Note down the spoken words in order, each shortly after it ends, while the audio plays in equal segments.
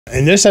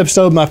In this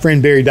episode, my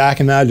friend Barry Dyke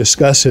and I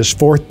discuss his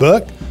fourth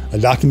book, a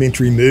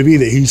documentary movie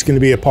that he's going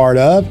to be a part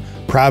of,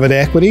 private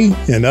equity,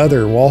 and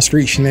other Wall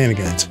Street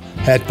shenanigans.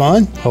 Had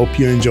fun? Hope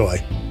you enjoy.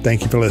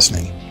 Thank you for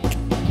listening.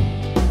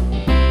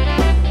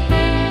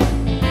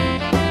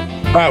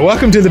 All right,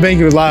 welcome to the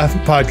Banking with Life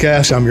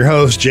podcast. I'm your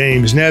host,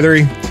 James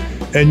Neathery.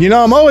 And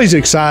I'm always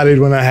excited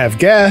when I have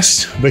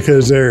guests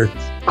because they're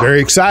very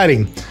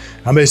exciting.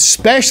 I'm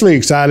especially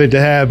excited to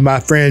have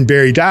my friend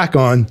Barry Dyke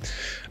on.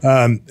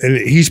 And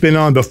he's been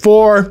on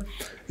before.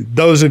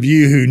 Those of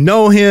you who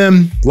know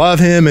him, love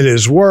him and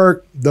his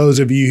work. Those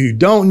of you who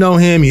don't know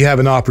him, you have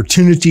an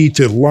opportunity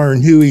to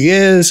learn who he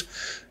is,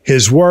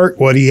 his work,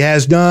 what he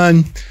has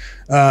done.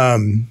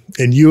 And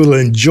you will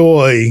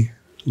enjoy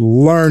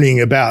learning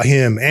about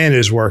him and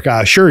his work,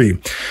 I assure you.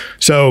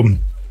 So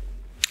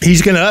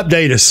he's going to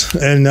update us.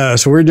 And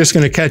so we're just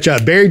going to catch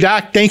up. Barry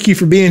Dyke, thank you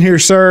for being here,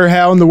 sir.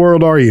 How in the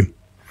world are you?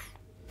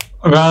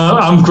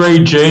 I'm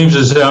great, James.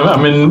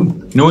 I'm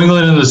in New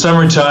England in the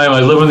summertime. I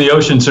live on the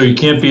ocean, so you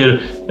can't be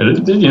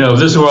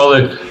this is where all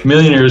the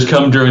millionaires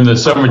come during the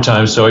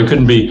summertime. So I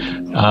couldn't be.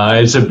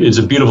 It's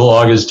a beautiful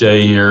August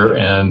day here,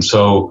 and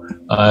so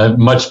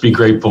much to be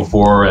grateful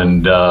for.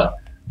 And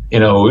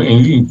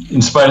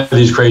in spite of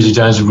these crazy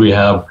times that we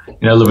have,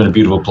 I live in a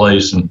beautiful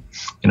place, and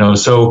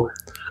so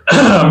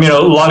a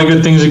lot of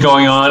good things are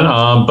going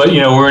on. But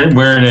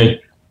we're in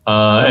a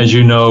as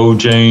you know,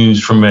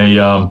 James,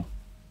 from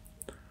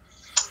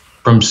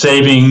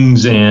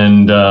savings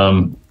and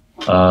in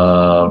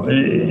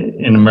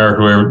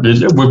America, where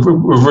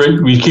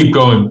we keep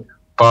going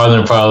farther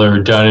and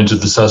farther down into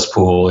the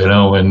cesspool,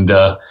 and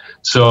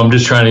so I'm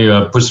just trying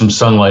to put some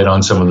sunlight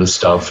on some of this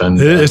stuff. And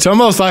it's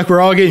almost like we're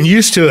all getting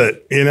used to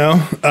it, and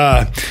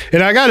I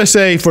got to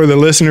say for the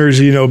listeners,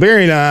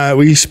 Barry and I,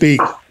 we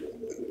speak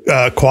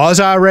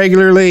quasi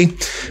regularly,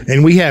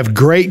 and we have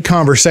great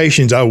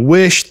conversations. I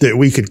wish that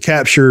we could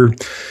capture,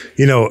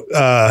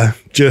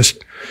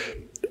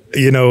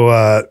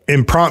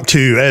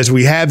 impromptu as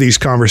we have these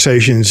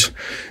conversations,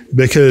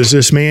 because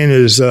this man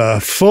is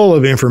full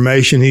of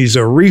information. He's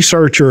a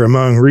researcher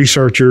among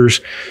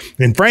researchers.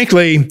 And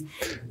frankly,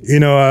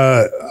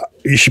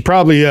 you should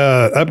probably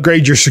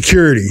upgrade your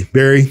security,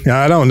 Barry.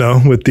 I don't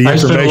know, with the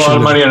information. I spend a lot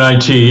of money on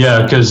IT,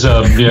 because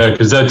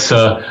that's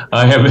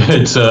I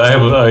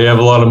have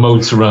a lot of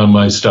moats around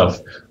my stuff.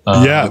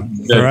 All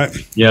right.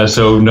 Yeah,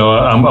 so no,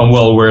 I'm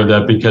well aware of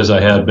that because I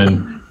have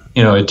been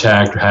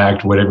attacked,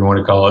 hacked, whatever you want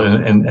to call it.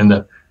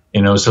 And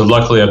so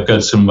luckily I've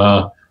got some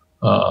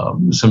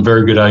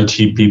very good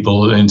IT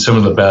people and some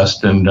of the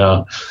best. And,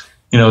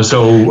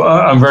 so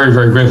I'm very,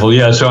 very grateful.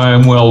 Yeah. So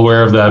I'm well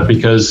aware of that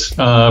because,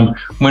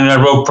 when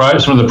I wrote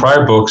some of the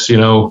prior books,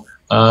 some of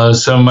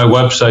my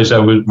websites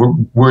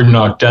were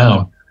knocked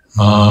down.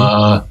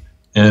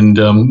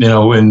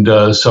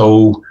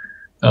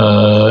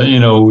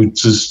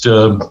 It's just,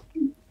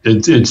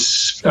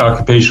 it's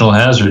occupational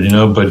hazard,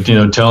 but,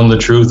 telling the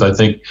truth, I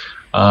think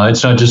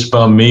it's not just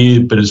about me,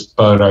 but it's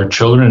about our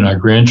children and our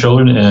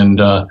grandchildren and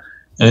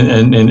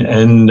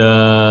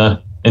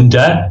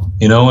debt,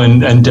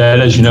 and debt,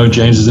 as you know,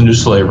 James, is the new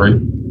slavery.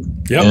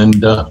 Yep.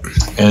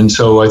 And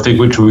so I think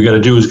what we got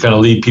to do is kind of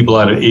lead people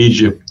out of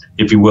Egypt,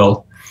 if you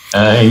will.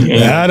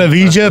 Out of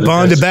Egypt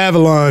on to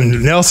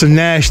Babylon. Nelson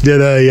Nash did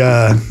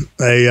a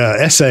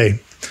essay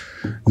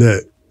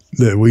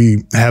that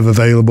we have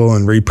available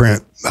in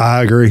reprint.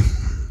 I agree.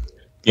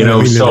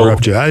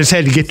 Interrupt you. I just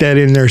had to get that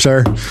in there,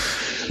 sir.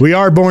 We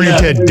are born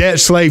into a debt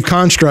slave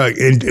construct,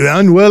 and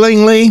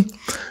unwillingly,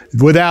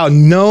 without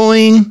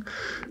knowing,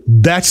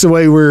 that's the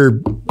way we're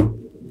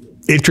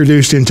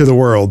introduced into the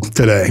world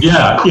today.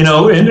 Yeah,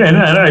 and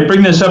I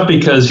bring this up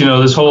because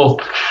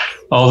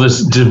all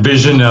this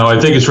division now, I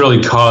think it's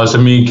really caused.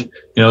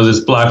 This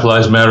Black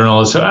Lives Matter and all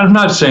this. I'm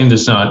not saying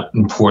that's not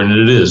important.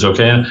 It is,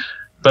 okay.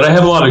 But I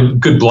have a lot of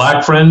good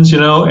black friends,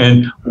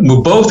 and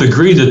we both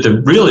agree that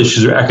the real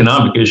issues are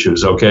economic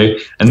issues, okay?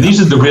 And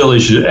these are the real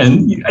issues,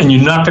 and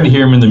you're not going to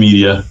hear them in the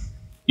media.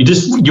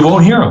 You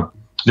won't hear them.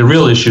 The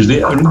real issues.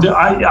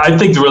 I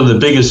think the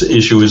biggest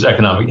issue is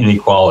economic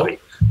inequality.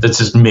 That's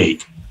just me,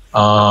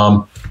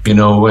 all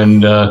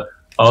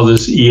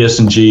this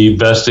ESG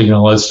vesting and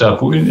all that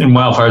stuff in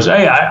wildfires.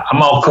 Hey,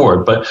 I'm all for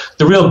it, but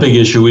the real big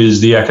issue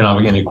is the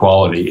economic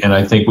inequality, and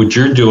I think what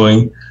you're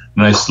doing,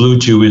 and I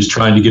salute you, is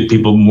trying to get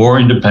people more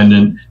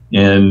independent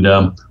and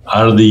out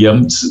of the,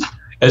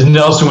 as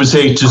Nelson would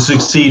say, to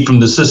succeed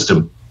from the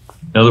system.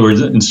 In other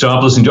words, and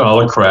stop listening to all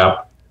the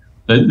crap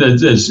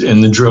that's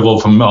in the drivel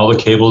from all the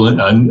cable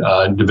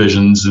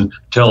divisions and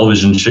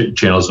television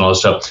channels and all that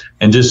stuff,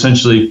 and just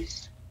essentially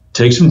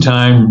take some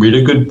time, read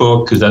a good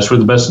book, because that's where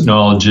the best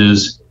knowledge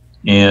is,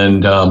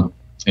 and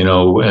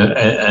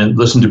and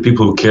listen to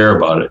people who care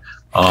about it.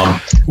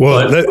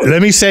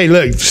 Let me say,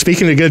 look,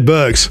 speaking of good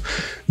books,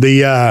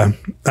 we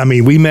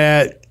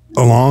met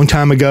a long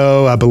time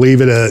ago, I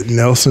believe, at a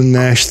Nelson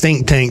Nash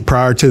think tank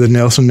prior to the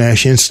Nelson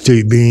Nash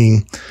Institute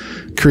being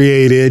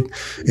created,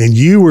 and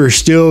you were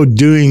still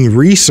doing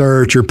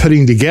research or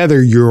putting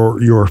together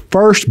your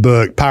first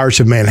book, Pirates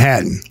of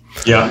Manhattan.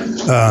 Yeah.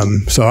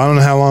 So I don't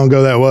know how long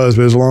ago that was,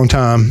 but it was a long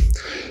time.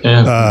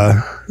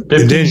 Yeah.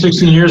 15,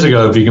 16 years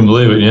ago, if you can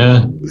believe it.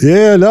 Yeah.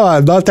 Yeah, no,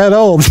 I'm not that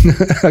old.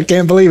 I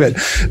can't believe it.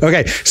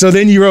 Okay. So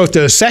then you wrote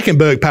the second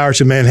book, Pirates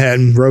of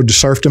Manhattan, Road to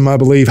Serfdom, I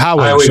believe.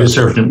 Highway to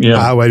Serfdom. Yeah.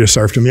 Highway to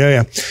Serfdom.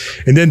 Yeah.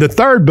 And then the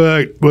third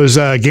book was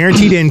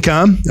Guaranteed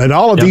Income. And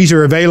all of these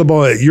are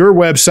available at your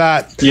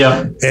website.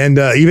 Yeah. And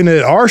even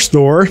at our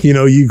store,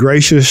 you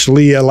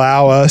graciously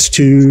allow us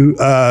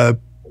to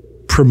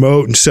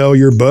promote and sell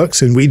your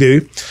books, and we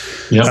do.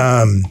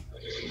 Yeah.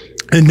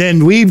 And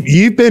then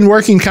you've been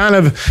working kind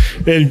of,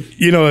 and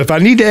if I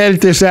need to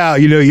edit this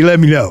out, you let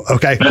me know.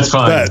 Okay, that's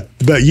fine.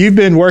 But you've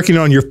been working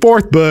on your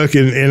fourth book,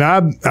 and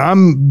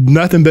I'm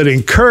nothing but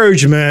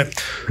encouragement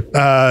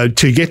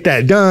to get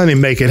that done and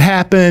make it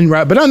happen,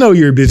 right? But I know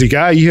you're a busy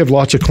guy. You have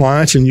lots of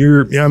clients, and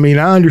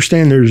I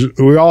understand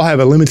we all have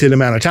a limited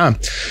amount of time,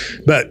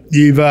 but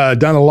you've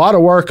done a lot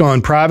of work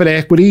on private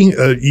equity.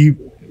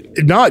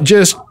 Not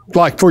just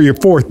like for your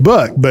fourth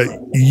book, but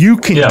you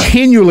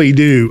continually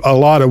do a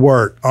lot of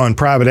work on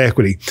private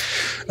equity.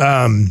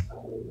 And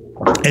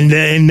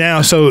then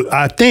now, so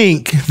I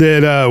think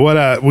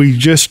that we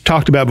just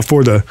talked about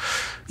before the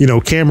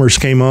cameras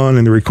came on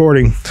and the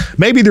recording,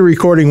 maybe the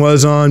recording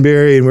was on,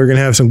 Barry, and we're going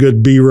to have some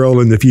good B-roll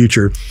in the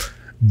future.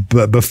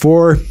 But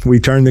before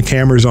we turn the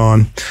cameras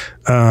on,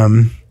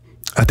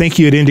 I think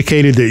you had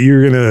indicated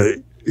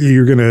that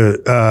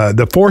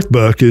the fourth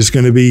book is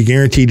going to be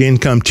Guaranteed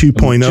Income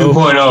 2.0.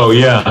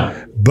 2.0,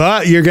 yeah.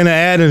 But you're going to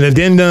add an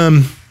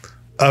addendum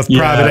of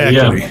private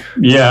equity.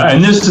 Yeah,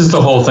 and this is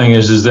the whole thing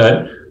is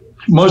that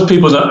most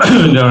people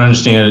don't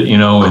understand it,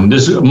 and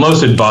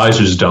most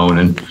advisors don't.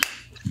 And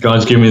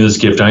God's given me this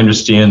gift. I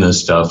understand this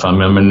stuff.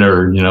 I'm a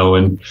nerd,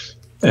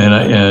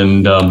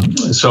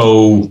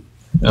 so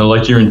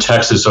like you're in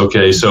Texas,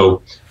 okay.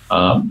 So,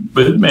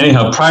 but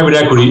anyhow, private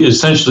equity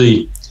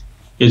essentially.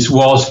 It's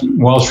Wall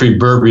Street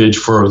verbiage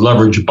for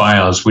leverage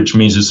buyouts, which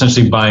means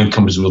essentially buying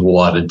companies with a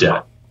lot of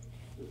debt.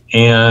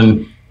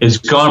 And it's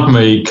gone from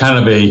a kind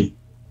of a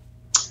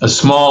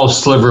small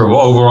sliver of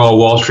overall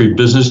Wall Street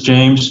business,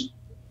 James,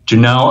 to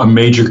now a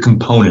major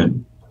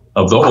component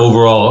of the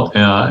overall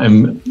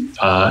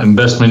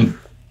investment.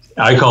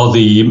 I call it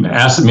the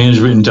asset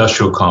management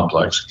industrial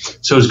complex.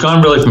 So it's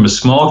gone really from a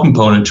small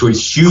component to a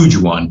huge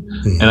one.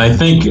 Mm-hmm. And I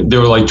think there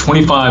were like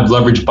 25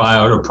 leverage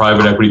buyout or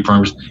private equity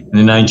firms in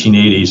the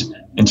 1980s.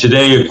 And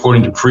today,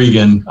 according to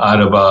Pregan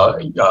out of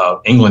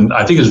England,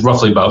 I think it's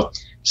roughly about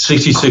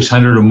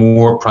 6,600 or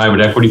more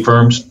private equity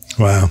firms.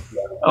 Wow.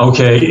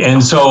 Okay.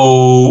 And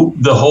so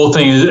the whole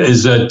thing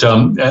is that,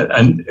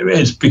 and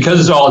it's because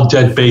it's all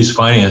debt-based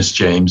finance,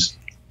 James,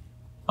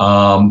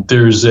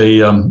 there's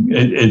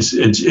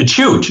it's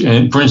huge.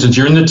 And for instance,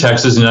 you're in the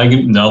Texas,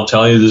 and I'll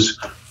tell you this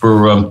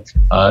for,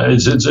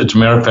 it's a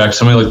matter of fact,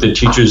 something like the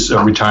teachers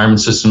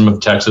retirement system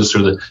of Texas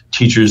or the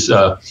teachers,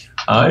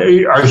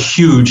 are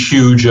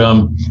huge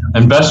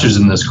investors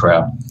in this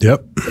crap.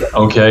 Yep.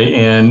 Okay,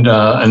 and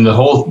the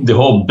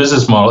whole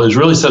business model is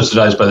really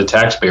subsidized by the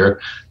taxpayer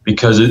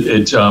because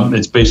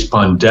it's based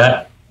upon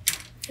debt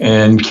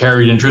and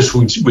carried interest,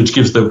 which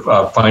gives the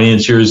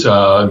financiers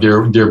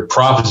their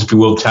profits, if you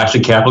will, tax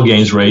and capital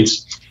gains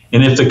rates.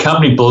 And if the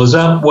company blows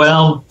up,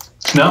 well,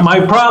 it's not my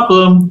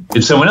problem;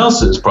 it's someone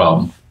else's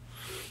problem.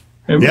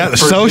 Yeah,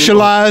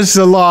 socialize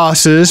the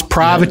losses,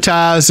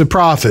 privatize the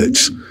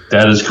profits.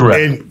 That is correct.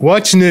 And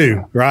what's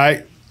new,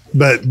 right?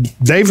 But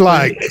they've they've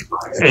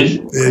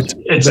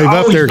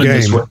upped their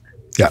game.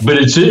 Yeah, but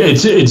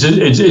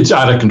it's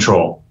out of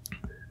control.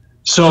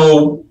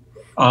 So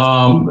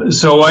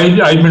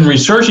I'd been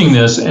researching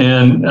this,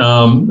 and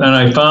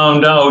I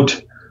found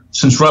out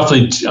since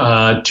roughly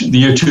the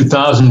year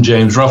 2000,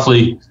 James,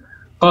 roughly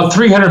about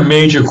 300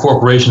 major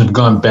corporations have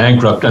gone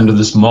bankrupt under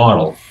this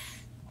model.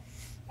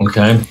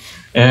 Okay.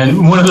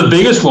 And one of the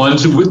biggest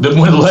ones,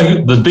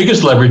 the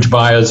biggest leverage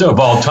buyouts of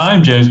all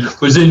time, James,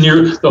 was in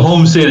the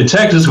home state of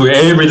Texas, where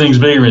everything's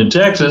bigger in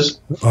Texas.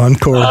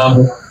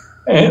 Encore.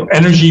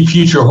 Energy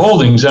Future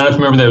Holdings. I don't know if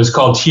you remember that. It was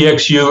called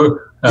TXU.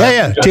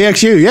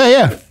 TXU.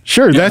 Yeah.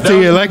 Sure. That's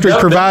the electric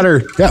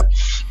provider. Yeah.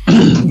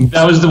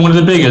 That was one of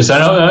the biggest. I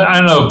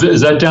don't know.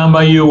 Is that down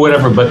by you or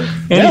whatever? But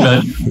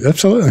anyway. Yeah,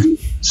 absolutely.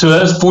 So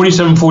that's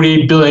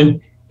 48 billion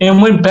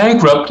and went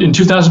bankrupt in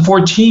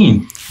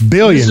 2014. 48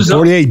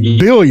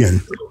 billion.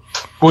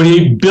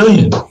 48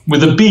 billion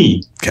with a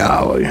B.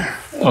 Golly.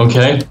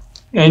 Okay.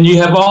 And you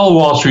have all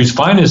Wall Street's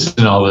finest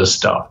and all this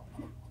stuff.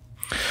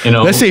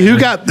 Let's see who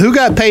got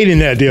paid in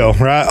that deal,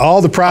 right?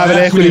 All the private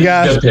equity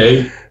guys got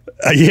paid.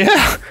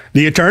 Yeah,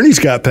 the attorneys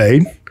got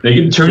paid.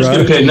 The attorneys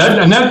get paid,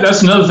 and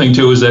that's another thing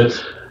too. Is that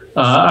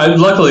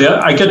luckily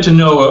I get to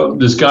know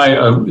this guy,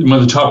 one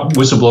of the top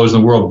whistleblowers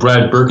in the world,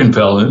 Brad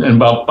Birkenfeld, and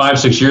about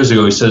 5-6 years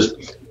ago, he says,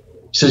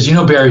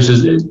 Barry,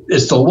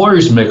 it's the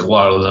lawyers who make a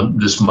lot of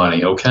this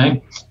money,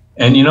 okay?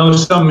 And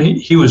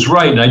he was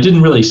right, and I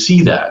didn't really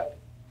see that.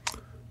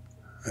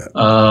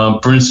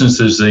 For instance,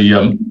 there's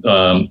and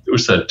I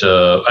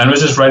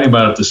was just writing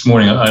about it this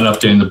morning and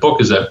updating the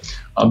book, is that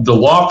the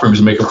law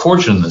firms make a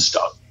fortune in this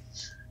stuff.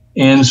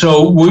 And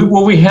so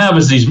what we have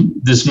is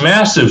this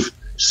massive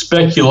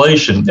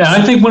speculation. And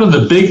I think one of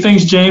the big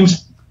things,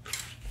 James,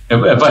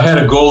 if I had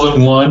a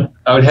golden one,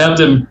 I would have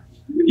them,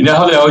 you know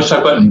how they always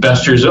talk about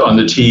investors on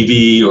the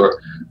TV,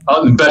 or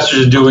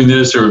investors are doing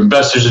this, or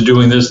investors are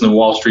doing this in the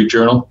Wall Street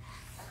Journal?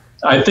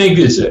 I think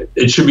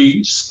it should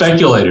be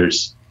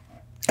speculators.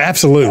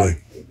 Absolutely.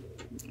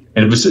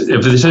 And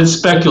if they said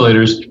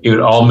speculators, it would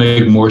all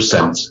make more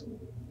sense.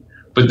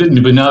 But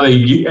now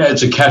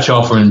it's a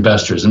catch-all for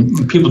investors,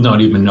 and people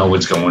don't even know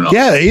what's going on.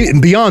 Yeah,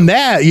 beyond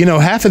that, you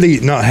know,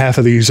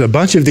 a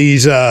bunch of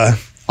these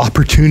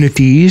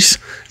opportunities,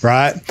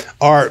 right,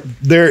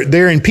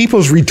 they're in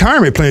people's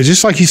retirement plans.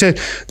 Just like you said,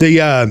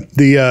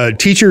 the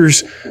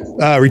teachers'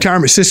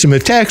 retirement system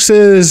of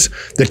Texas,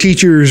 the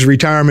teachers'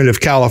 retirement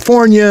of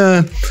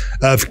California,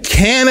 of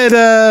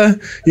Canada.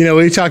 You know,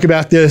 we talk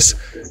about this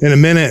in a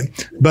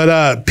minute,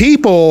 but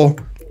people,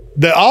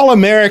 the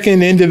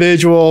all-American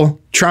individual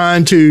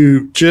trying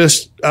to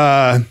just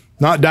not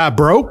die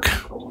broke,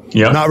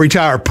 not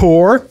retire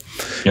poor.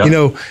 Yep. You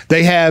know,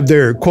 they have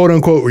their quote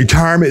unquote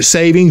retirement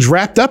savings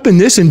wrapped up in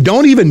this and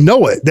don't even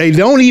know it. They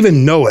don't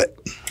even know it.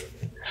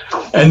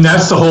 And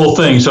that's the whole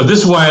thing. So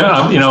this is why,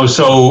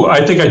 so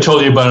I think I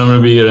told you about, I'm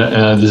going to be,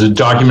 there's a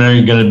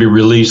documentary going to be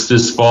released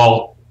this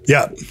fall.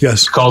 Yeah. Yes.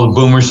 It's called The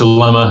Boomer's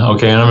Dilemma.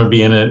 Okay. And I'm going to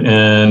be in it.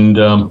 And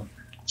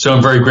so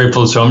I'm very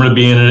grateful. So I'm going to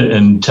be in it.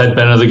 And Ted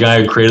Bennett, the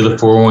guy who created the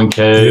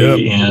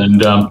 401k,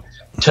 and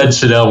Ted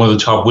Siddell, one of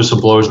the top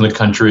whistleblowers in the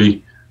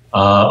country.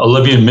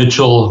 Olivia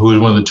Mitchell, who is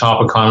one of the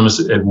top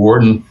economists at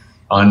Wharton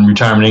on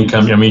retirement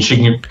income. I mean,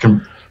 she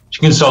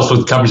consults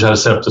with companies how to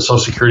set up the Social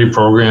Security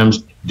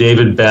programs.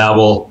 David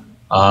Babel,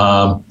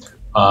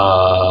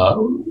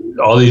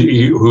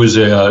 who's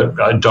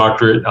a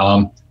doctorate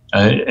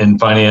in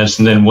finance,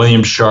 and then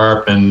William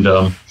Sharp. And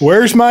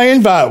where's my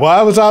invite?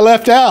 Why was I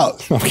left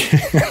out? Okay.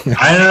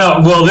 I don't know.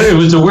 Well, it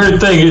was a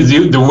weird thing.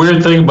 The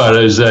weird thing about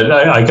it is that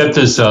I got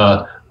this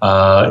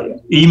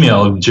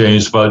email,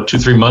 James, about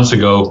 2-3 months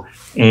ago.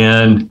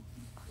 And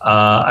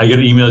I get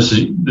an email.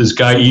 This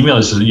guy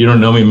emailed, says, "You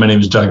don't know me. My name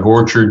is Doug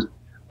Orchard,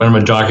 but I'm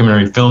a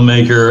documentary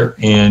filmmaker,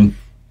 and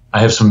I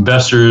have some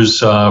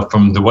investors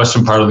from the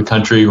western part of the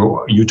country,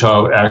 or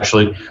Utah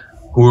actually,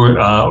 who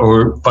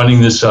are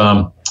funding this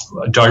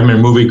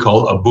documentary movie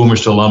called A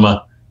Boomer's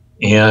Dilemma."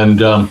 And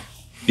the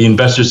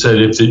investor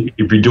said, if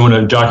you're doing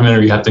a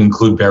documentary, you have to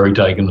include Barry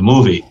Dyke in the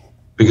movie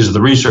because of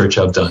the research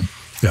I've done.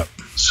 Yep.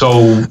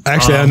 So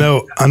actually, I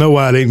know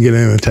why I didn't get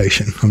an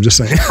invitation. I'm just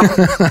saying.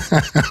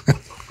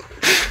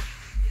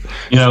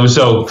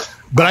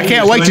 But I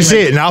can't wait to see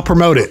it, and I'll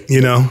promote it.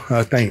 You know,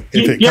 I think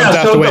if it comes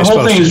out the way it's supposed to. The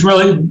whole thing is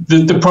really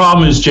the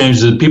problem is,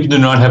 James, that people do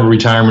not have a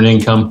retirement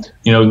income.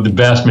 You know, the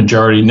vast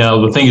majority. Now,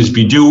 the thing is,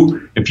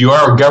 if you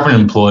are a government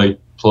employee,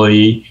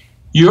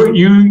 you're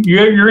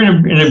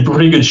in a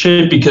pretty good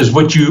shape, because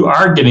what you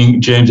are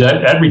getting, James,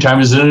 at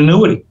retirement is an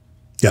annuity.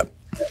 Yep.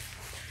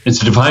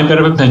 It's a defined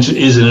benefit pension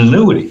is an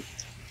annuity.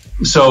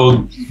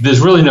 So there's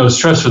really no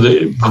stress for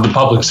the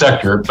public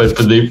sector, but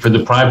for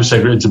the private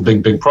sector, it's a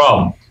big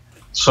problem.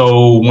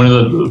 So one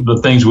of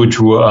the things which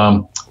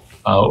the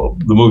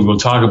movie will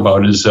talk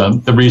about is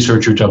the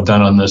research which I've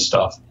done on this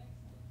stuff.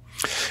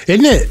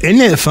 Isn't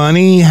it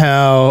funny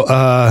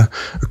how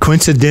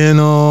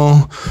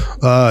coincidental,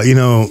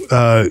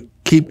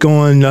 keep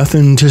going,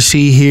 nothing to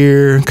see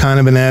here kind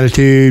of an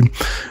attitude.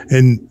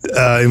 And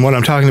what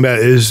I'm talking about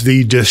is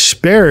the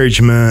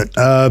disparagement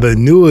of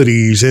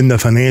annuities in the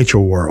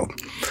financial world.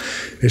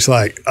 It's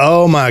like,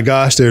 oh my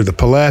gosh, they're the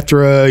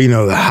plethora,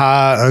 the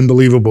high,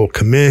 unbelievable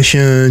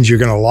commissions. You're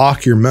going to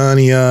lock your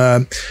money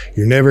up.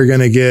 You're never going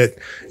to get,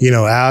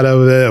 out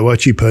of it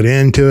what you put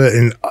into it,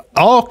 and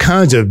all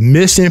kinds of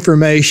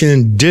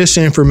misinformation,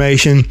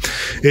 disinformation.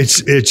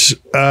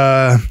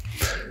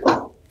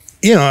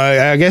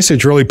 I guess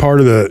it's really part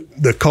of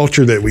the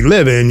culture that we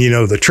live in.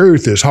 The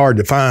truth is hard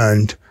to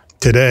find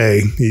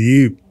today.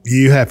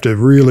 You have to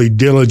really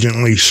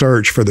diligently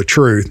search for the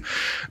truth.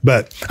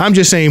 But I'm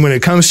just saying, when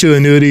it comes to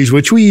annuities,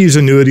 which we use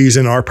annuities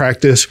in our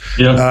practice,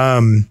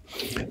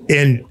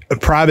 and a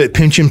private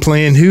pension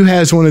plan, who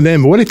has one of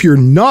them? What if you're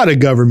not a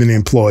government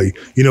employee?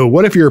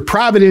 What if you're a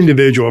private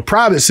individual, a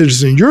private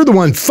citizen? You're the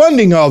one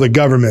funding all the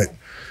government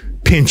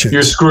pensions.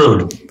 You're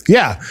screwed.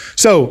 Yeah.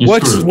 So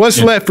what's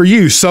left for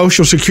you?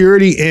 Social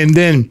Security, and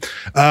then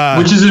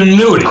which is an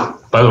annuity,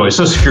 by the way.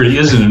 Social Security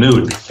is an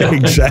annuity.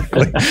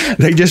 Exactly.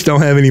 They just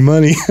don't have any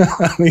money.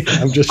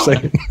 I'm just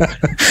saying.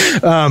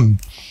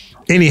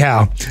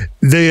 Anyhow,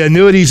 the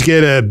annuities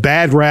get a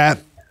bad rap,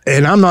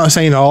 and I'm not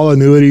saying all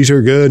annuities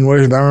are good and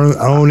worth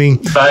owning.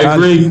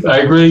 I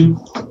agree.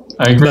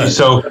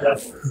 So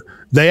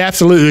they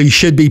absolutely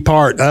should be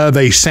part of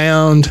a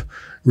sound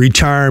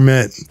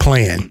retirement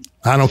plan.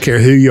 I don't care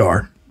who you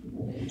are.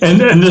 And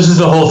this is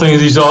the whole thing.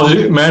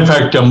 Matter of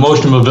fact,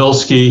 Moshe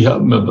Mobilsky,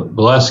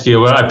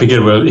 I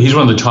forget what, he's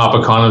one of the top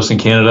economists in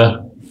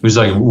Canada. He's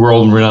like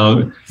world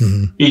renowned.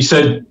 Mm-hmm. He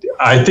said,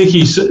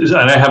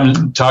 and I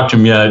haven't talked to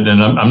him yet,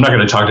 and I'm not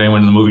going to talk to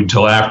anyone in the movie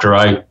until after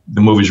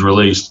the movie's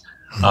released.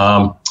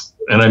 And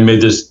I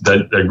made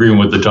that agreement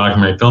with the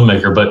documentary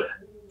filmmaker. But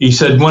he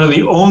said one of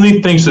the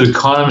only things that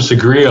economists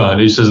agree on,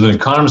 he says, the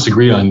economists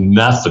agree on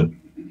nothing.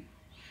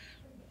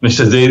 He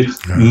said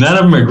none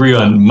of them agree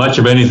on much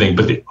of anything,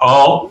 but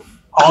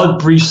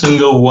every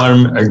single one of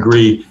them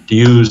agree to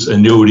use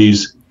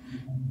annuities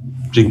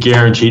to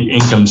guaranteed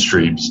income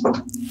streams.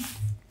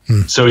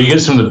 So you get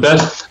some of the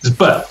best,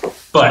 but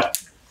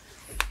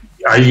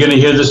are you going to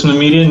hear this in the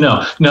media?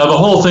 No. Now, the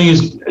whole thing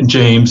is,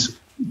 James,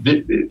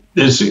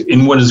 this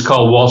in what is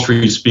called Wall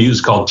Street speak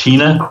is called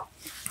TINA.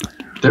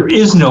 There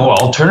is no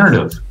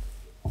alternative.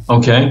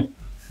 Okay,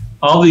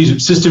 all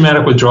these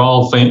systematic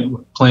withdrawal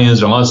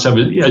plans and all that stuff.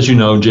 As you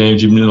know,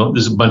 James,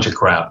 this is a bunch of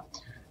crap.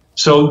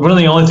 So one of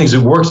the only things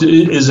that works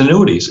is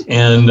annuities,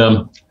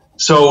 and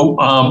so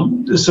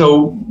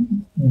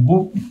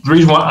the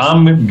reason why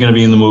I'm going to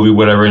be in the movie,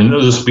 whatever, and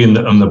this will be in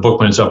the book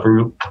when it's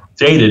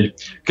updated,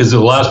 because the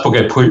last book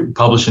I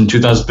published in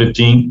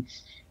 2015.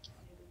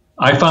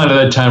 I found at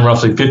that time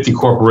roughly 50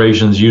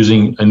 corporations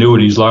using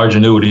annuities, large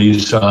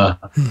annuities,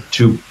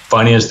 to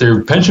finance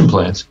their pension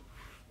plans.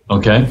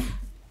 Okay.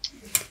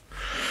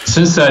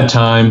 Since that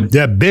time.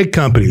 Yeah, big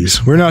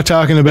companies. We're not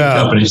talking about.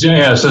 Big companies.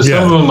 Yeah. So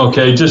some of them,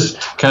 okay, just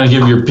kind of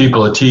give your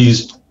people a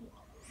tease.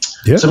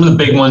 Yep. Some of the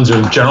big ones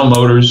are General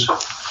Motors,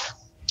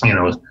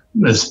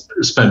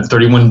 spent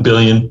 $31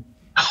 billion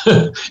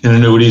in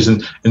annuities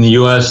in the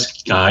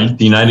U.S., the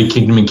United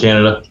Kingdom and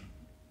Canada,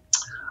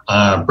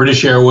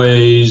 British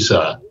Airways,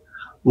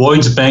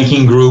 Lloyd's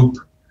Banking Group,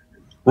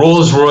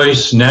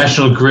 Rolls-Royce,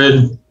 National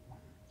Grid,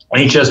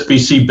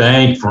 HSBC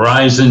Bank,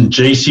 Verizon,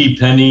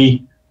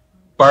 JCPenney,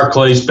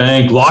 Barclays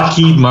Bank,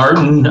 Lockheed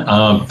Martin,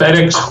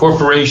 FedEx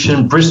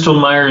Corporation, Bristol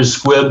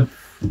Myers Squibb.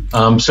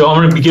 So I'm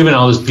going to be giving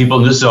all these people,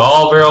 and this is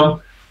all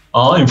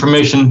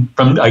information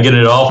I get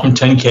it all from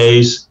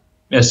 10Ks,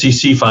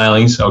 SEC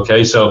filings.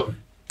 Okay, so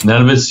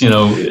none of it's,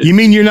 You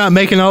mean you're not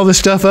making all this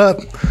stuff up?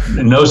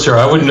 No, sir.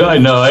 I wouldn't. I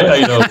know.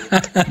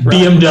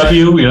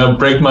 BMW.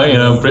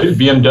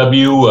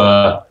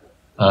 BMW.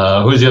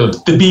 Who's the other?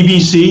 The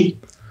BBC.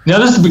 Now,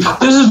 this is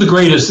the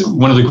greatest.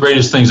 One of the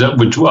greatest things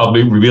which I'll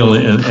be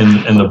revealing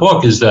in the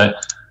book is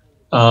that,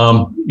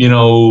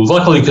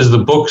 luckily because the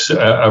books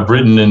I've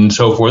written and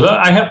so forth,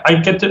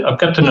 I've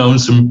got to know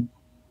some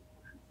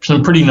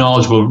pretty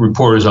knowledgeable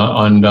reporters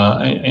on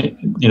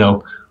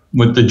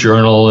with the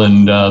Journal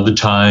and the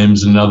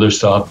Times and other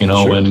stuff,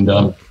 sure. And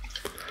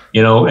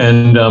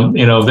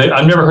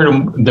I've never heard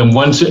them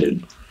once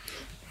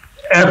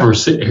ever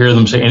hear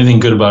them say anything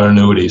good about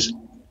annuities.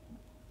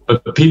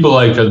 But people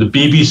like the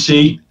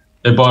BBC,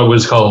 they bought what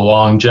is called a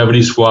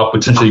longevity swap,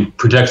 which essentially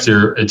protects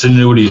it's an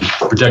annuity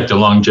to protect the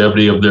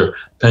longevity of their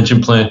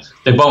pension plan.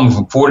 They bought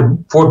them for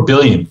 $4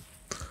 billion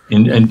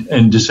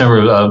in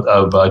December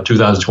of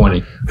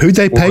 2020. Who'd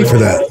they pay for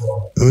that?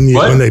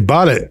 When they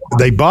bought it,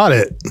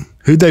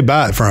 who'd they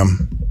buy it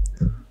from?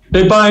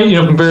 They buy,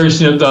 from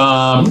various.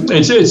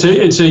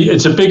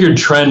 It's a bigger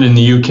trend in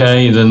the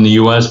UK than the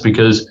US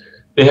because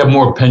they have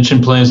more pension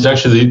plans.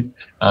 Actually,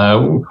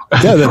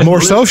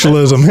 more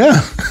socialism.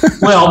 Yeah.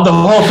 Well, the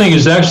whole thing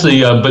is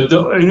actually, but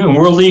the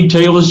World League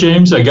tables,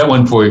 James. I got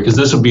one for you because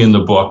this will be in the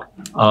book.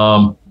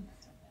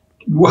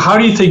 How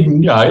do you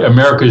think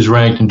America is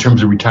ranked in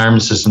terms of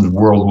retirement systems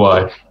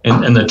worldwide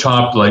and the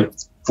top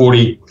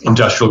 40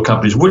 industrial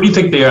companies? Where do you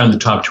think they are in the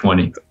top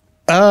 20?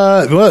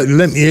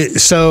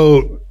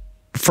 So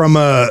from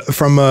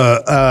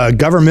a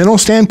governmental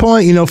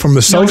standpoint, from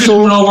a social, just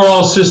an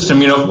overall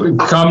system,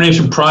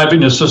 combination of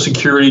private, Social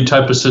Security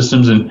type of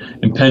systems and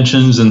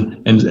pensions and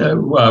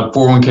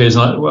 401ks.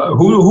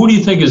 Who do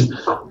you think is?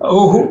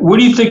 What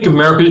do you think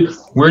America?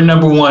 Where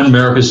number one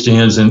America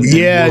stands in?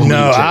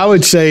 I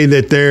would say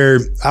that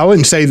I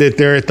wouldn't say that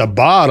they're at the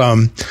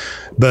bottom,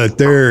 but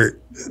they're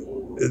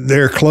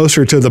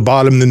closer to the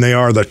bottom than they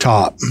are the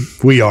top.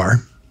 We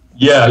are.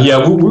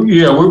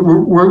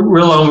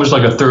 We're almost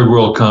like a third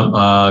world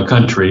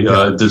country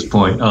at this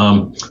point.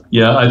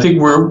 I think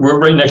we're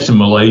right next to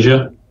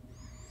Malaysia.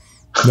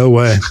 No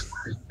way,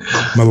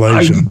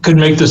 Malaysia. I could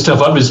make this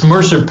stuff up. It's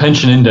Mercer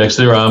Pension Index.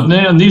 They're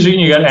these are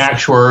you got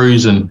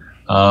actuaries and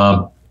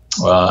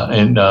who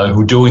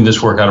are doing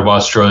this work out of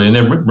Australia, and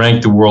they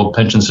rank the world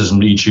pension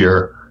system each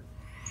year.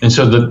 And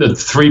so the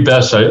three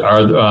best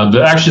are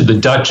actually the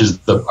Dutch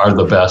are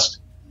the best.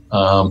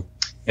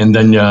 And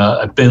then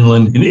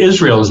Finland and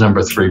Israel is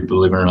number 3,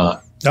 believe it or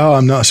not. Oh,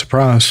 I'm not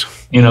surprised.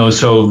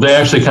 So they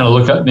actually kind of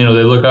look at, they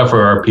look out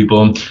for our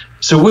people. And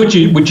so what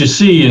you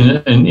see, and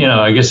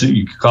I guess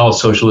you could call it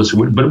socialist,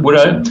 but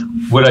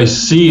what I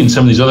see in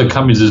some of these other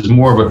companies is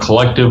more of a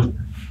collective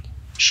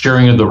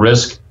sharing of the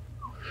risk.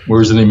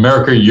 Whereas in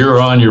America,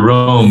 you're on your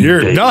own.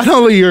 Not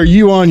only are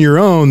you on your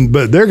own,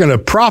 but they're going to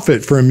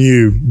profit from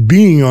you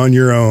being on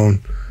your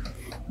own.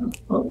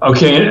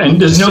 Okay,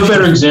 and there's no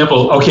better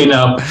example. Okay,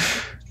 now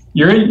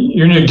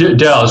you're near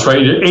Dallas,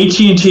 right?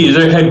 AT&T is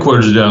their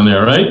headquarters down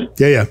there, right?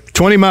 Yeah.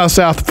 20 miles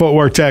south of Fort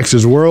Worth,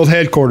 Texas, world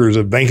headquarters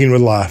of Banking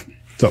with Life.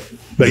 So,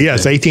 but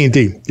yes,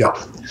 AT&T. Yeah.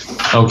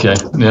 Okay.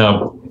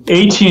 Now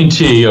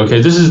AT&T.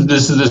 Okay,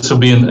 this will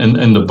be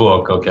in the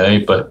book. Okay,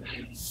 but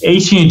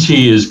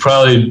AT&T is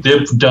probably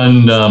they've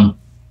done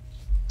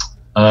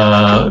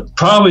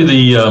probably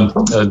the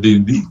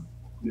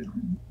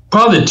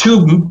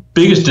two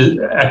biggest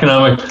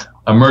economic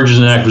mergers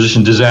and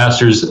acquisition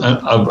disasters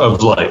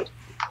of life.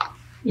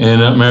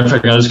 And matter of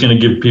fact, I'm just going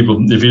to give people,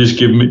 if you just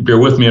bear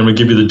with me, I'm going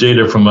to give you the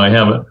data from I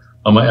have it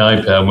on my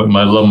iPad.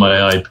 I love my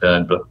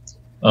iPad, but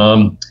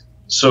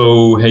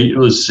so hey,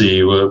 let's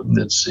see,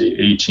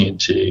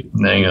 AT&T.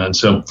 Hang on.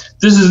 So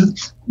this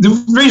is the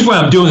reason why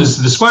I'm doing this.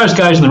 The smartest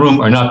guys in the room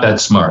are not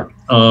that smart.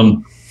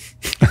 No.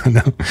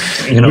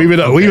 We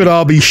would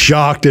all be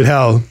shocked at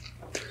how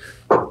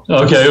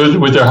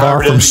with their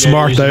far from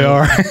smart they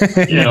are.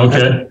 Yeah.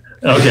 Okay.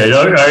 Okay,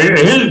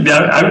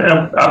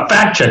 I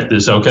fact checked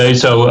this. Okay,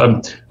 so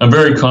I'm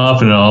very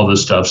confident in all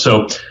this stuff.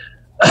 So,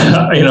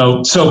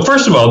 so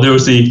first of all, there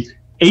was the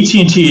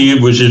AT&T,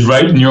 which is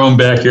right in your own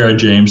backyard,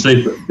 James.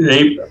 They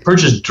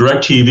purchased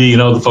DirecTV.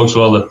 The folks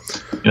with all the,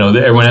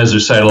 everyone has their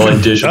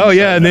satellite dish. Oh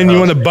yeah, and then you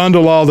want to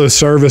bundle all those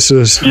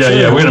services.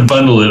 Yeah, we're going to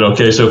bundle it.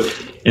 Okay, so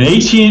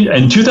in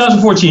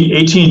 2014,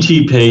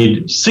 AT&T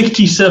paid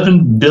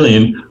 $67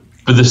 billion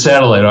for the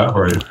satellite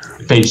operator.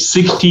 Paid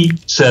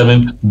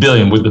 $67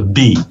 billion with a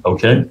B,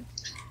 okay?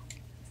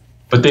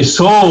 But they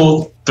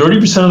sold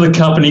 30% of the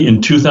company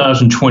in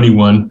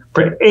 2021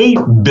 for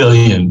 $8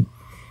 billion,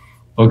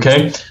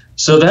 okay?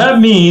 So that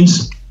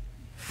means,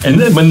 and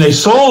then when they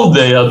sold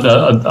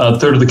a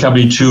third of the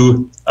company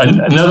to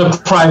another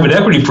private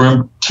equity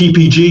firm,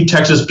 TPG,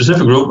 Texas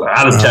Pacific Group,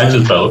 out of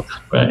Texas,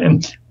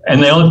 and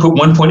they only put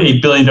 $1.8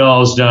 billion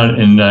down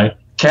in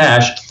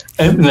cash,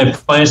 and they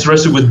financed the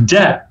rest of it with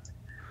debt.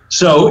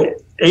 So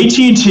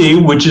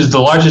AT&T, which is the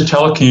largest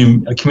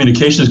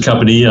telecommunications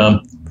company,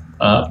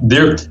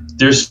 their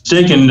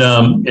stake in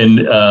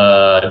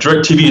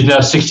DirecTV is now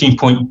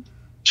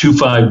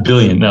 $16.25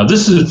 billion. Now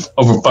this is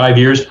over 5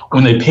 years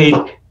when they paid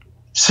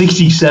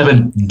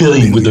 $67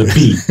 billion with a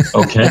B.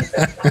 Okay,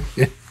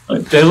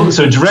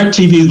 so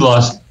DirecTV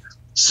lost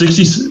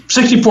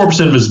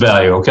 64% of its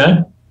value.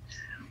 Okay,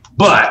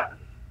 but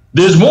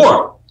there's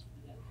more.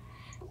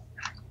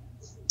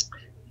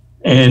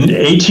 And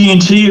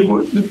AT&T,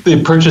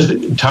 they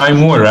purchased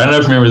Time Warner. I don't know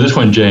if you remember this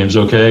one, James,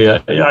 okay?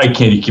 I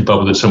can't keep up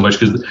with it so much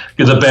because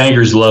the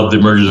bankers love the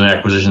mergers and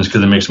acquisitions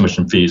because they make so much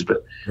in fees.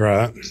 But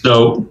right.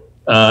 So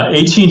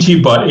AT&T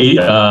bought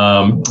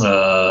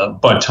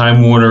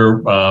Time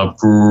Warner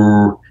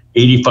for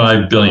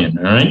 $85 billion,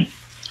 all right?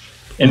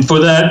 And for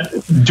that,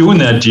 doing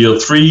that deal,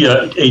 three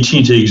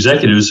AT&T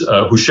executives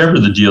who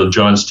shepherded the deal,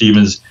 John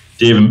Stevens,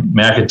 David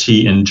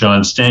McAtee, and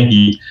John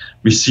Stankey,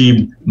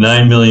 received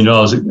 $9 million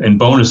in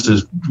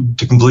bonuses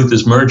to complete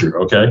this merger,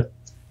 okay?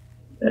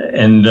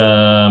 And,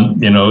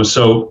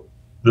 so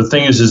the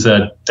thing is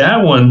that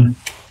one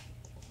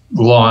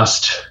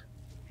lost,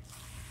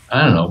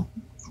 I don't know,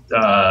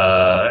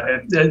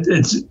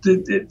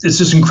 it's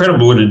just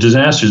incredible what a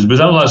disaster is, but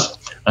that lost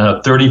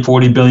 30,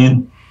 40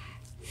 billion.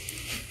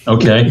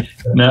 Okay.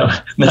 Now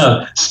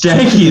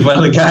Stankey is one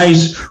of the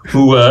guys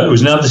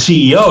who's now the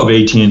CEO of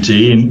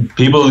AT&T, and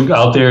people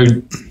out there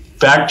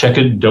fact check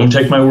it. Don't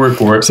take my word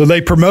for it. So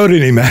they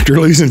promoted him after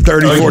losing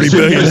 30, 40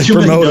 billion. They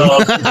promoted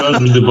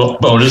him. The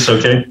bonus,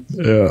 okay?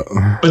 Yeah.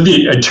 But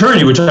the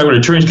attorney, we're talking about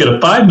attorneys, get a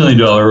 $5 million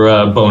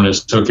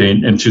bonus, okay,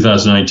 in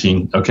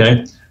 2019,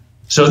 okay?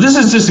 So this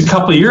is just a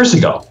couple of years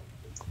ago.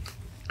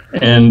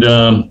 And,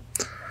 but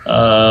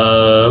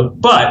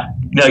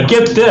now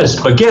get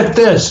this,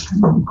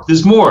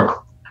 there's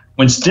more.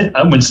 When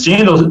Randall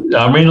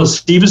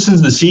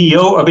Stevenson, the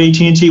CEO of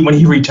AT&T, when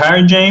he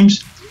retired,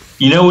 James,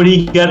 you know what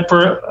he got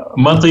for a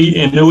monthly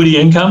annuity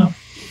income?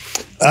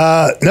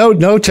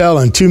 No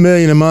telling. $2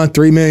 million a month,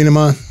 $3 million a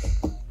month.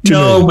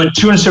 No, but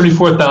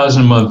 $274,000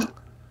 a month.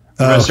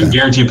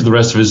 Guaranteed for the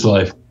rest of his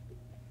life.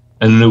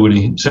 An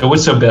annuity. So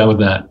what's so bad with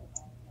that?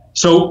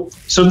 So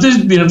this,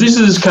 these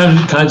are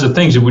the kinds of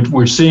things that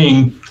we're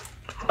seeing,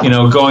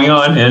 going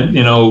on, and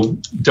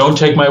don't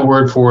take my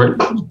word for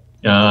it.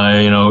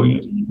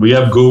 We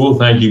have Google,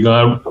 thank you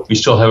God. We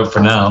still have it for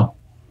now.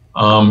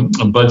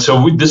 But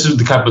so this is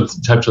the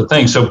types of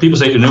things. So people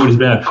say annuity's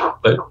bad,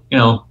 but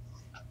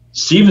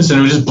Stevenson,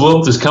 who just blew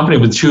up this company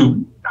with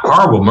two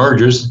horrible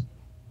mergers,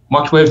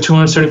 walked away with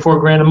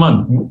 $234,000 a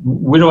month.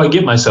 Where do I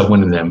get myself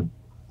one of them?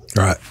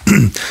 Right.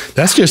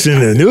 That's just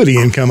an annuity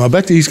income. I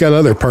bet he's got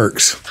other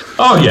perks.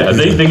 Oh yeah,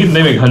 they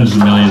make hundreds of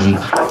millions in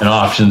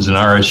options and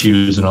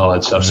RSUs and all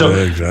that stuff. So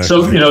yeah, exactly.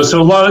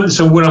 So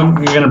what I'm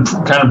going to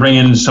kind of bring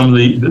in some of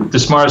the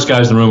smartest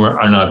guys in the room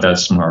are not that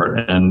smart,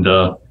 and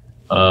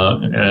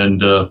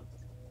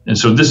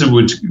so this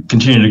would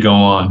continue to go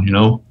on.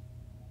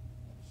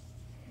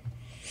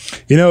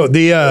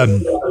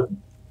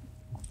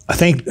 I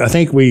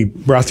think we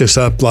brought this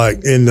up,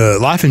 like in the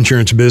life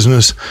insurance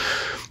business.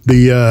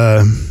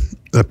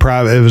 The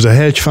private, it was a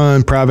hedge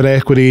fund, private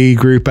equity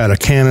group out of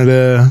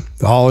Canada,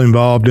 all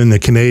involved in the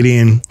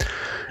Canadian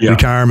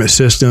retirement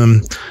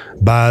system,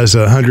 buys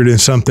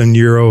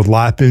 100-and-something-year-old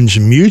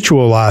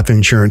mutual life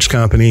insurance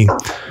company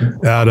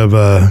out of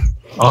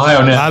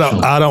Ohio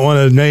National. I don't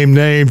want to name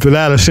names, but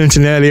out of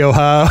Cincinnati,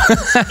 Ohio.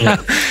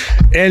 Yeah.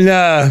 And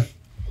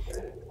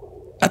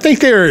I think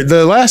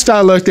the last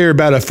I looked, they're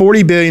about a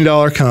 $40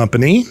 billion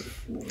company.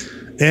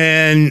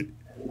 And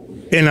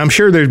I'm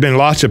sure there's been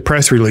lots of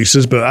press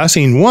releases, but I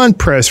seen one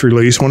press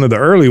release, one of the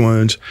early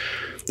ones,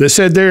 that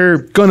said they're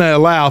going to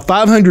allow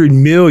 $500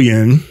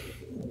 million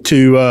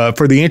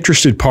for the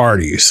interested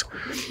parties,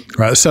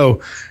 right?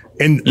 So,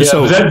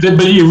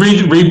 but you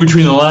read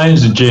between the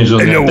lines, James.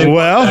 They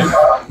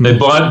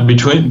bought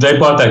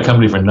that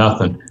company for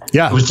nothing.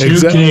 Yeah, it was two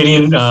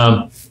Canadian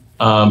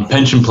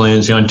pension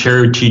plans, the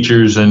Ontario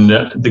Teachers and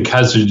the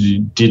Casa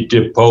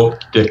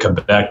de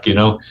Quebec.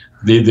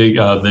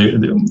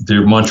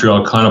 Their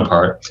Montreal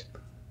counterpart.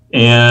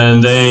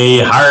 And they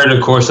hired,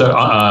 of course,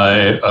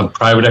 a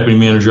private equity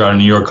manager out of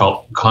New York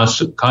called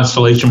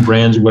Constellation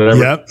Brands or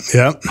whatever.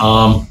 Yep.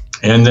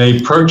 And they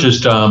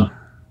purchased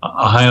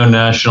Ohio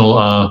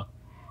National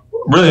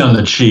really on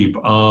the cheap.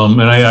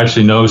 And I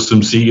actually know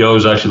some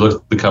CEOs actually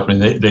looked at the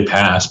company. They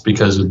passed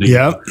because of the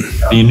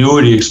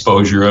annuity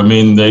exposure. I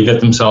mean, they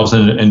get themselves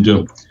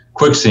into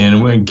quicksand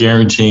and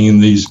guaranteeing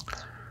these,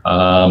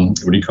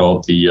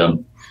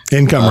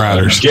 income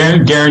riders,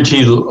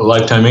 guaranteed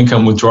lifetime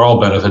income withdrawal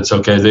benefits.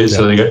 Okay,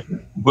 so they get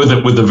with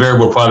the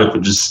variable product,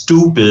 which is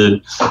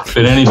stupid. But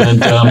in any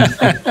event,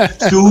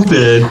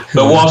 stupid.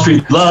 But Wall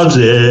Street loves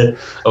it.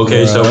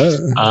 Okay,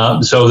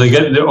 so they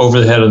get over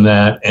the head on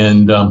that,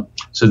 and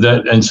so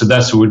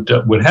that's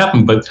what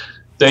happened. But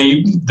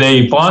they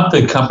bought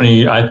the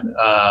company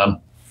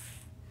for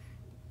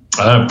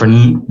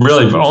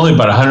really only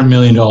about $100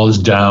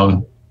 million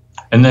down.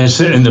 And they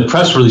said in the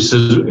press release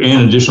says an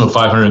additional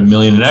 $500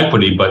 million in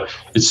equity, but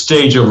it's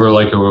staged over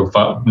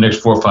next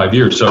 4 or 5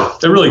 years. So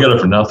they really got it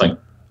for nothing.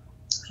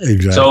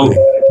 Exactly. So,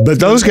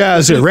 but those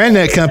guys that ran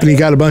that company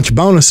got a bunch of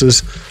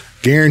bonuses,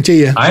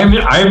 guarantee you. I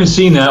haven't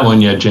seen that one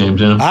yet, James.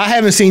 I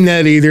haven't seen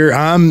that either.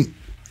 I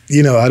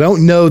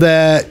don't know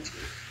that.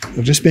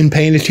 I've just been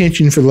paying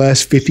attention for the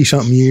last 50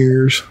 something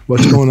years.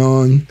 What's going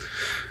on?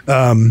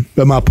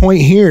 But my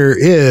point here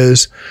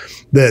is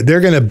that they're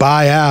going to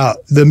buy out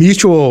the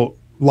mutual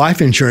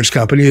life insurance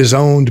company is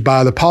owned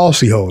by the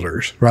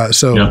policyholders, right?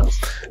 So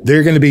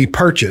they're going to be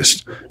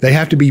purchased. They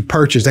have to be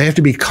purchased. They have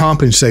to be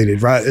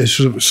compensated, right?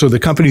 So the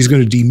company is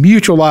going to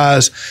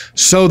demutualize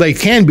so they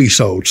can be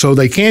sold, so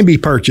they can be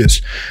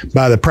purchased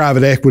by the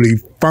private equity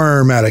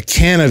firm out of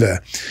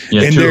Canada.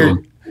 Yeah, and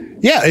true.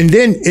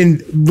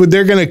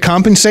 They're going to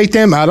compensate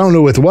them. I don't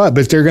know with what,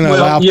 but they're going to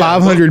allow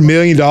 $500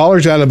 million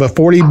out of a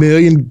 $40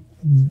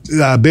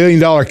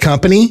 billion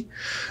company.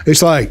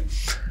 It's like,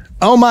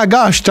 oh my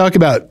gosh, talk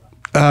about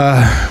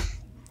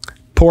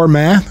poor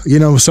math.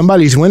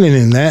 Somebody's winning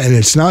in that, and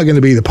it's not going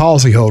to be the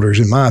policyholders,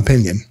 in my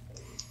opinion.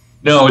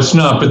 No, it's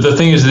not. But the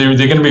thing is, they're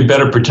going to be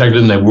better protected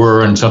than they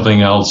were in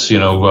something else, than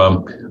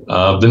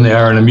they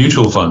are in a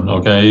mutual fund.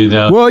 Okay.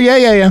 Now, well,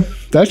 yeah.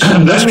 That's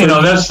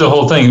that's the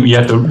whole thing.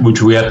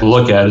 Which we have to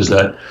look at is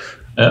that,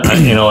 I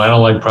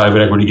don't like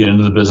private equity get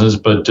into the business,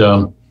 but.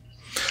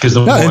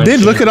 And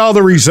then look at all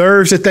the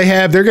reserves that they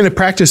have. They're going to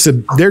practice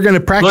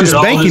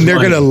banking. They're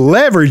going to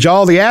leverage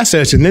all the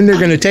assets, and then they're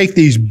going to take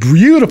these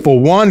beautiful,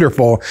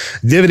 wonderful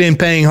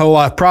dividend-paying whole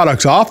life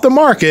products off the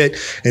market,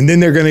 and then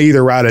they're going to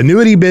either write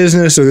annuity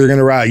business or they're going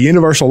to write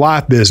universal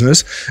life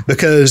business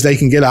because they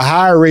can get a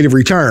higher rate of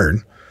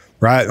return,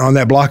 right, on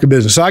that block of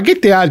business. So I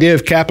get the idea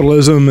of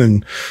capitalism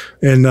and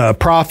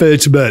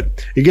profits,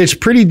 but it gets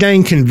pretty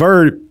dang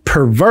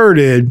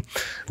perverted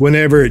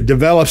whenever it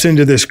develops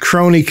into this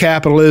crony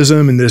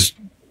capitalism and this,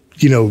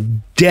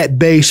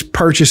 debt-based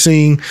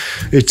purchasing.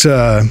 It's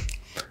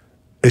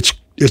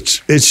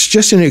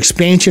just an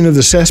expansion of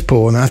the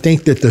cesspool, and I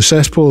think that the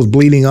cesspool is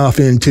bleeding off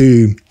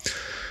into,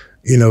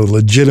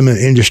 legitimate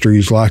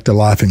industries like the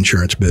life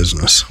insurance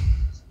business.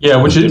 Yeah,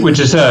 which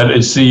is sad.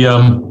 It's the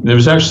there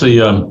was actually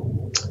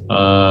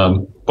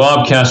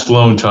Bob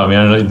Castellone taught me,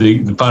 I don't know,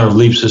 the founder of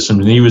Leap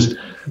Systems, and he was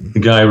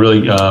the guy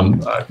really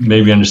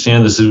maybe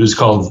understand this. It was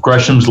called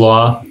Gresham's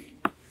Law.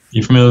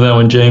 You familiar with that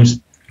one, James?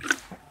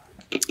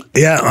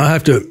 Yeah, I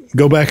have to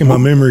go back in my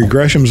memory.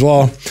 Gresham's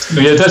Law.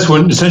 Yeah, that's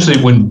when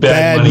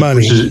bad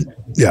money,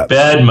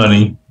 bad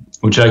money,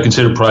 which I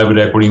consider private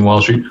equity in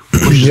Wall Street,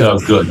 pushes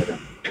out good.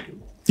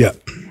 Yeah.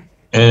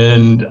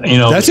 And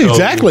that's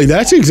exactly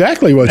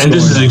what's. And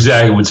this is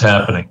exactly what's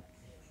happening.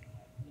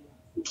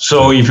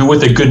 So if you're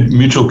with a good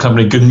mutual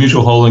company, good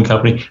mutual holding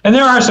company, and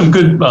there are some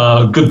good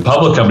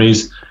public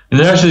companies, and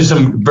there's actually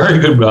some very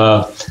good.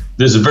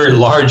 There's a very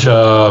large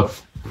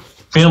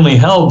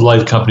family-held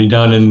life company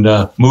down in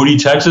Moody,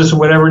 Texas, or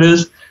whatever it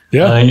is.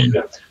 Yeah.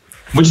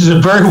 Which is a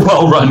very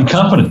well-run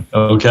company.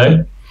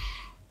 Okay.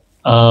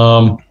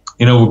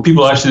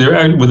 People actually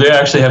they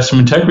actually have some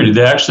integrity.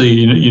 They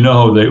actually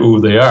who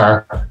they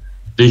are.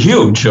 They're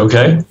huge.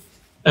 Okay,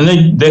 and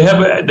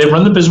they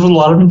run the business with a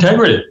lot of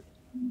integrity.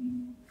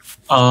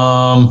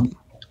 And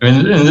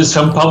there's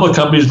some public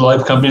companies,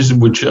 life companies,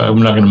 which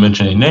I'm not going to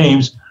mention any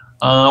names,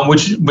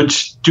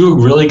 which do a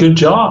really good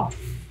job.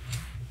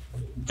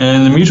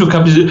 And the mutual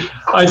companies,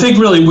 I think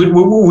really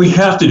what we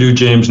have to do,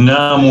 James,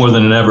 now more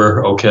than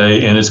ever,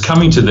 okay, and it's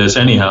coming to this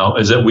anyhow,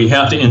 is that we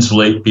have to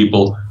insulate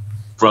people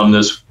from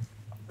this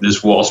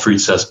Wall Street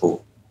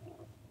cesspool.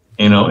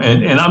 and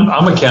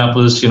I'm a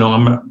capitalist.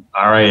 I'm an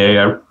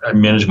RIA. I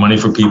manage money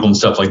for people and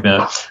stuff like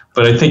that.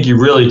 But I think you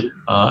really,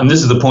 and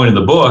this is the point of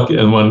the book,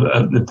 and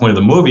the point of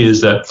the movie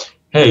is that,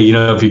 hey,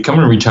 if you come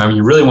into retirement,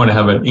 you really want to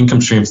have an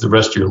income stream for the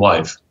rest of your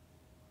life.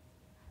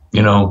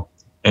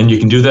 And you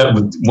can do that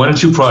with one or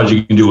two products.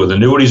 You can do with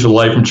annuities or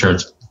life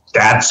insurance.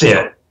 That's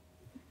it.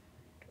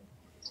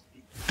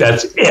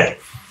 That's it.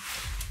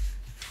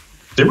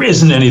 There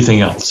isn't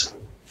anything else.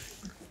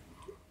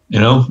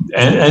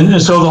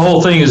 And so the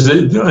whole thing is that,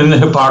 and the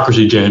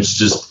hypocrisy, James, is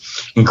just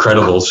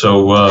incredible.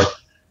 So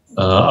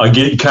I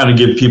kind of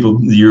give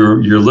people,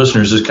 your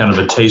listeners, just kind of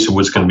a taste of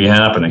what's going to be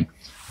happening.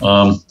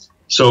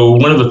 So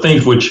one of the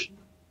things which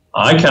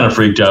I kind of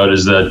freaked out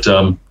is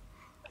that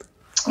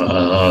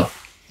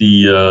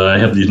I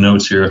have these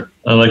notes here.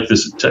 I like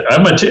this.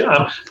 I'm a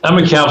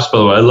caps, by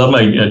the way. I love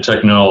my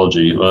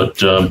technology, but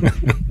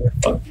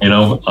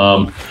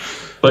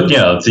but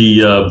yeah,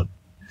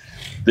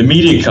 the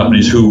media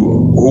companies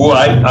who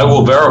I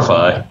will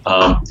verify,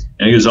 and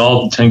it's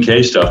all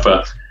 10K stuff.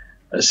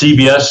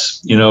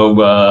 CBS,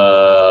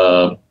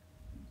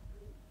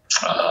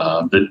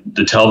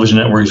 the television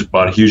networks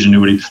bought a huge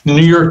annuity. The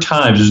New York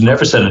Times has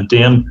never said a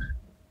damn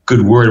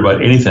good word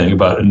about anything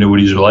about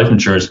annuities or life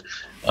insurance.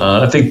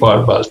 I think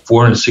bought about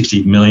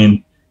 460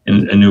 million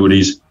in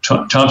annuities.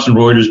 Thomson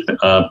Reuters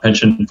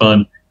pension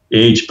fund,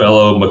 A.H.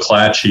 Bello,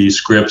 McClatchy,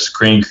 Scripps,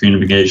 Crane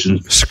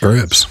Communications.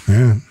 Scripps,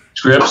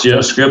 yeah.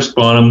 Scripps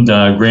bought them.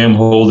 Graham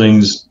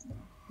Holdings,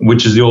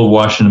 which is the old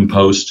Washington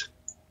Post.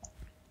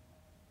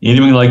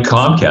 Even like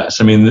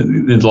Comcast. I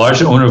mean, the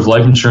largest owner of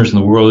life insurance in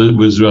the world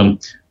was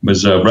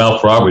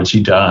Ralph Roberts.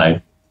 He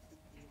died.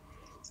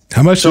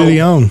 How much did he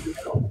own?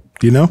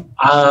 Do you know?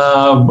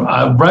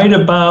 Right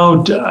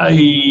about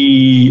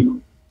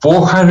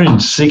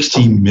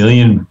 $460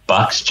 million,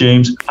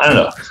 James. I don't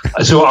know.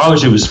 So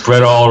obviously it was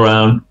spread all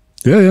around.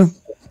 Yeah.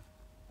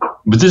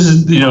 But this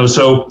is,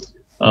 so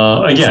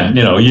again,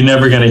 you're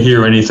never going to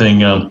hear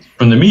anything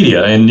from the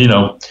media, and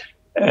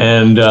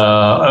and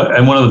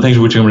one of the things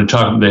which I'm going to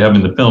talk about, they have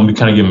in the film, we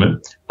kind of give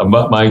them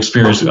about my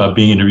experience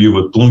being interviewed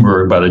with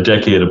Bloomberg about a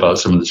decade about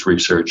some of this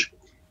research.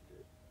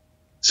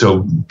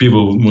 So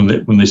people,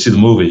 when they see the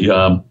movie,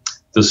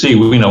 they'll see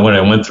what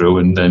I went through,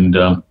 and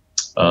it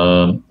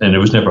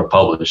was never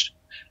published.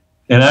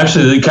 And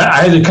actually,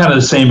 I had kind of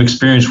the same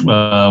experience with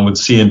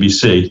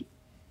CNBC,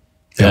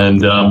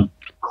 and I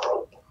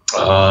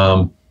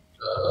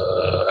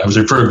was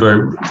referred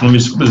let me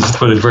just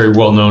put a very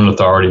well-known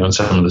authority on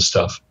some of this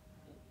stuff,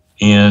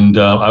 and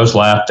I was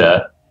laughed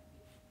at.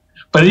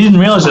 But I didn't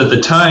realize at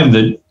the time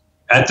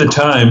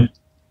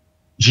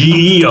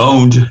GE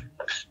owned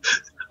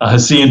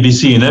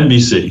CNBC and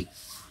NBC.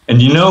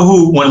 And you know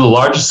who one of the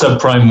largest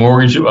subprime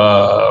mortgage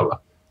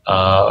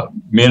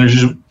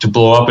managers to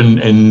blow up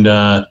in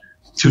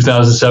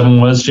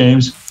 2007 was,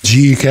 James?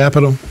 GE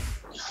Capital.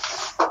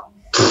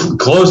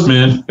 Close,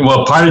 man.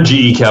 Well, part of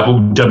GE Capital,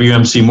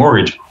 WMC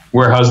Mortgage,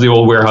 the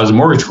old Warehouse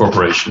Mortgage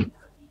Corporation.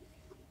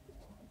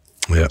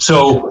 Yeah.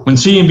 So when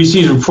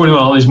CNBC is reporting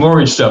on all these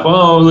mortgage stuff,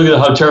 oh, look at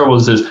how terrible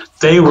this is.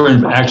 They were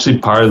actually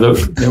part of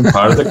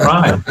the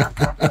crime.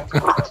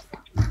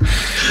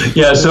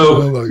 Yeah.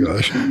 So. Oh my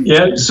gosh.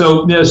 Yeah.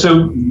 So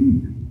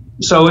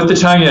at the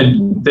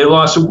time, they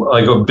lost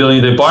like $1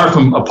 billion. They bought it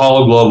from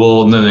Apollo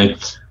Global, and then they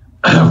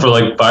for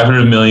like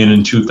 $500 million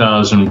in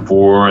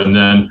 2004, and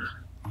then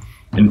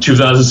in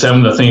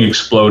 2007 the thing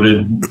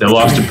exploded. They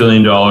lost $1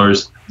 billion.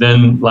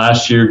 Then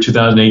last year,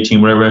 2018,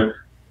 whatever,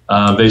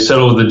 they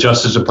settled with the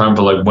Justice Department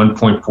for like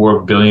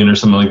 $1.4 billion or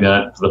something like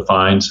that for the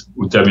fines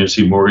with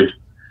WMC Mortgage.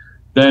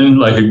 Then,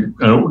 like a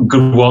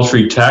good Wall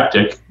Street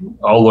tactic,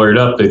 all lawyered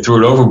up, they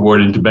threw it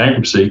overboard into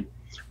bankruptcy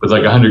with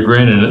like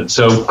 $100,000 in it.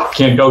 So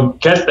can't go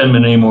get them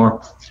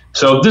anymore.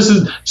 So this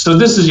is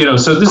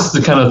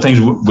the kind of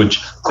things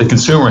which the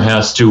consumer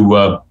has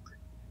to.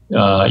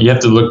 You have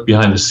to look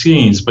behind the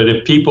scenes. But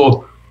if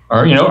people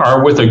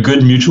are with a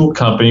good mutual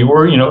company,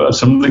 or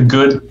some of the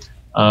good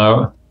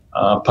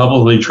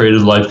publicly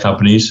traded life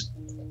companies,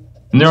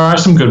 and there are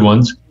some good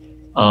ones.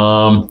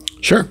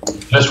 Sure.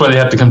 That's why they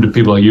have to come to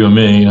people like you and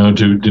me,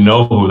 to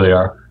know who they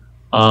are.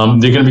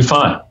 They're going to be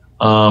fine.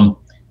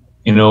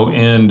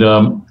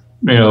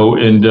 We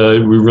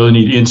really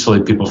need to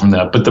insulate people from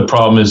that. But the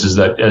problem is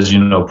that, as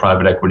you know,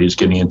 private equity is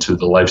getting into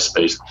the life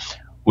space,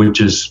 which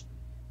is,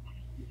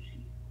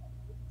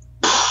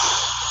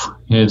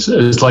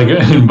 it's like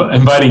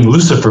inviting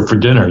Lucifer for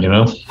dinner,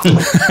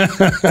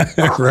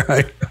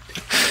 Right.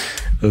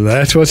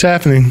 That's what's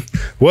happening.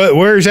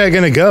 Where is that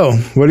going to go?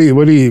 What do you,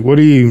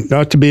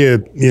 not to be a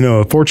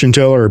fortune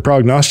teller or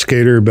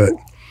prognosticator, but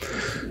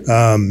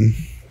what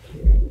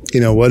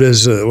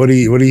do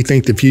you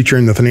think the future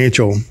in the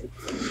financial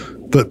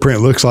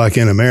footprint looks like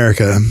in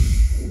America?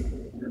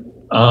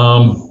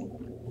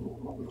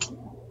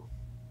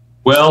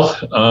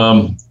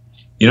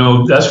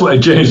 That's what,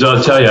 James,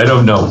 I'll tell you, I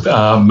don't know.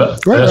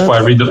 That's why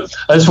I read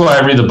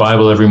the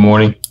Bible every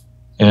morning.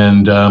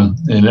 And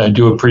I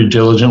do it pretty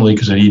diligently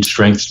because I need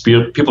strength.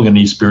 People are going to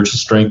need spiritual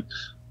strength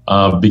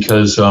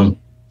because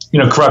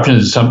corruption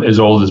is as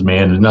old as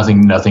man. There's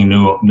nothing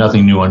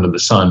new under the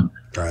sun.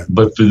 Right.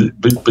 But to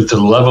the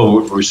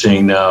level we're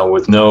seeing now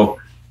with no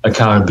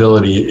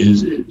accountability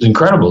is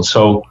incredible.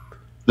 So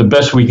the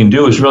best we can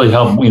do is really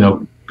help,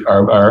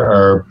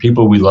 our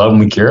people we love and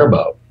we care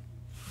about,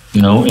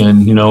 and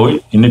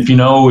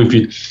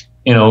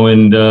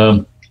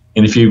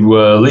if you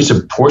at least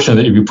a portion of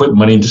it, if you put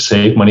money into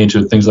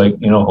things like,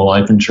 whole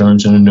life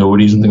insurance and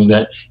annuities and things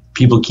like that,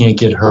 people can't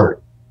get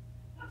hurt.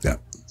 Yeah.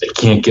 They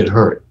can't get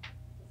hurt.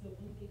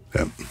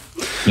 Yeah.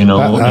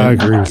 I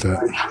agree with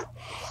that.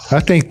 I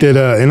think that,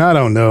 and I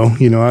don't know,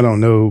 I don't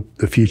know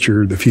the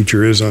future. The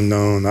future is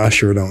unknown. I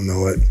sure don't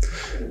know it.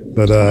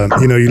 But,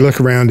 you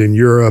look around in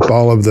Europe,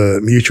 all of the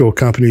mutual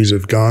companies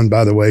have gone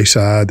by the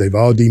wayside. They've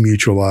all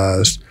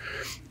demutualized.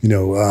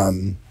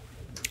 When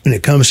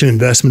it comes to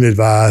investment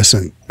advice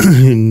and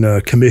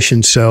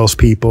commission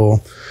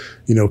salespeople,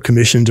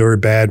 commissions are a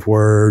bad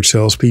word.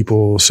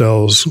 Salespeople,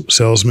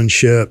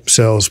 salesmanship,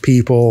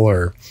 salespeople,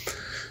 or,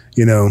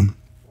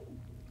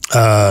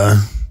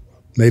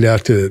 made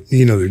out to,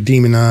 they're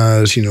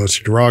demonized, it's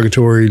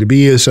derogatory to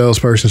be a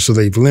salesperson. So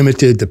they've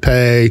limited the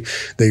pay.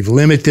 They've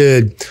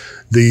limited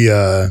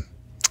the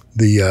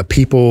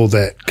people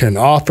that can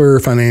offer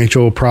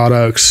financial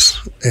products.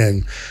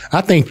 And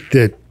I think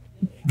that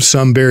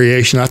some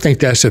variation, I think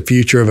that's the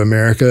future of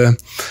America.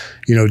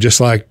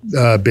 Just like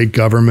big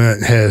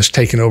government has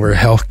taken over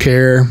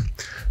healthcare,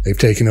 they've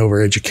taken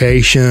over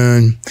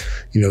education,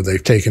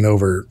 they've taken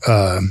over,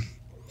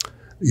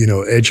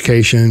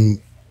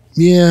 education,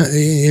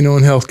 in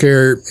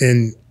healthcare,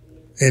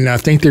 and I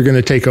think they're going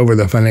to take over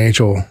the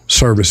financial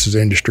services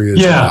industry as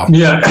well.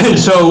 Yeah.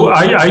 So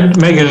I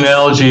make an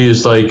analogy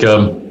is like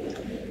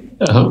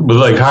with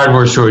like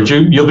hardware stores.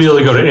 You'll be able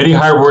to go to any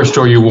hardware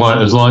store you want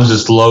as long as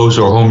it's Lowe's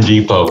or Home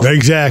Depot.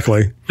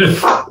 Exactly.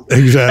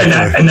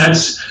 And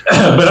that's.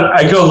 But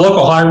I go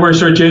local hardware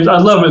store, James. I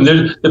love it.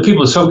 And the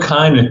people are so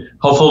kind and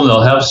helpful, and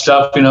they'll have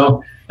stuff. I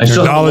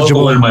still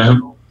knowledgeable in my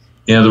home.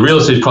 The real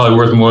estate's probably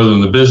worth more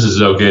than the business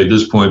is okay at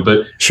this point,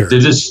 but sure.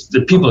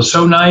 The people are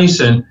so nice,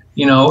 and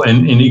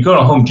and you go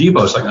to Home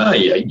Depot, it's like, oh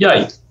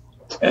yeah.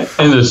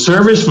 And the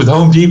service with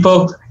Home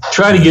Depot,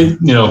 try to get,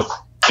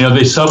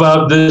 they sub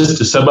out this,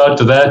 to sub out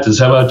to that, to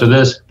sub out to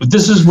this, but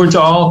this is where it's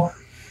all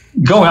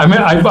going. I mean,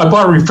 I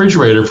bought a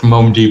refrigerator from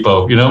Home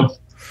Depot,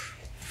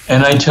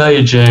 and I tell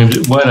you,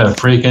 James, what a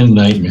freaking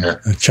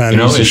nightmare. A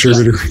Chinese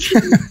distributor.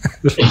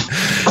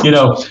 And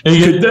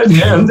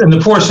the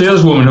poor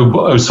saleswoman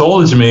who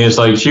sold it to me, it's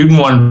like she didn't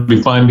want to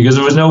be fined because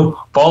there was no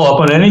follow-up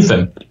on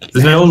anything.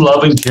 There's no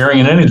loving, caring,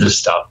 in any of this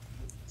stuff.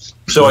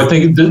 So I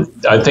think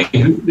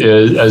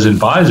as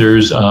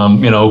advisors, I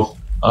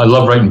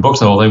love writing books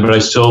and the whole thing, but I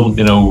still,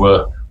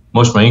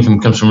 most of my income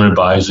comes from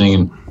advising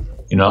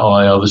and, all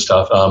that other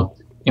stuff.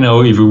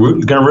 If you're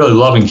going to really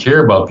love and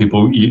care about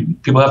people,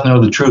 people have to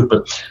know the truth.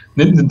 But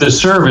the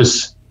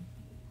service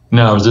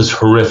now is just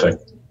horrific.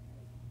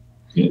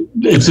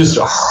 It's just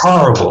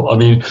horrible. I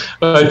mean,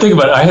 I think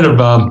about it. I had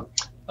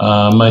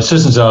my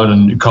assistant's out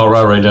in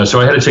Colorado right now, so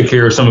I had to take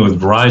care of something with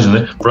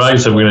Verizon. Verizon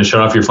said, we're going to shut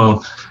off your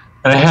phone.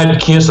 And I had to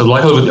cancel.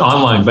 Luckily, with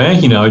online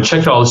banking now, I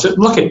checked all this.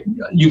 Look at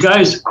you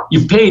guys,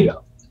 you paid.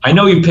 I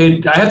know you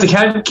paid. I have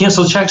to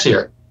cancel checks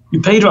here.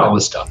 You paid all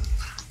this stuff.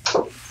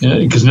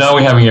 Because now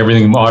we're having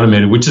everything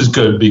automated, which is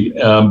good.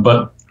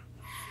 But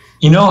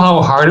you know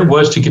how hard it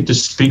was to get to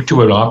speak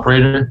to an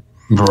operator,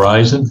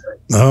 Verizon?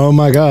 Oh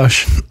my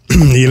gosh!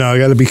 I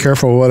got to be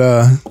careful what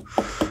I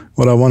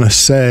want to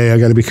say. I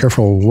got to be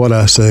careful what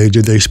I say.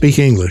 Did they speak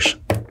English?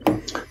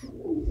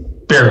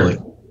 Barely.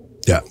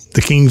 Yeah,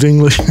 the King's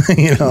English.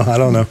 I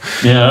don't know.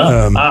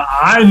 Yeah,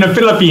 I'm in the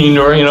Philippines,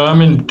 or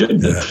I'm in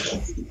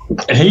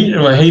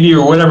Haiti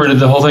or whatever.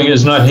 The whole thing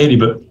is not Haiti,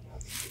 but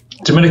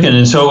Dominican,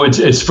 and so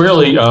it's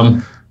fairly,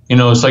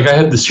 it's like I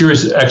had the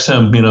Sirius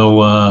XM,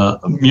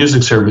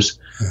 music service,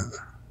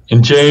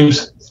 and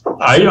James,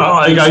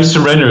 I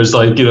surrender. It's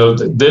like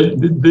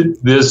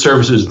this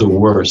service is the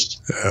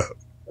worst. Yeah.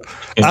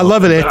 I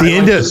love it. At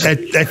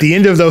the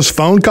end of those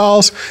phone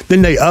calls,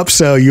 then they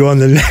upsell you on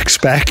the next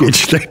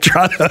package. They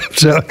try to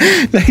upsell.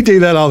 They do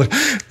that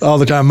all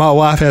the time. My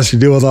wife has to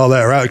deal with all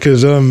that, right?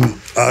 Because I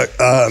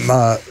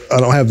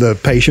don't have the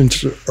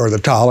patience or the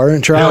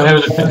tolerance,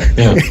 right?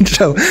 Yeah.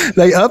 So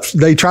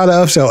they try to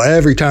upsell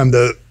every time.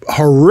 The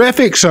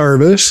horrific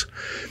service,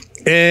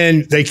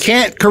 and they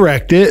can't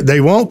correct it. They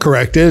won't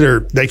correct it,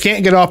 or they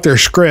can't get off their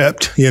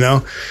script,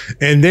 and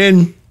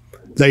then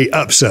they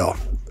upsell.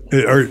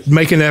 Or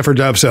make an effort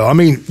to upsell. I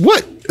mean,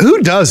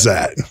 who does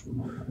that?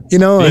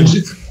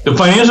 The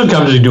financial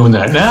companies are doing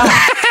that now.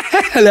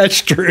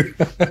 That's true.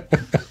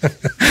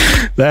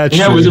 That's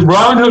true. Was it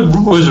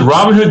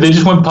Robinhood? They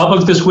just went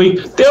public this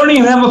week. They don't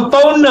even have a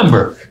phone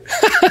number.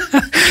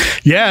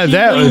 Yeah,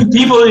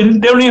 people they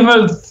don't even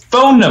have a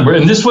phone number,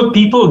 and this is what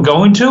people are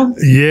going to.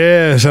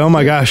 Yes. Oh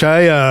my gosh.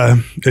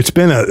 It's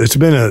been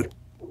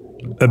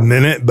a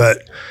minute,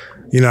 but.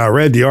 I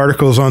read the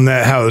articles on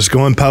that, how it's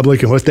going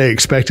public and what they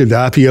expected the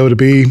IPO to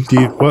be.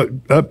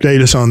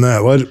 Update us on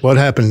that? What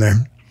happened there?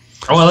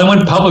 Well, it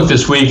went public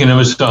this week, and it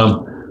was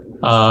part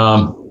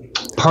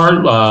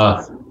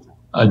part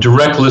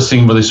direct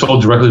listing where they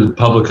sold directly to the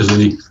public because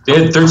they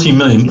had 13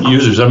 million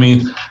users. I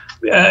mean,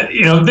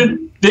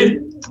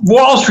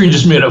 Wall Street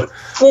just made a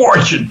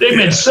fortune. They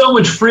made so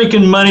much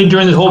freaking money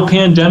during the whole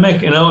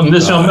pandemic, and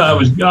this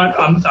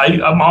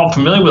I'm all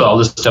familiar with all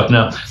this stuff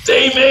now.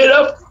 They made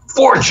a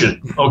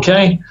fortune,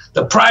 okay?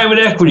 The private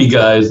equity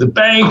guys, the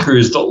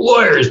bankers, the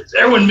lawyers,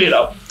 everyone made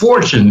a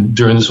fortune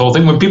during this whole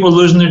thing when people were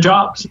losing their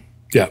jobs.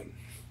 Yeah.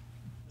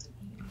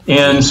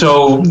 And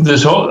so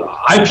this whole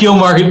IPO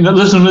market,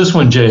 listen to this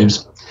one,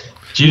 James.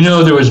 Do you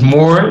know there was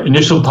more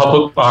initial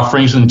public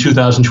offerings in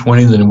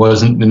 2020 than it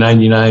was in the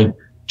 99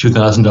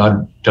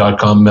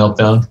 2000.com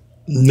meltdown?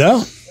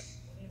 No.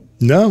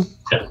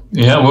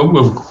 Yeah,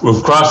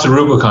 we've crossed the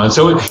Rubicon.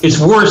 So it's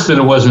worse than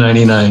it was in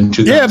 99.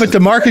 2000. Yeah, but the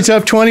market's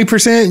up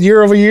 20%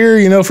 year over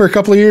year, for a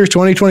couple of years,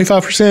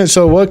 25%.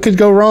 So what could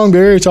go wrong,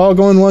 Barry? It's all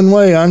going one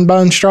way.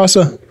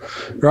 Einbahnstrasse,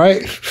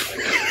 right?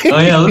 Oh,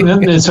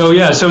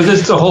 yeah. So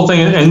this the whole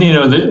thing. And,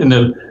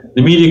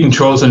 the media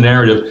controls the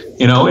narrative,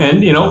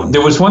 and,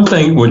 there was one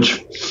thing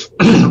which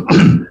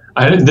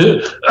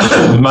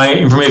my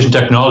information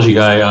technology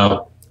guy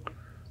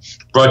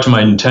brought to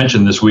my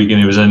attention this week, and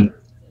he was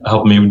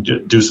helping me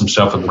do some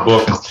stuff with the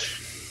book.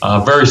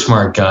 Very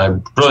smart guy,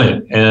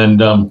 brilliant. And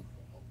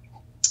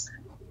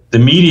the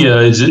media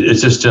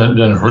is just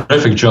done a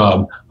horrific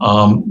job.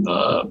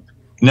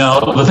 Now,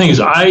 the thing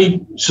is,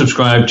 I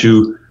subscribe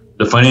to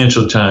the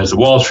Financial Times, the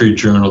Wall Street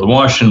Journal, the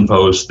Washington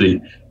Post, the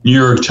New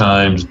York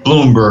Times,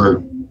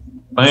 Bloomberg,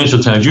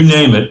 Financial Times, you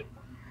name it.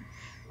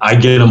 I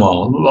get them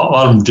all. A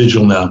lot of them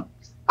digital now.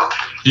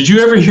 Did you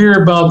ever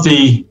hear about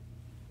the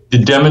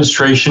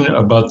demonstration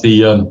about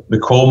the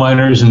coal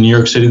miners in New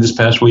York City this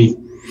past week?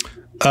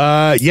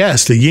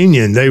 Yes, the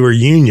union. They were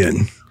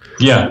union.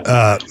 Yeah.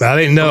 I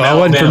didn't know. I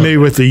wasn't familiar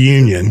with the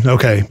union.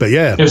 Okay, but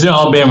yeah. It was in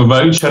Alabama,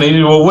 but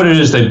well, what it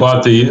is, they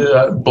bought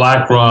the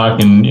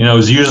BlackRock, and it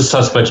was usual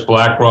suspects: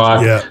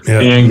 BlackRock,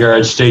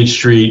 Vanguard, State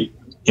Street,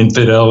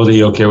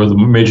 Infidelity. Okay, were the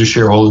major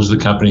shareholders of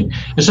the company.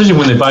 Essentially,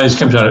 when they buy these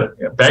companies out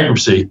of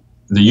bankruptcy,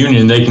 the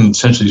union, they can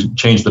essentially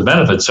change the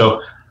benefits.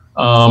 So,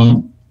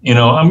 I'm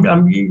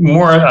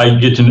more. I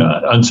get to know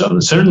on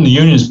certain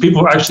unions,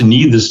 people actually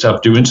need this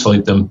stuff to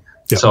insulate them.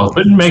 Yep. So,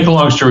 but to make a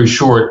long story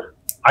short,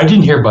 I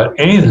didn't hear about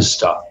any of this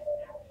stuff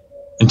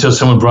until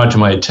someone brought it to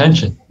my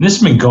attention. And this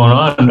has been going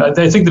on. I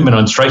think they've been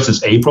on strike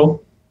since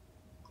April.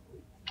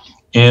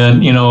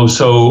 And,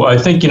 so I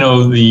think,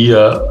 I'm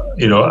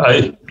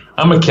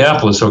a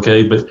capitalist,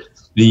 okay, but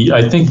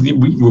I think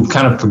we've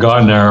kind of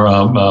forgotten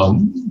our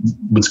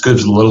what's good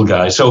for the little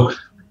guy. So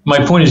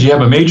my point is, you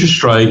have a major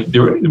strike,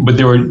 but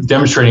they were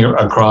demonstrating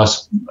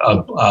across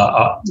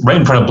right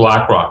in front of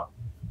BlackRock,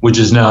 which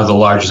is now the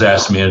largest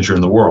asset manager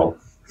in the world.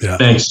 Yeah.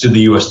 Thanks to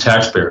the U.S.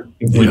 taxpayer,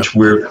 which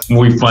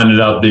we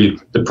funded out the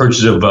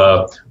purchase of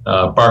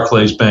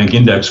Barclays Bank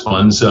index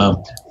funds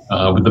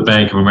with the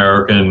Bank of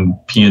America and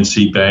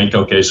PNC Bank.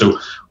 Okay, so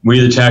we,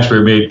 the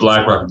taxpayer, made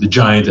BlackRock the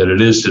giant that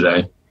it is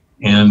today,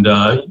 and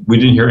we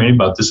didn't hear any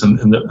about this in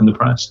the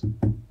press.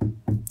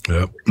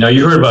 Yep. Now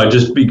you heard about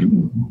it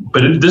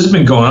but this has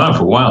been going on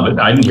for a while, but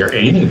I didn't hear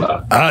anything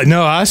about it.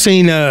 No, I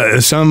seen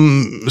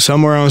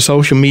somewhere on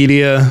social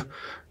media.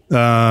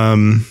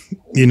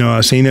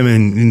 I've seen them,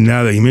 and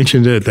now that you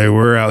mentioned it, they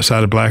were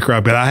outside of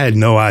BlackRock, but I had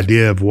no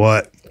idea of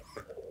what,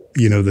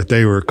 that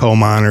they were coal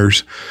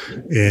miners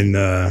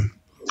from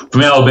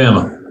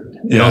Alabama.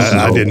 Yeah,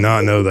 I did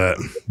not know that.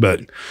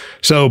 But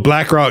so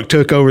BlackRock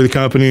took over the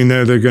company, and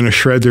they're going to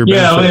shred their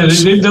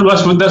benefits. Yeah,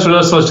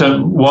 that's what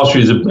Wall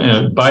Street is,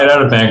 buy it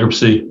out of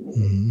bankruptcy.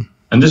 Mm-hmm.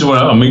 And this is what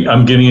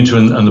I'm getting into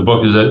in the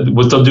book, is that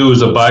what they'll do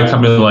is they'll buy a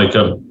company like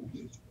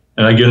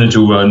and I get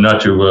into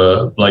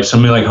like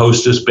something like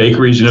Hostess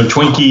bakeries,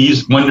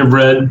 Twinkies, Wonder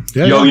Bread,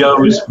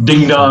 Yo-Yos,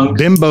 Ding Dong,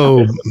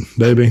 Bimbo,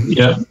 baby.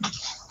 Yeah,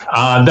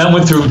 that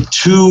went through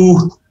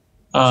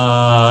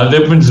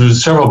they've been through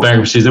several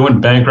bankruptcies. They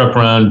went bankrupt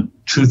around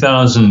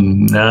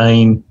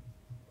 2009,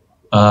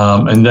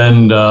 and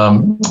then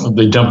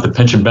they dumped the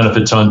pension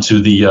benefits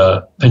onto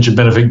the Pension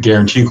Benefit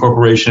Guarantee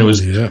Corporation. It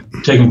was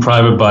taken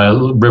private by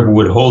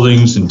Riverwood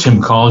Holdings and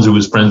Tim Collins, who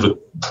was friends with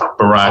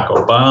Barack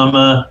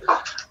Obama.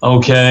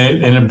 Okay,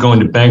 they ended up going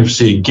to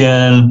bankruptcy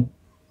again,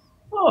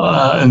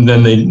 and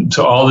then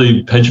so all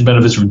the pension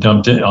benefits were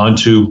dumped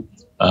onto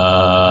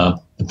the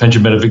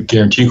Pension Benefit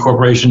Guarantee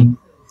Corporation,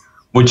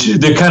 which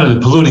they're kind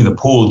of polluting the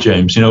pool,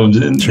 James. Sure.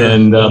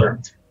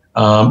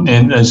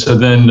 And so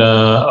then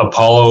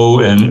Apollo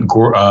and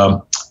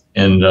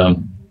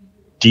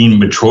Dean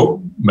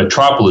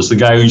Metropolis, the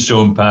guy who used to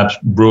own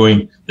Pabst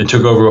Brewing, they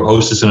took over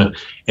Hostess and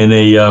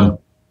another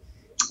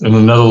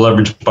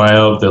leveraged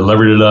buyout. They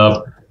levered it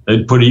up.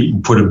 They put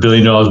 $1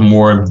 billion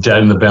more of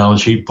debt in the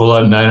balance sheet, pull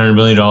out $900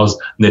 million, and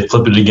they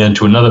flip it again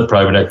to another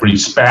private equity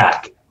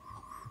SPAC.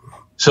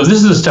 So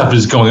this is the stuff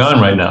that's going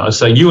on right now. It's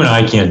like you and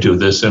I can't do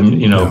this,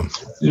 and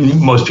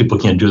most people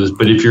can't do this.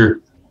 But if you're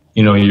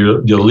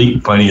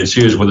elite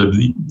financiers, whether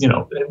in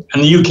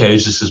the UK,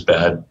 it's just as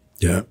bad.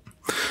 Yeah.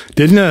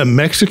 Didn't a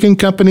Mexican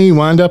company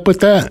wind up with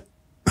that,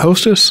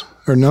 Hostess,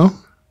 or no?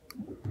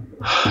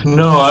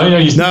 No,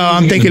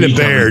 I'm thinking of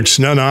Baird's.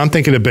 No, I'm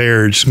thinking of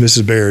Baird's,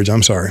 Mrs. Baird's.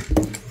 I'm sorry.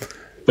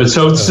 But this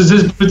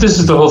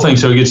is the whole thing.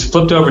 So it gets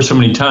flipped over so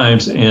many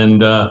times, and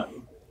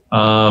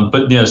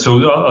but yeah.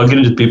 So I'll get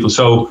into people.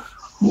 So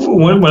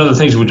one of the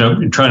things which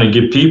I'm trying to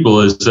give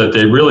people is that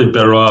they're really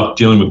better off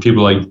dealing with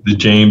people like the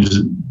James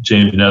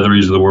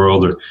Neatherys of the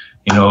world, or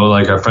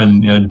like our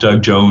friend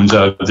Doug Jones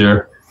out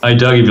there. Hi,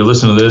 Doug, if you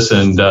listen to this,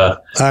 and I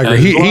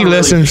agree. He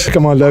listens.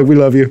 Come on, Doug, we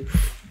love you.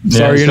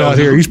 Sorry you're not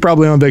here. He's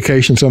probably on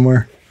vacation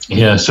somewhere.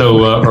 Yeah,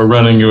 so or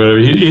running or whatever.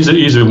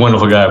 He's a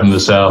wonderful guy from the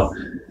South,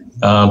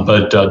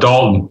 but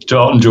Dalton,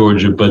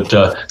 Georgia. But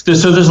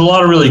there's a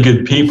lot of really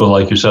good people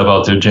like yourself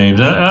out there, James.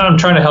 And I'm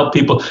trying to help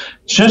people,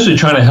 essentially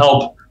trying to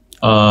help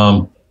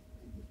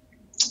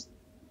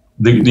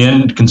the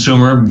end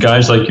consumer,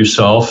 guys like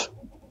yourself.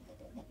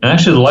 And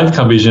actually, the life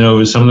companies,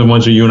 some of the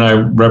ones that you and I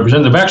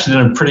represent, they've actually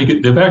done a pretty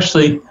good. They've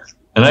actually,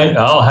 and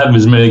I'll have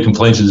as many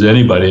complaints as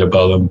anybody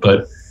about them,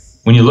 but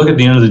when you look at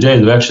the end of the day,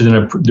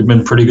 they've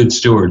been pretty good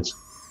stewards.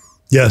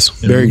 Yes,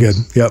 very good.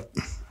 Yep.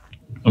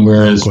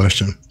 Whereas, no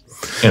question.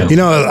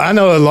 I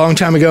know a long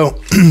time ago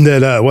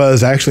that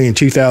was actually in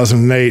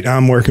 2008.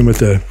 I'm working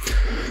with a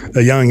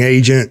young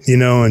agent,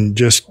 and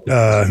just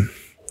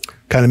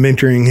kind of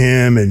mentoring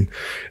him and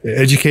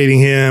educating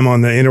him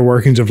on the inner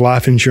workings of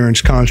life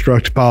insurance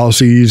construct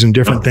policies and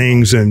different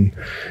things. And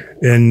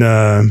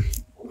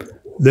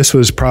this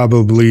was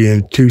probably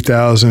in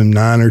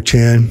 2009 or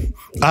 10.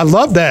 I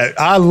love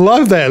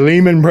that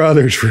Lehman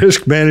Brothers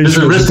risk management.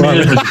 This is risk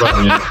management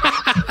department.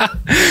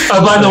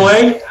 By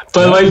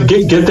the way,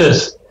 get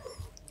this.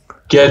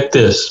 Get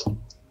this.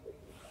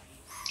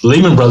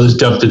 Lehman Brothers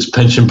dumped its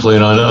pension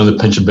plan on the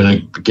Pension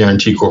Benefit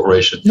Guaranty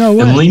Corporation. No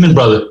way. And Lehman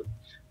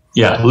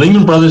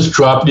Brothers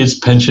dropped its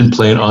pension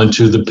plan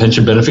onto the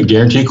Pension Benefit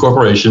Guaranty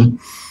Corporation.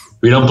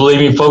 We don't believe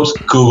me, folks?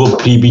 Google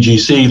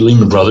PBGC,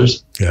 Lehman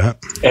Brothers. Yeah.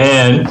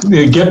 And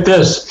get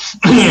this.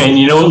 And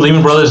you know what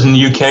Lehman Brothers in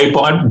the UK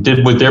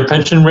did with their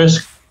pension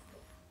risk,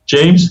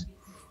 James?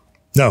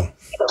 No.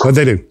 What'd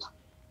they do?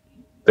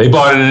 They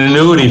bought an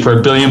annuity for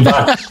 $1 billion.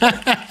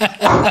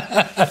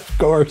 Of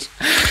course.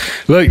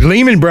 Look,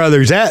 Lehman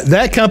Brothers,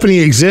 that company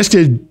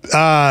existed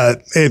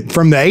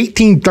from the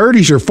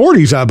 1830s or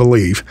 40s, I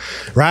believe.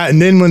 Right. And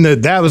then when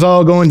that was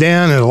all going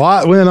down and a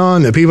lot went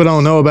on that people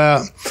don't know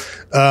about,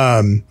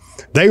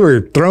 they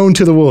were thrown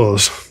to the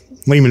wolves,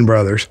 Lehman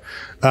Brothers.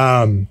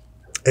 And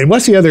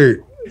what's the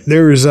other?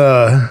 There was,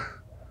 a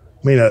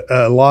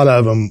lot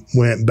of them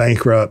went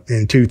bankrupt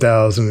in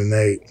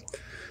 2008.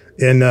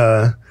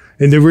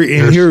 And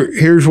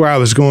here's where I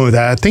was going with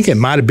that. I think it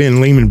might have been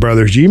Lehman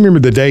Brothers. Do you remember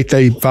the date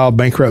they filed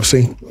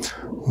bankruptcy?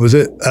 Was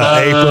it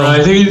April?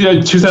 I think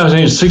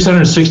 2008,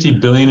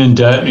 $660 billion in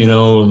debt.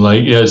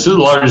 It's the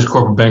largest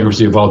corporate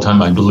bankruptcy of all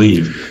time, I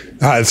believe.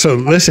 All right. So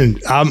listen,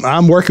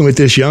 I'm working with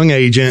this young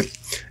agent,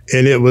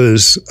 and it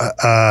was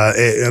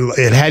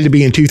it had to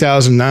be in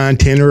 2009,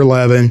 10 or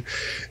 11.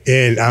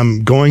 And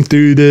I'm going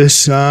through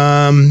this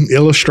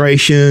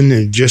illustration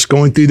and just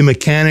going through the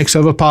mechanics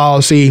of a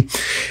policy.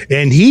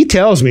 And he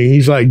tells me,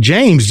 he's like,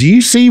 James, do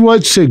you see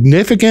what's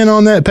significant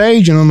on that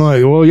page? And I'm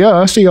like, well, yeah,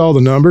 I see all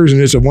the numbers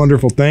and it's a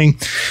wonderful thing.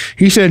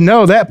 He said,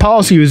 no, that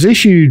policy was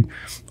issued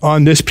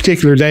on this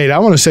particular date. I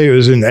want to say it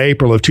was in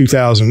April of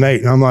 2008.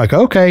 And I'm like,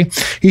 okay.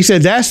 He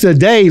said, that's the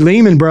day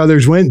Lehman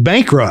Brothers went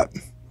bankrupt.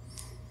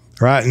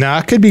 Right. Now,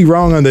 I could be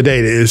wrong on the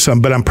date,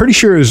 but I'm pretty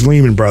sure it was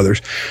Lehman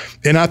Brothers.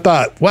 And I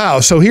thought, wow,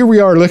 so here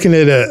we are looking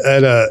at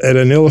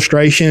an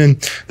illustration.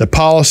 The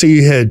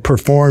policy had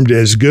performed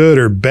as good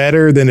or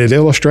better than it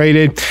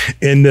illustrated.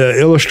 And the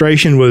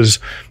illustration was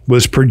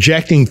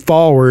projecting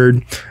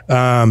forward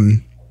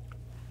from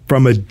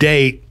a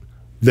date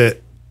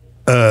that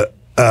a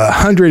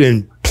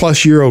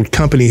 100-plus-year-old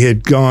company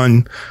had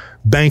gone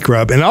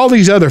bankrupt, and all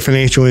these other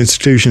financial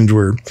institutions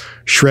were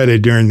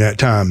shredded during that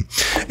time.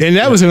 And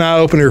that was an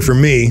eye-opener for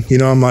me.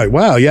 I'm like,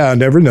 wow, yeah, I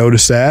never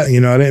noticed that. I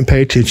didn't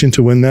pay attention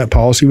to when that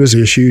policy was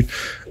issued.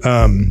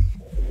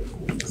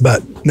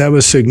 But that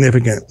was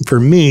significant for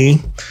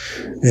me.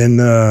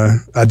 And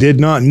I did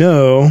not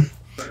know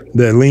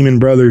that Lehman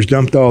Brothers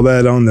dumped all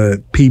that on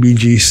the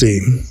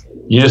PBGC.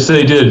 Yes,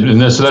 they did. And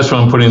that's what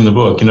I'm putting in the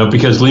book,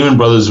 because Lehman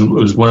Brothers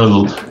was one of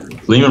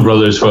the Lehman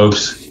Brothers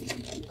folks.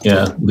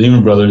 Yeah,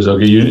 Lehman Brothers,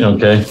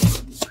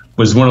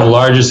 was one of the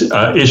largest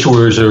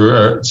issuers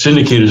or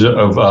syndicators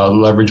of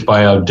leveraged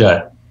buyout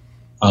debt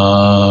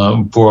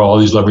for all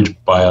these leveraged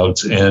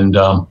buyouts, and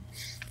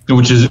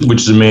which is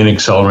the main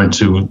accelerant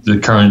to the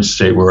current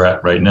state we're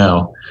at right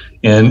now.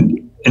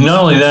 And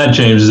not only that,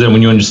 James, is that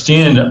when you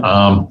understand,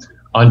 on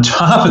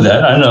top of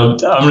that, I don't know,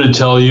 I'm going to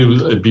tell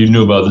you if you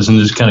knew about this, and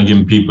just kind of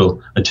giving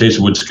people a taste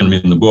of what's going to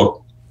be in the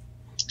book.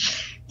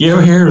 You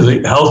ever hear of the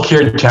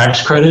healthcare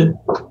tax credit?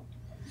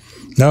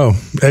 No,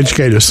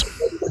 educate us.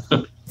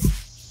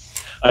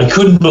 I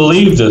couldn't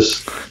believe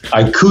this.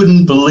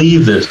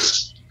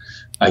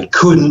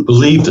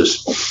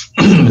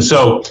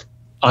 So,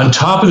 on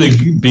top of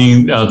the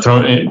being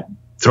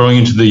throwing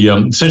into the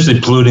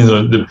essentially polluting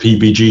the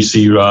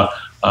PBGC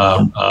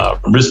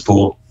risk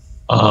pool,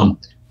 on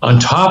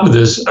top of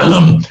this,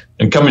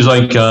 and companies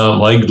like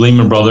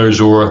Lehman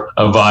Brothers or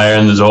Avaya,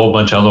 and there's a whole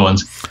bunch of other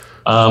ones.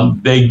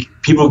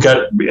 People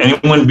got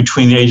anyone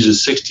between the ages of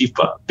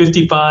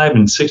 55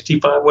 and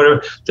 65,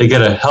 whatever. They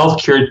get a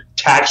healthcare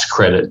tax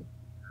credit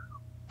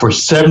for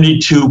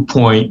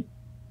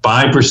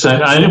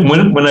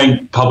 72.5%. When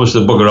I publish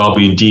the book, it'll all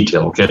be in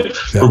detail. Okay,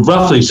 but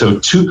roughly, so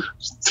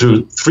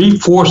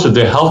 3/4 of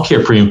their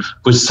healthcare premium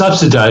was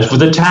subsidized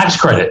with a tax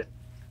credit,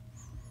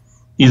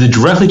 either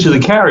directly to the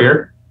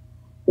carrier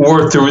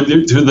or through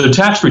the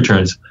tax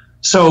returns.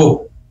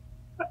 So,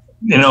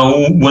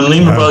 when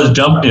Lehman Brothers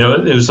dumped,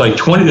 it was like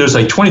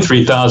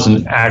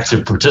 23,000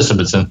 active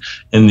participants in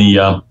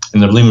the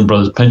Lehman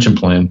Brothers pension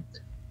plan.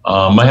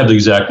 I have the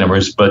exact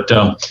numbers, but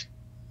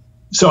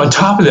so on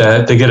top of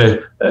that, they get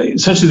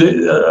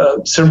essentially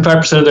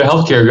 75% of their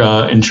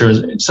healthcare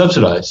insurance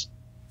subsidized.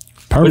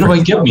 Perfect. What do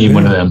I get me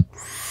one of them?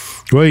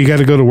 Well, you got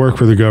to go to work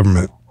for the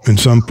government in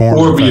some form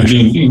or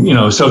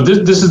fashion. So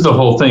this is the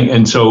whole thing.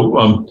 And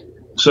so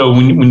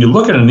when you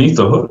look underneath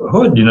the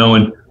hood,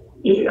 and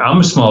I'm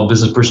a small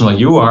business person like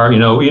you are,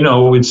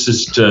 it's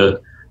just,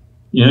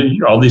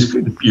 all these,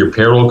 your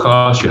payroll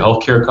costs, your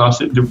healthcare costs,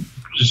 they're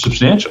just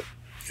substantial.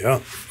 Yeah.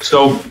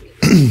 So,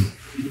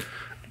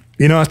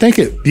 I think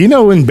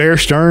when Bear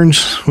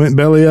Stearns went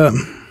belly up?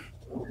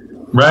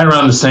 Right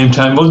around the same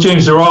time. Well,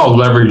 James, they're all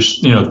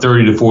leveraged,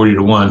 30 to 40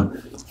 to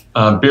 1.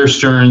 Bear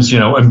Stearns,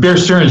 and Bear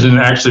Stearns, and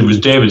actually was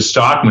David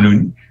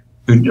Stockman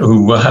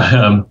who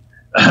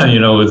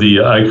the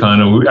icon,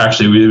 who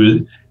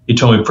actually, he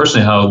told me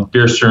personally how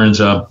Bear Stearns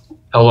held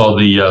all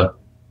the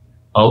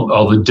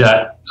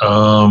debt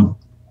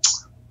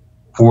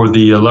for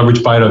the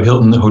leveraged buyout of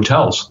Hilton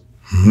hotels.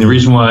 Mm-hmm. And the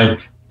reason why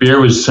Bear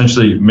was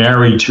essentially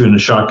married to in a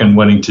shotgun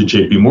wedding to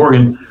J.P.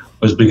 Morgan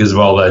was because of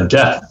all that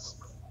debt.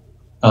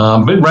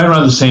 But right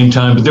around the same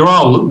time, but they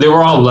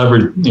were all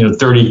levered,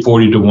 30,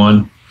 40 to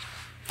 1.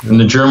 And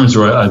the Germans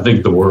were, I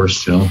think, the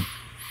worst,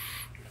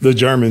 The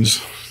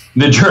Germans.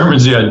 The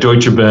Germans, yeah,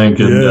 Deutsche Bank.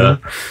 And,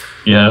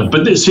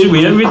 but we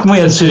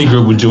had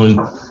Citigroup were doing,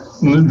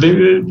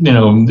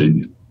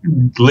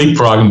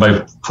 leapfrogging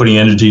by putting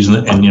entities in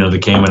the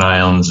Cayman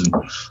Islands and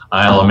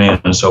Isle of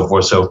Man and so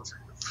forth. So,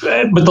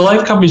 but the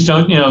life companies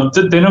don't,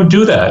 they don't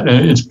do that.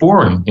 It's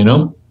boring,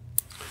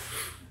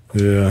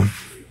 Yeah.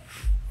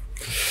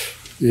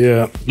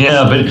 Yeah.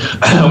 Yeah, but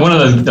one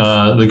of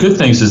the good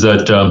things is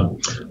that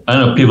I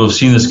don't know if people have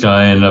seen this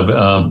guy and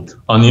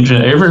on the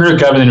internet. Ever heard of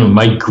a guy by the name of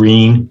Mike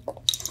Green?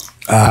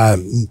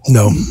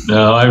 No.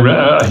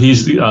 No,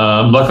 he's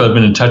luckily I've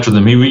been in touch with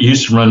him. He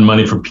used to run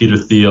money for Peter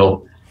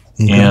Thiel,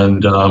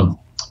 and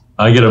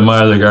I get to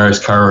admire the guy's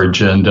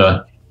courage. And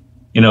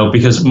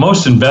because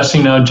most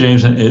investing now,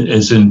 James,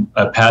 is in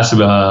passive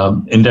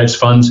index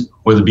funds,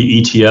 whether it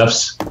be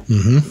ETFs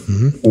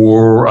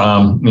or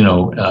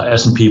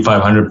S&P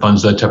 500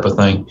 funds, that type of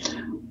thing.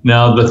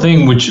 Now, the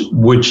thing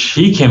which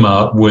he came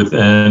out with,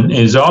 and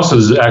is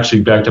also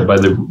actually backed up by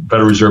the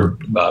Federal Reserve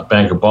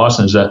Bank of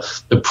Boston, is that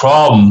the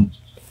problem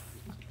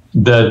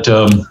that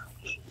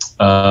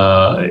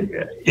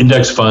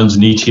index funds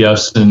and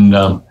ETFs and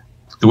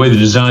the way they're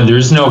designed, there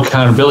is no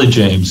accountability,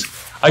 James.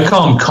 I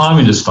call them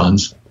communist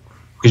funds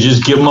because you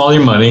just give them all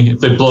your money if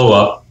they blow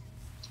up.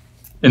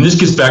 And this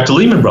gets back to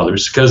Lehman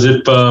Brothers, because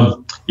if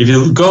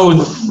you go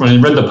when you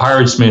read The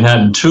Pirates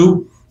Manhattan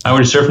 2, I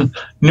would have surfed.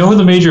 You know who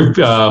the major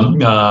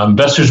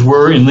investors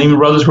were in Lehman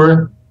Brothers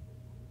were?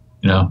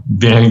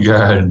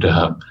 Vanguard,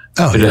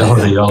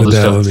 Fidelity, all this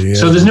stuff. Yeah.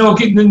 So there's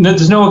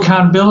no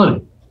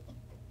accountability.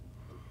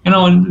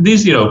 And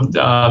these,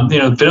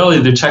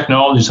 Fidelity, the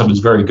technology stuff is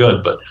very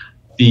good, but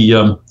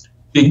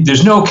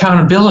there's no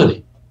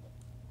accountability.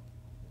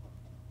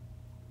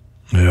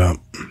 Yeah.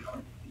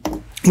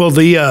 Well,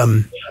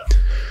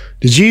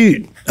 did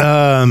you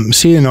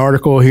see an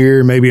article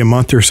here maybe a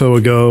month or so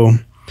ago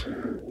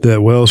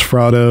that Wells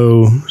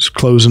Fargo is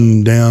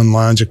closing down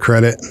lines of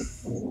credit?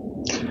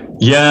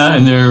 Yeah,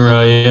 and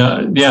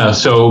they're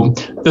So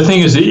the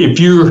thing is, if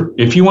you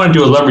want to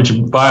do a leverage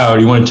buyout,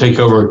 you want to take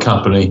over a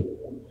company,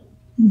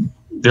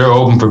 they're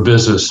open for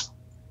business.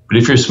 But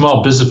if you're a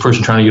small business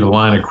person trying to get a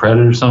line of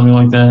credit or something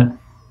like that,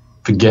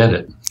 forget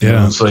it.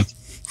 Yeah, it's like.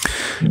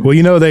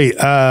 Well, they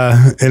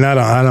and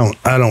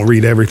I don't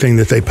read everything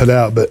that they put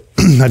out, but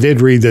I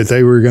did read that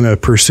they were going to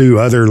pursue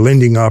other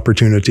lending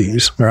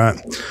opportunities. Right?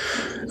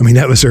 I mean,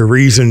 that was their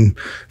reason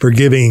for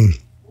giving,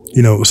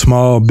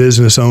 small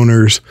business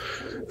owners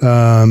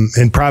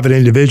and private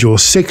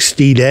individuals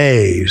 60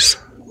 days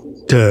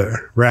to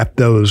wrap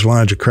those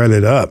lines of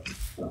credit up.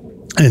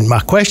 And my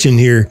question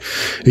here,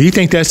 do you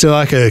think that's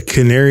like a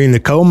canary in the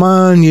coal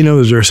mine?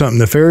 Is there something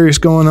nefarious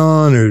going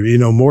on, or,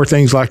 more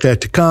things like that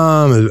to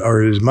come?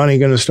 Or is money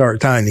going to start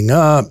tightening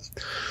up?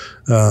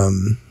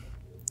 You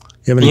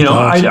have any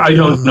thoughts? I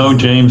don't know,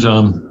 James.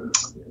 One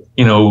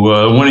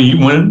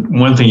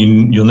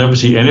thing you'll never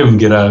see any of them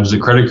get out of is the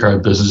credit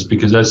card business,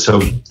 because that's so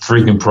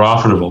freaking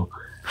profitable.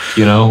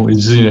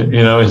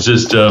 It's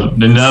just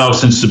now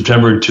since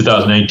September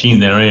 2018,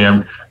 they don't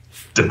even.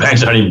 The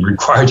banks aren't even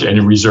required to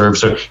any reserve.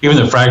 So even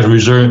the fractional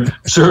reserve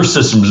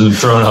system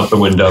is thrown out the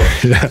window.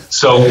 Yeah.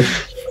 So,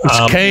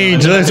 It's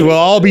Keynes. We'll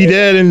all be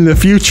dead in the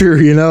future.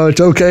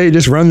 It's okay.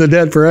 Just run the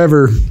debt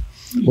forever.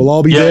 We'll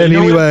all be dead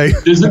anyway.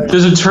 There's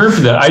a term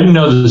for that. I didn't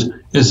know this.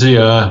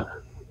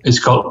 It's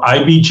called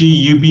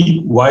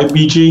IBG,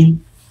 YBG.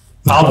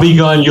 I'll be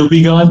gone, you'll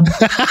be gone.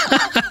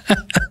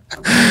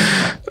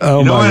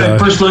 When I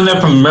first learned that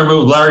from, remember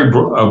Larry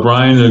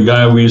O'Brien, the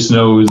guy we used to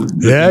know. One of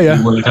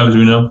the times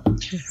we know.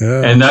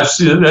 Yeah. And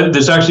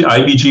there's actually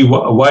IBG,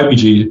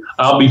 YBG.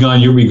 I'll be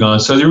gone, you'll be gone.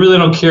 So they really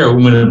don't care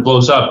when it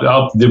blows up.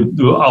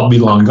 I'll be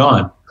long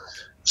gone.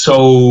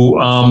 So,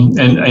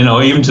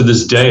 even to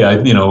this day, I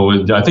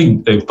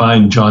think they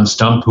find John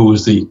Stump, who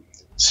was the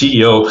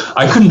CEO.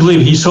 I couldn't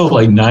believe he sold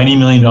like $90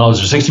 million or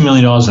 $60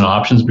 million in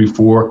options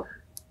before,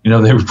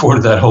 they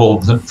reported that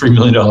whole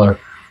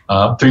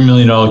 $3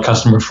 million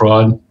customer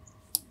fraud,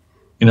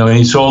 and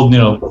he sold,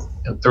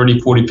 30,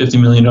 40,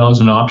 $50 million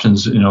in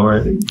options,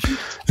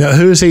 Now,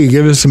 who is he?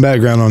 Give us some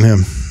background on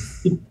him.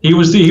 He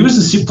was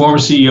the former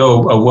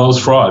CEO of Wells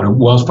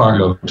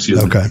Fargo, excuse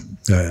me. Okay.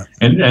 Yeah.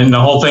 And the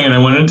whole thing, and I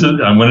went into,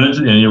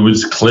 and it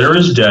was clear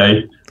as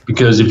day,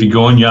 because if you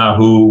go on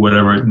Yahoo,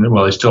 whatever,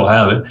 well, they still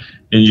have it,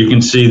 and you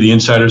can see the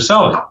insider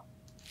selling.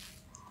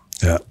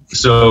 Yeah.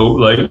 So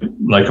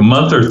like a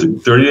month or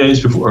 30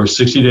 days before, or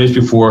 60 days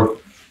before,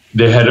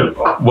 they had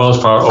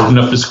Wells Fargo open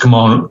up this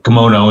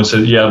kimono and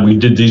said, "Yeah, we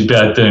did these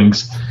bad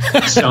things."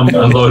 So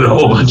unloaded a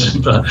whole bunch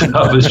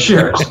of his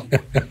shares.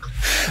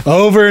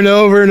 Over and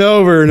over and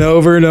over and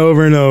over and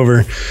over and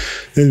over.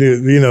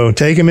 And,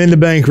 take them into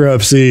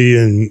bankruptcy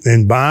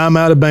and buy them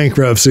out of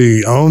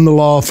bankruptcy, own the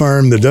law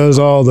firm that does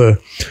all the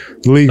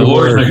legal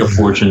work. The lawyers make a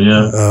fortune,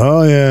 yeah.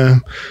 Oh, yeah.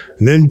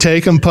 And then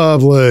take them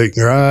public,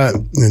 right?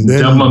 And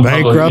then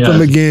bankrupt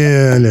them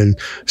again and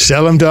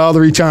sell them to all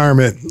the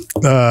retirement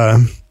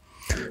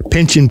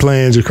pension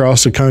plans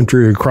across the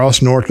country,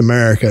 across North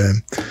America,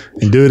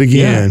 and do it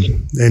again,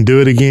 and do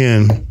it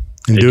again,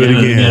 and do it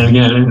again. And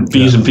again, and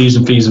fees and fees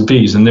and fees and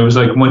fees. And there was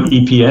like one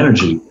EP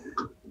Energy,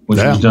 which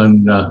was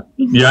done. I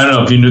don't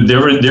know if you knew,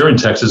 they're in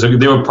Texas.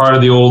 They were part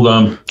of the old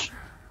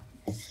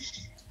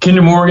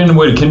Kinder Morgan,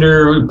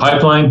 Kinder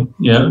Pipeline.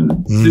 Yeah,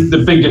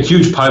 the big,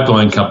 huge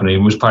pipeline company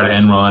was part of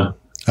Enron.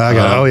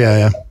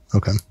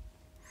 Okay.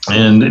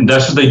 And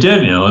that's what they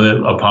did.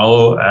 The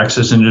Apollo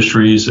Access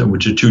Industries,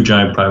 which are two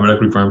giant private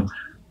equity firms.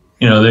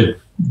 They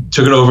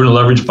took it over in a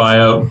leveraged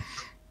buyout,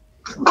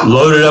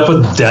 loaded up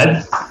with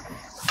debt.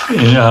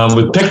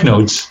 With PIC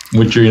notes,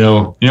 which are, you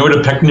know what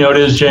a PIC note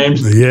is,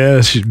 James?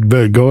 Yes,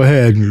 but go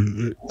ahead.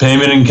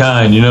 Payment in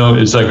kind,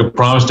 it's like a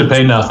promise to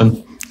pay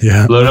nothing.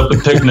 Yeah. Load up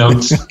with PIC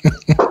notes,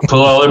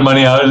 pull all their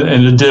money out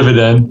in a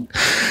dividend.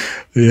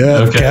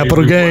 Yeah, okay.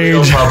 Capital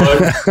gains.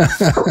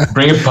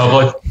 Bring it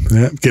public.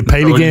 Yeah, get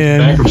paid again.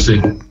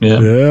 Bankruptcy.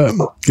 Yeah,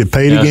 get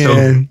paid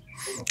again.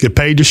 Get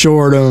paid to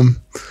short them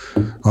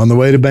on the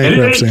way to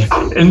bankruptcy.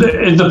 And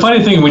the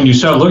funny thing, when you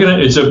start looking at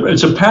it,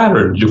 it's a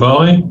pattern. Do you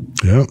follow me?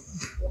 Yeah.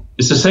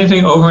 It's the same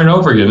thing over and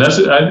over again.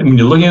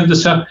 You're looking at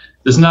this stuff.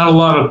 There's not a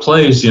lot of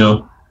plays.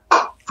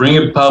 Bring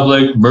it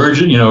public,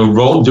 merge it. Do a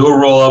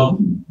roll up,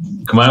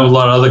 combine with a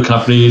lot of other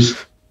companies,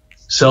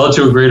 sell it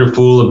to a greater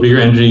pool, a bigger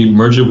entity,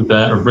 merge it with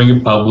that, or bring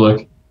it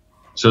public,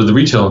 so the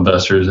retail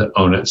investors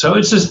own it. So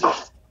it's just.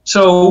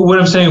 So what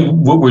I'm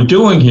saying, what we're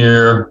doing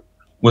here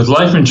with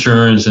life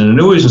insurance and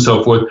annuities and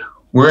so forth,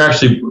 we're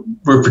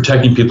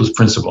protecting people's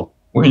principal.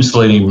 We're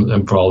insulating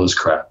them for all this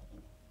crap.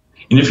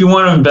 And if you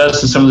want to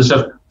invest in some of this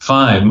stuff,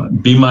 fine,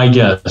 be my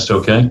guest,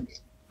 okay?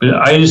 But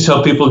I just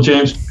tell people,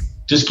 James,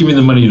 just give me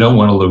the money you don't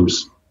want to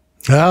lose.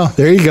 Oh,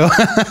 there you go.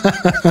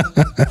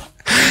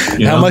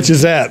 How much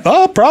is that?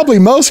 Oh, probably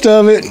most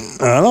of it.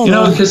 I don't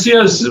know. Because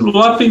a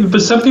lot of people,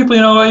 but some people,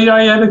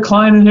 I had a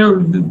client in here,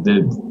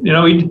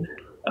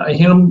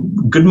 he had a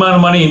good amount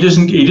of money. He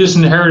just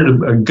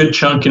inherited a good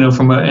chunk, and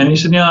he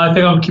said, I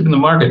think I'm keeping the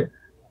market.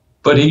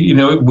 But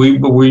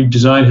we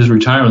designed his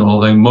retirement, the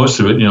whole thing, most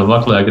of it,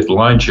 luckily I get the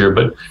lion's share.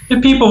 But if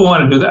people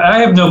want to do that, I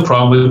have no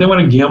problem with it. If they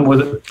want to gamble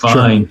with it,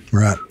 fine. Sure.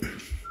 Right.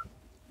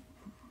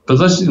 But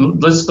let's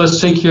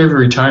take care of your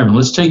retirement.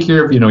 Let's take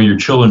care of, your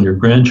children, your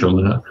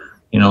grandchildren.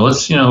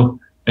 Let's,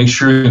 make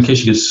sure in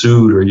case you get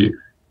sued or you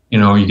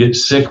get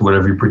sick,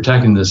 whatever, you're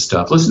protecting this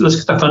stuff. Let's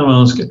get the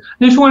fundamentals. And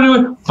if you want to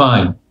do it,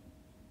 fine.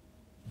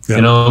 Yeah.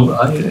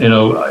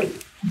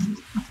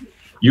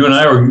 You and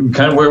I are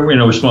kind of where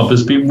we're small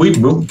business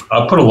people.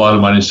 I put a lot of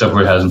money in stuff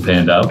where it hasn't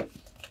panned out.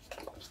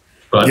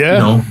 But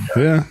yeah.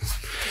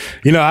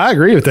 I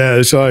agree with that.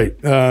 It's like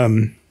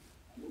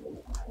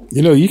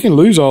you can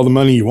lose all the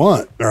money you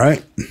want. All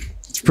right,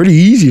 it's pretty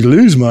easy to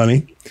lose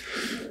money.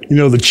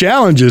 The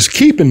challenge is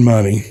keeping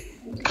money.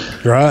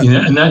 Right.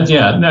 And that's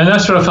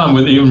what I found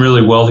with even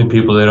really wealthy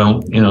people. They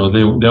don't they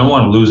don't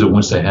want to lose it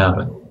once they have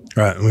it.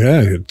 Right. Well, yeah,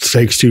 it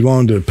takes too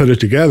long to put it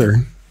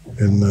together,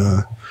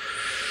 and.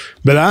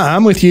 But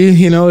I'm with you.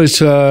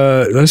 It's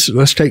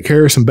let's take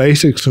care of some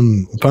basics,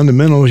 some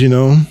fundamentals.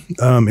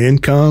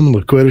 Income,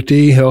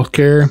 liquidity,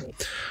 healthcare.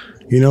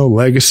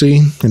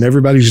 Legacy, and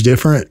everybody's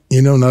different.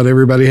 Not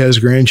everybody has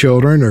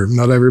grandchildren, or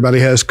not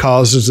everybody has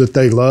causes that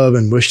they love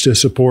and wish to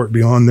support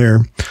beyond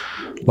their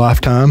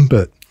lifetime.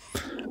 But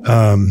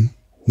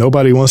no,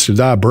 nobody wants to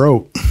die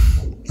broke,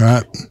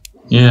 right?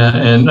 Yeah,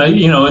 and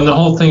and the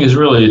whole thing is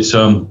really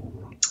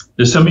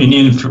there's some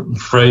Indian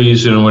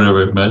phrase,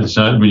 whatever, but it's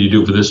not what you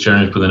do for this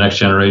generation, for the next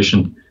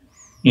generation,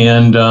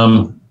 and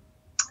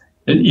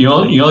you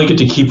only get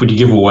to keep what you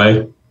give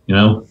away,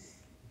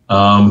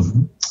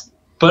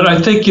 But I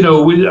think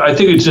I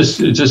think it's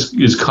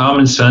just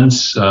common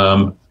sense,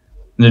 the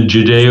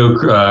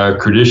Judeo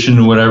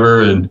tradition,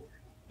 whatever, and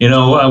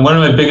one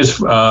of my biggest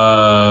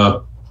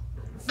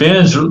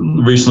fans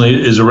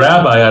recently is a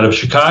rabbi out of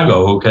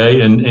Chicago, okay,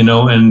 and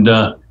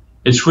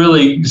it's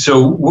really,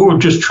 so what we're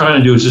just trying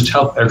to do is just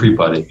help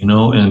everybody, and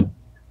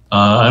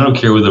I don't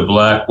care whether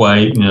black,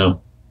 white,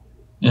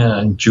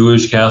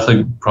 Jewish,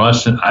 Catholic,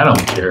 Protestant, I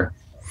don't care,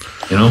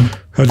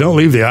 Oh, don't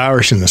leave the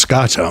Irish and the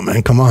Scots out,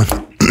 man. Come on.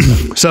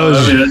 So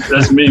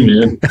that's me,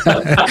 man.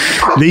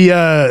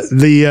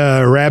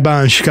 the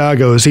rabbi in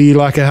Chicago, is he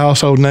like a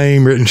household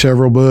name, written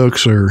several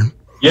books, or?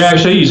 Yeah,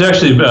 actually, he's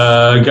actually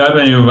a guy by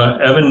the name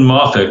of Evan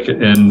Moffick,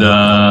 and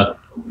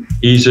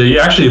he's he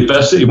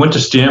went to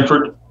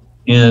Stanford,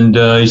 and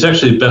he's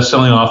actually a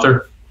best-selling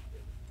author.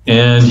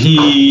 And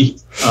he,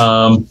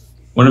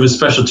 one of his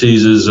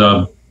specialties is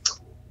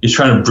he's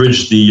trying to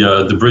bridge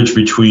the bridge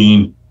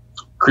between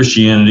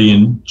Christianity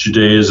and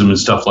Judaism and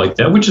stuff like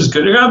that, which is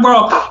good. We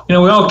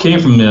all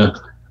came from the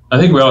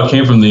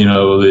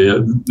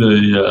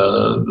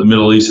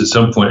Middle East at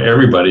some point.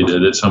 Everybody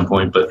did at some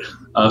point, but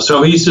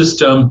so he's just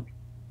just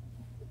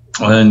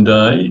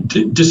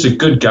a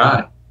good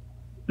guy.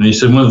 And he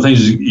said one of the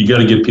things is you got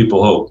to give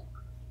people hope,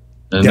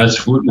 and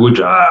that's which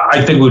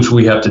I think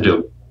we have to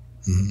do.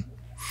 Mm-hmm.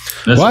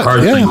 That's a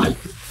hard thing.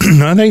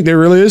 I think there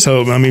really is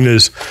hope. I mean,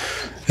 as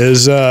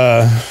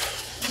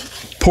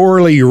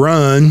poorly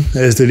run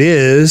as it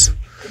is,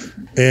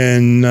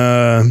 and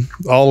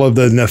all of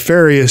the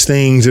nefarious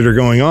things that are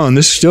going on,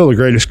 this is still the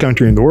greatest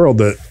country in the world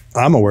that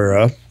I'm aware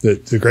of,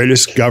 that the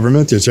greatest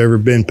government that's ever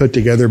been put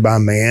together by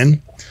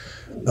man,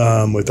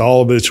 with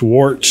all of its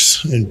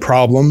warts and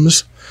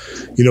problems.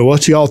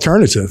 What's the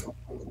alternative,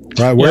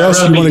 right? Where else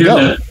do you want to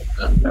go?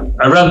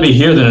 I'd rather be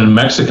here than in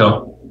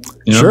Mexico.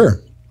 Sure.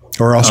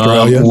 Or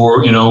Australia.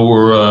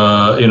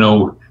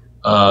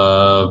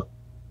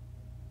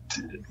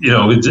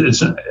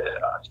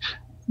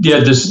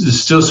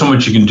 There's still so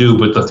much you can do,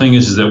 but the thing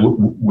is that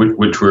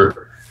which we're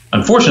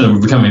unfortunately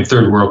we're becoming a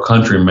third world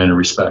country in many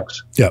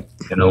respects. Yep.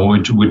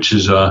 Which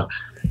is when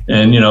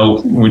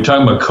we're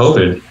talking about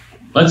COVID,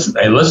 let's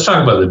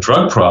talk about the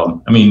drug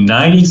problem. I mean,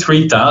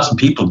 93,000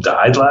 people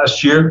died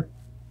last year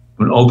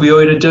with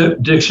opioid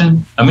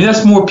addiction. I mean,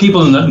 that's more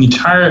people in the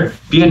entire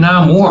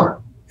Vietnam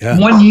War. Yeah.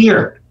 1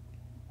 year.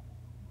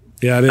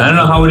 Yeah, I don't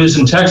know how it is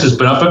in Texas,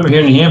 but up here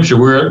in New Hampshire,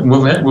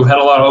 we've had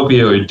a lot of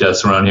opioid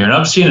deaths around here, and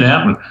I've seen it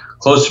happen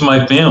close to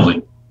my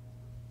family.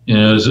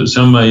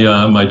 Some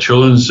of my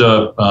children's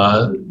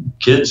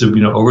kids have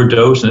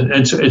overdosed, and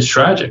it's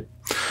tragic.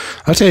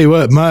 I'll tell you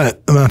what, my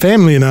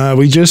family and I,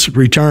 we just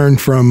returned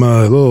from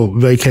a little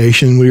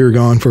vacation. We were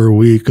gone for a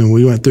week, and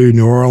we went through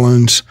New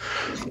Orleans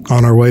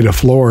on our way to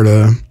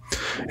Florida.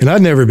 And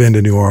I'd never been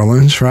to New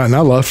Orleans, right? And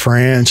I love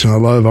France, and I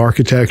love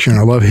architecture,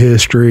 and I love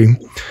history.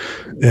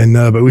 And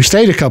but we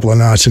stayed a couple of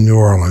nights in New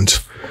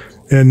Orleans,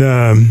 and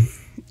I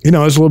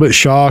was a little bit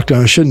shocked.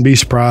 I shouldn't be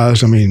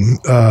surprised. I mean,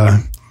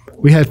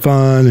 we had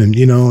fun, and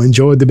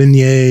enjoyed the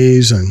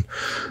beignets, and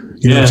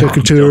took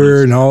a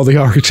tour and all the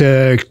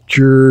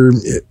architecture.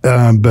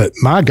 But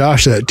my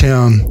gosh, that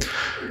town,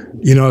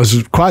 I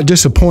was quite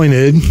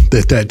disappointed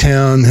that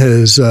town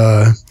has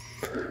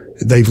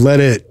they've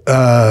let it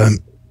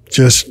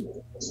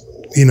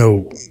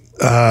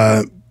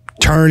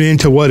turn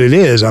into what it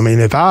is. I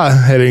mean, if I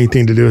had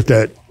anything to do with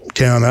that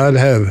town,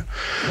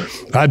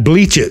 I'd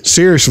bleach it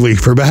seriously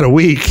for about a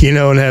week,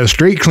 and have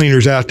street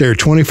cleaners out there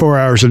 24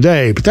 hours a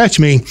day. But that's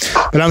me.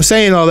 But I'm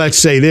saying all that to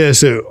say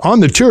this: on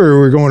the tour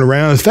we're going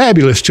around,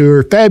 fabulous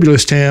tour,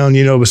 fabulous town,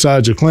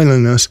 besides the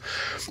cleanliness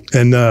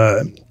and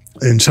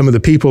some of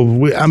the people.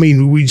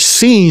 We've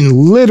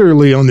seen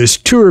literally on this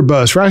tour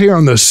bus right here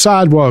on the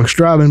sidewalks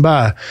driving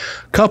by,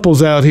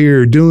 couples out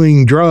here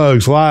doing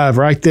drugs live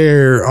right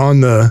there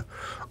on the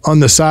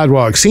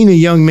sidewalk. Seen a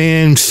young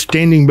man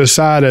standing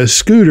beside a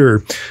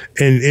scooter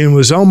and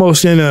was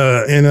almost in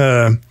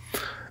a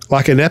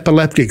like an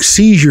epileptic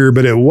seizure,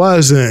 but it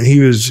wasn't. He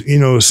was,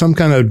 some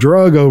kind of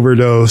drug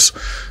overdose.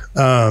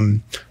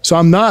 So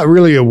I'm not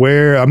really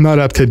aware. I'm not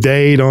up to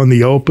date on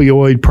the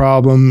opioid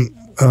problem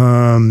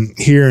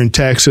here in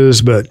Texas,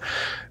 but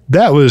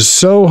that was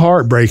so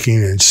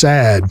heartbreaking and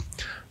sad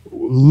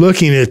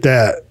looking at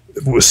that,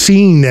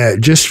 seeing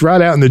that just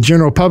right out in the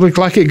general public,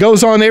 like it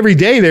goes on every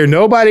day there.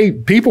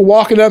 People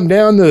walking up and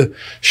down the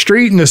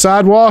street and the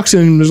sidewalks,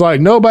 and it was like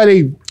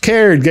nobody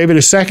cared, gave it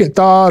a second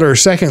thought or a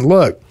second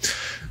look.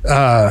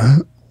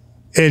 And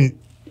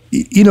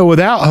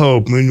without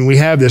hope, when we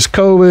have this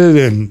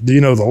COVID and,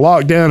 the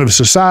lockdown of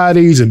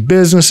societies and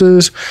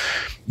businesses,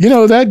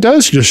 that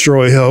does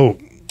destroy hope.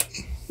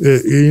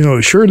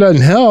 It sure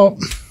doesn't help,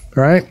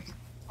 right?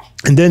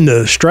 And then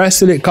the stress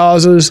that it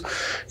causes,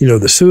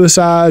 the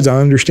suicides.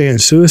 I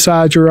understand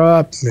suicides are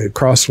up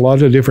across a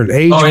lot of different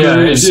age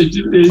groups.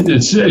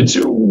 It's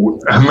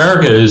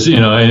America is,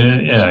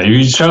 and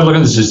you start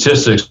looking at the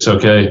statistics,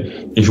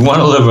 okay? If you want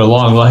to live a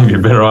long life,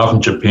 you're better off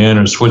in Japan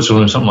or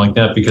Switzerland or something like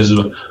that because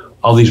of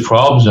all these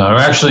problems now.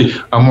 Actually,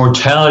 our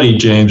mortality,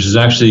 James, is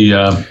actually,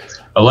 our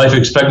life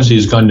expectancy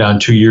has gone down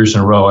 2 years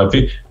in a row. I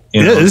think.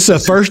 This is a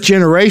first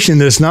generation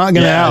that's not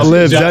going to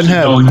outlive. Doesn't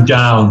have going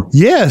down.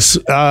 Yes,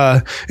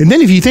 and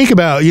then if you think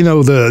about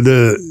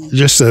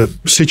the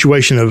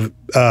situation of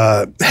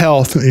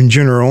health in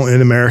general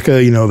in America,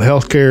 the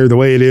healthcare the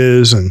way it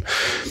is, and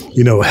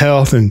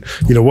health, and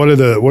what are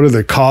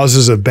the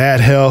causes of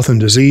bad health and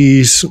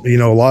disease? A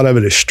lot of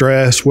it is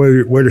stress.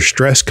 Where does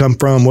stress come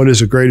from? What is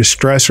the greatest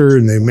stressor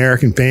in the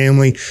American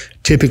family?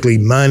 Typically,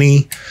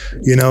 money.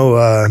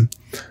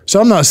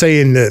 So I'm not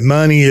saying that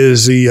money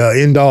is the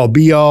end all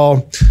be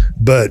all,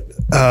 but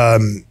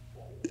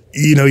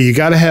you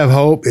got to have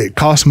hope. It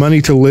costs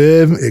money to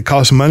live. It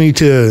costs money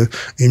to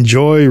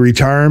enjoy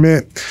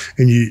retirement,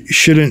 and you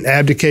shouldn't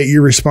abdicate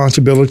your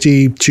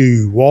responsibility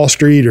to Wall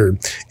Street or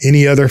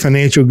any other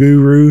financial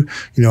guru.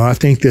 I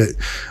think that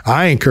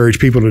I encourage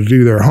people to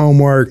do their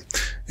homework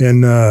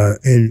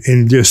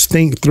and just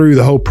think through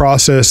the whole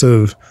process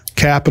of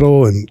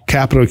capital and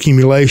capital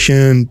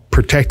accumulation,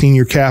 protecting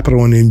your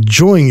capital and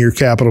enjoying your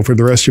capital for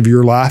the rest of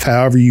your life,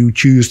 however you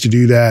choose to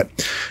do that.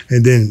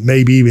 And then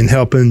maybe even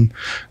helping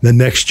the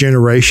next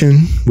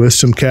generation with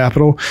some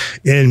capital.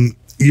 And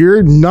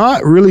you're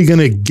not really going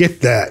to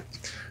get that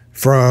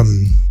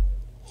from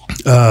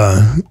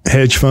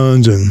hedge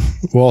funds and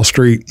Wall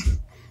Street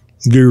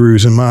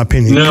gurus, in my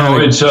opinion. No,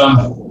 it's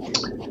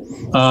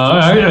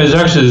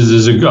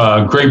there's a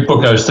great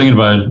book I was thinking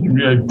about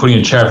putting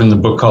a chapter in the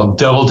book called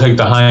 "Devil Take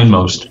the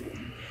Hindmost,"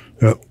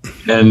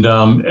 and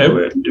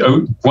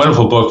a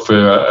wonderful book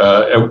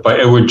by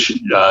Edward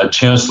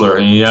Chancellor,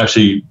 and he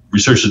actually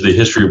researches the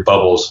history of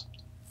bubbles.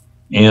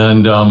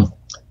 And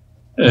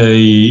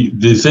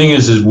the thing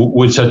is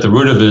what's at the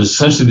root of it is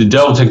essentially the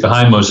devil take the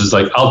hindmost is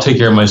like, I'll take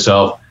care of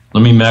myself.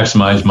 Let me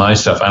maximize my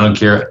stuff. I don't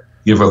care.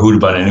 Give a hoot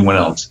about anyone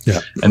else.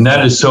 Yeah. And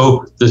that is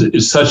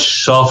it's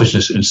such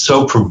selfishness and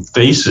so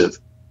pervasive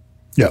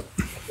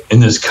in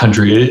this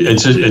country.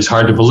 It's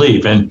hard to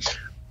believe. And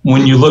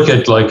when you look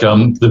at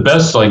the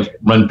best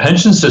run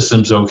pension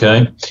systems,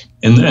 okay,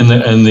 in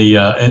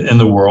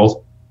the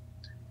world,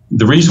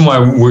 the reason why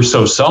we're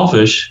so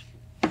selfish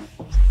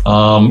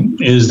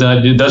is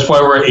that's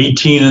why we're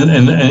 18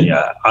 and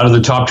out of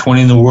the top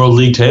 20 in the world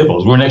league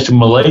tables. We're next to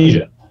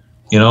Malaysia,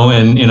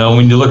 and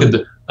when you look at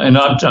and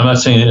I'm not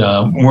saying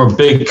we're a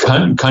big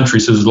country,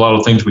 so there's a lot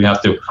of things we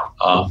have to,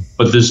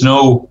 but there's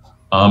no,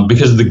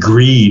 because of the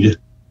greed.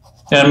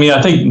 And I mean, I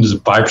think there's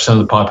 5% of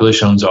the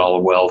population owns all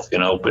the wealth,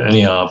 but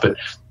anyhow,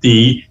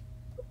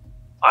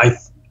 I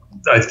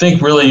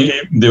think really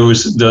there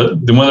was one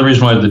of the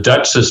reasons why the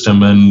Dutch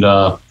system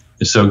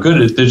is so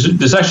good.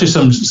 There's actually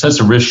some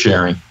sense of risk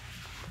sharing.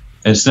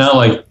 And it's not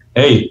like,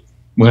 hey,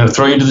 we're going to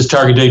throw you into this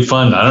target date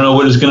fund. I don't know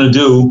what it's going to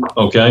do.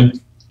 Okay.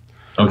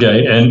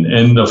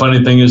 And the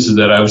funny thing is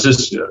that I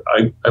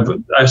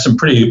have some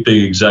pretty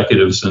big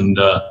executives and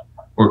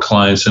or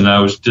clients, and I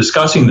was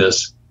discussing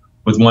this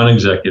with one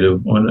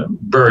executive, a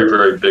very,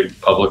 very big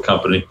public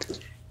company.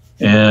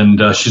 And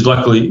she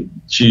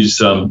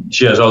has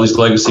all these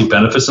legacy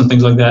benefits and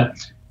things like that.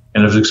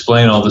 And I was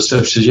explaining all this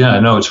stuff. She says, yeah, I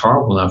know it's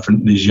horrible now for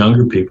these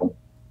younger people.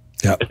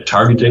 Yeah. A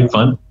target date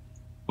fund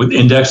with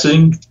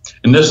indexing.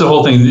 And that's the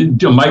whole thing.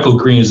 Michael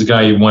Green is the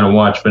guy you want to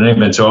watch. But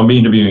anyway, so I'll be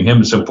interviewing him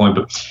at some point.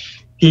 But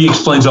he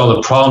explains all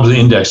the problems with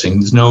indexing.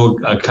 There's no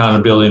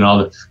accountability and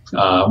all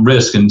the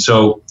risk. And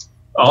so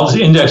all this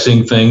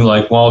indexing thing,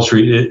 like Wall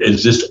Street,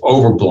 is just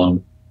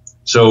overblown.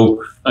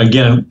 So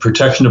again,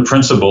 protection of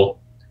principal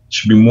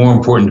should be more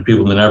important to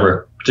people than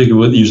ever,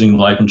 particularly with using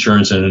life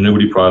insurance and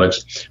annuity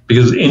products,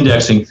 because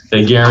indexing,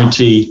 they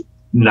guarantee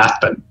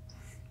nothing.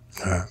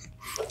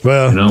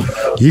 Well,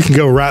 you can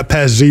go right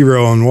past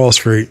zero on Wall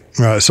Street.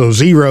 Right. So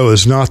zero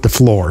is not the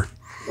floor.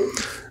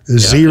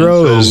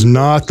 Zero is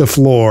not the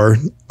floor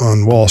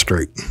on Wall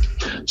Street.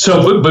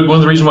 So, but one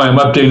of the reasons why I'm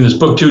updating this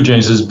book too,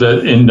 James, is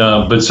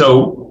that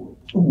so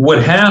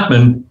what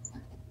happened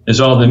is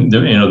all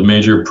the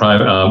major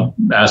private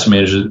asset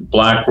managers,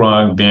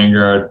 BlackRock,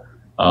 Vanguard.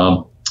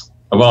 I'll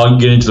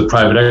get into the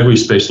private equity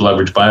space, the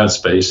leverage buyout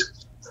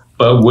space.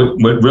 But what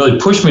really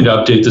pushed me to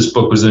update this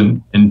book was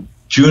in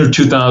June of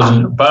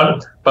 2000,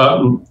 about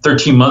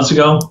 13 months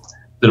ago,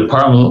 the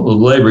Department of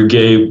Labor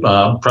gave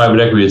private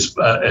equity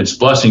its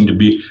blessing to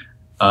be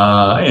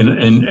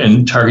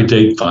in target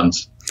date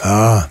funds.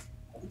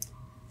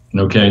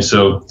 Okay,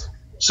 so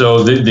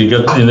they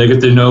get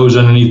their nose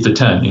underneath the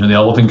tent. The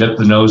elephant got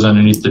the nose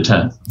underneath the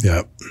tent.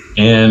 Yeah.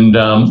 And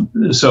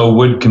so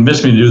what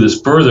convinced me to do this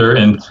further,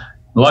 and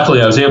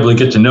luckily I was able to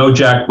get to know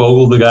Jack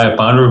Bogle, the guy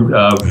founder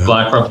of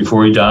BlackRock,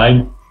 before he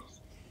died.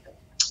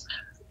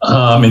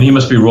 And he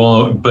must be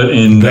rolling, but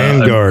in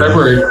Vanguard.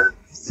 February,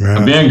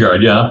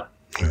 Vanguard, yeah.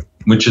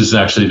 which is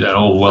actually that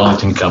old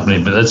Wellington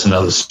company, but that's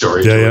another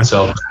story to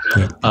itself.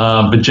 Yeah.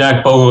 But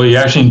Jack Bogle, he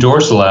actually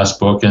endorsed the last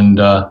book, and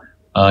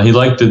he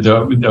liked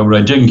what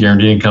I did in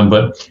Guaranteed Income,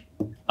 but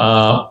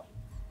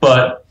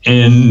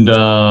and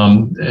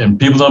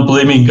people don't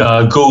believe me,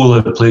 Google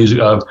it, please.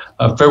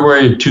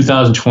 February of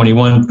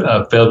 2021,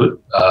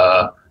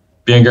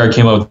 Vanguard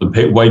came out with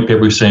a white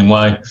paper saying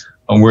why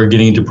we're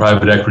getting into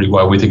private equity,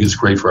 why we think it's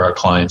great for our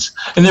clients.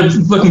 And they're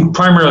looking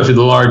primarily for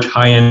the large,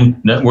 high-end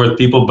net worth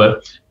people.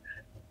 But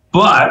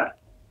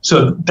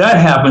so that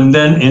happened.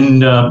 Then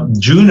in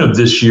June of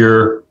this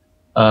year,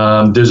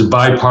 there's a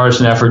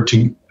bipartisan effort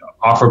to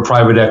offer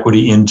private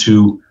equity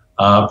into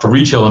for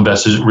retail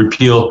investors,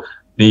 repeal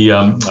the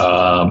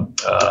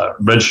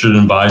registered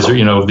advisor,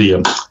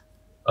 the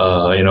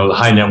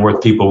high net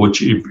worth people,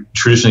 which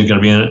traditionally going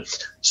to be in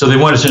it. So they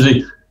want to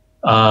essentially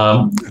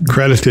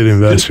accredited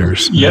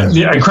investors. Yeah,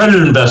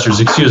 accredited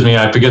investors. Excuse me,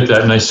 I forget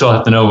that, and I still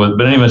have to know it.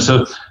 But anyway,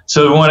 so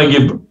they want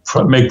to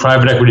make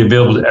private equity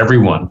available to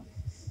everyone.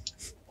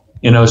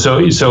 Look,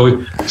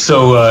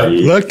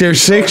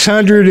 there's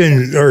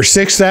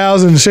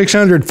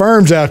 6,600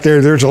 firms out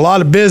there. There's a lot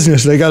of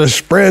business. They got to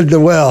spread the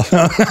wealth.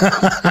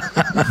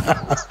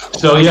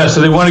 So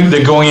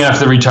they're going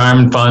after the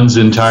retirement funds,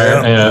 entire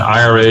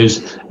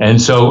IRAs, and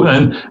so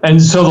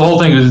the whole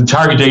thing is the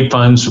target date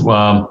funds.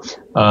 According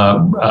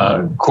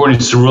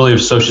to Cerulli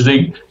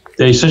Associates,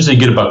 they essentially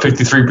get about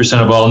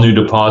 53% of all new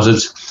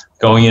deposits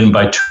going in.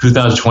 By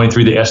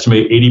 2023, they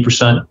estimate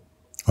 80%.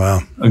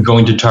 Wow.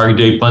 Going to target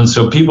date funds.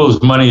 So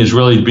people's money is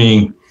really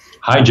being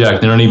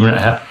hijacked. They don't even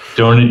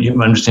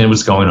understand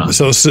what's going on.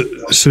 So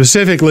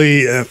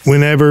specifically,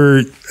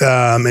 whenever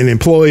an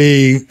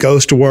employee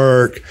goes to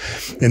work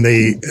and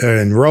they are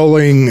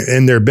enrolling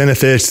in their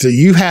benefits, that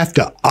you have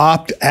to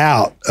opt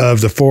out of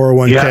the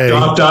 401k. You have to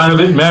opt out of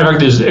it. Matter of fact,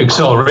 there's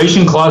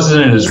acceleration clauses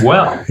in it as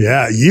well.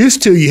 Yeah.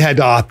 Used to, you had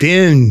to opt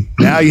in.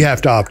 Now you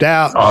have to opt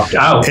out. Opt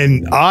out.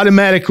 And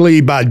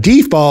automatically, by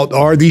default,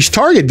 are these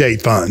target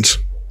date funds.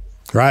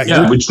 Right.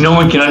 Yeah, which no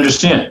one can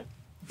understand.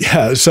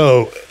 Yeah.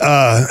 So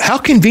how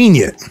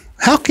convenient.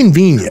 How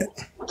convenient.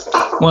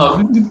 Well,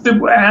 the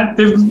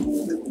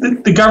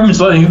government's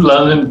letting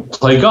them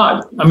play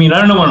God. I mean, I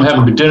don't know what I'm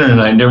having for dinner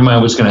tonight. Never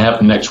mind what's going to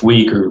happen next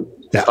week or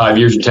 5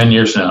 years or 10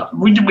 years from now.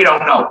 We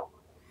don't know.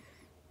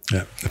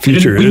 Yeah, the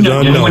future is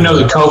unknown. Didn't we know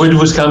that COVID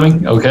was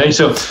coming? Okay,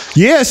 so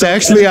yes,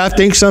 actually, I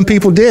think some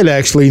people did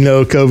actually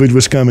know COVID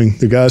was coming.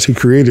 The guys who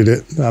created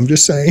it. I'm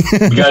just saying.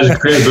 The guys who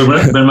created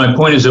it. But my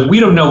point is that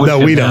we don't know what's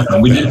going to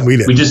happen.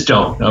 We just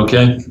don't.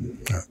 Okay.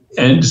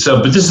 And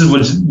so, but this is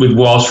what's with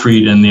Wall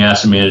Street and the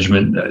asset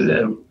management,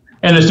 and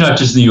it's not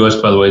just in the U.S.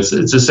 By the way. It's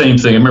the same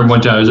thing. I remember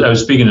one time I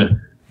was speaking at a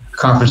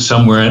conference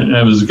somewhere, and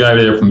there was a guy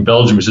there from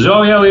Belgium who says,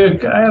 "Oh yeah, we have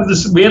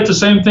the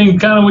same thing,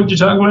 kind of what you're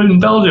talking about in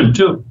Belgium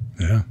too."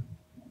 Yeah.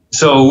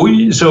 So a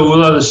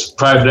lot of this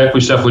private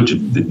equity stuff, which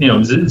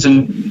it's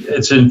in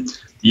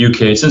the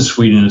UK, it's in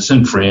Sweden, it's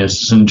in France,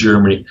 it's in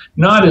Germany.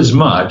 Not as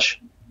much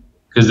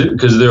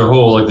because their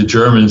whole, like the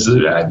Germans,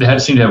 they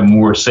seem to have a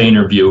more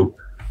saner view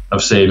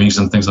of savings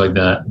and things like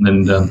that,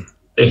 and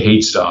they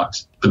hate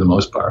stocks for the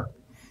most part.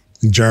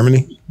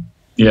 Germany.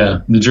 Yeah,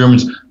 the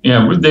Germans.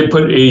 Yeah, they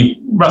put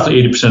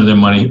roughly 80% of their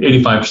money,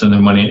 85% of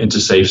their money into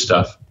safe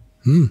stuff.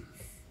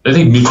 They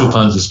think mutual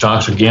funds and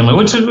stocks are gambling.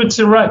 What's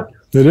the right?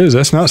 It is.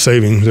 That's not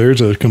savings.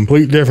 There's a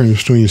complete difference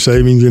between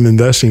savings and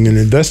investing. And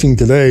investing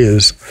today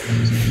is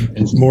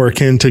more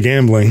akin to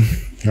gambling,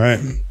 right?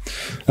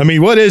 I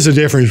mean, what is the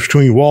difference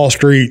between Wall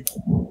Street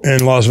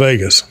and Las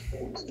Vegas?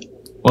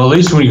 Well, at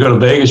least when you go to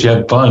Vegas, you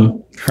have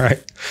fun. Right.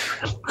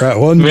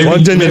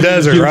 One's in the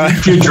desert, right?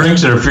 A few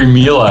drinks and a free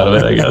meal out of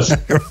it, I guess.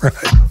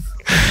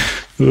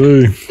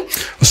 Right.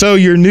 So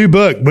your new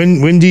book,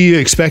 when do you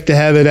expect to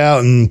have it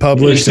out and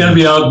published? It's going to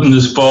be out in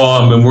this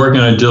fall. I've been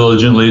working on it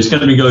diligently. It's going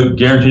to be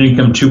Guaranteed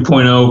Income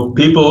 2.0.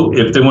 People,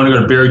 if they want to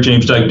go to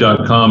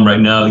barrymajamesdyke.com right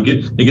now, they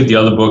get the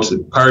other books.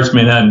 Pirates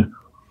Manhattan,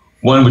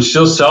 one which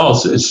still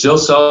sells. It still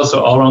sells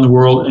all around the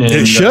world. And,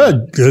 it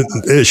should.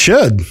 It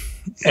should.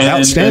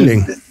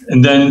 Outstanding.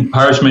 And then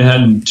Pirates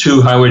Manhattan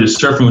 2, Highway to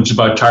Surfing, which is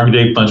about target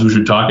date funds, which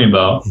we're talking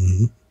about.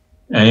 Mm-hmm.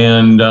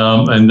 And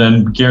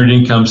then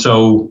Guaranteed Income.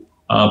 So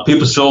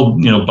people still,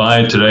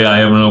 buy it today. I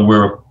don't know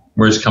where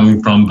it's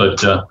coming from,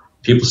 but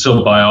people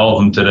still buy all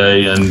of them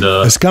today. And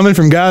it's coming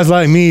from guys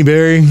like me,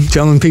 Barry,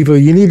 telling people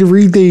you need to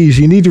read these,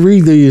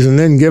 and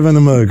then giving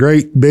them a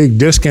great big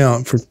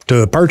discount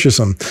to purchase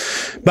them.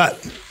 But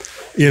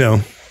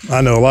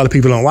I know a lot of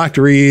people don't like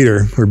to read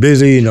or are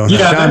busy. Have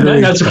time to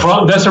read. That's a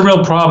problem. That's a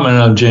real problem.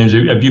 I know, James.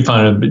 Have you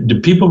found it? Do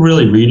people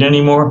really read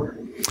anymore?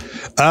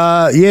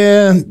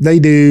 Yeah, they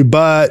do,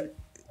 but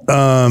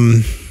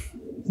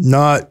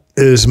not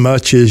as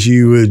much as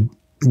you would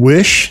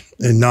wish,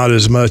 and not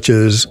as much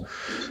as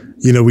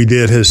we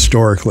did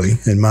historically,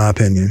 in my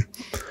opinion.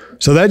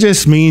 So that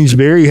just means,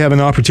 Barry, you have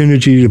an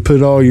opportunity to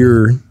put all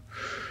your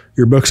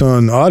books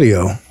on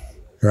audio,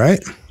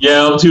 right?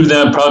 Yeah, I'll do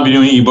that. Probably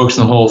doing ebooks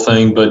and the whole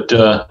thing, but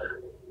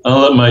I'll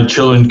let my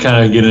children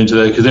kind of get into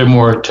that because they're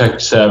more tech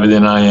savvy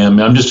than I am.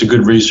 I'm just a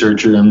good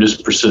researcher. I'm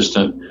just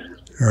persistent.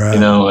 Right.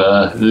 You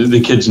know, the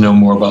kids know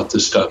more about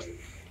this stuff.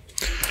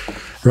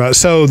 Right.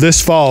 So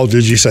this fall,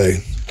 did you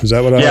say? Is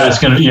that what I heard? It's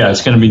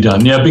gonna be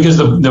done. Yeah, because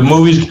the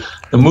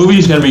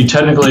movie's going to be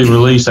technically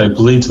released, I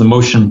believe, to the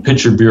Motion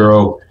Picture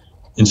Bureau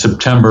in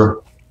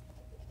September,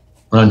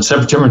 around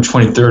September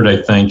 23rd,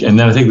 I think. And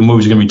then I think the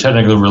movie's going to be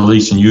technically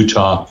released in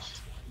Utah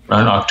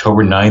around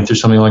October 9th or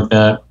something like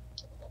that.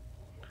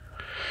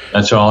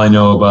 That's all I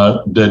know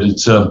about that.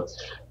 It's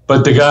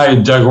but the guy,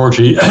 Doug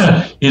Orchard,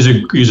 he's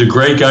a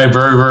great guy,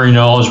 very, very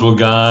knowledgeable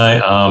guy.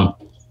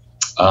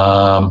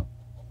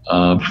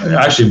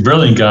 Actually a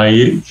brilliant guy.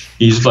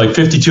 He's like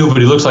 52, but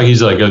he looks like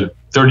he's like a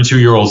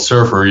 32-year-old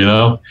surfer, you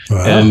know.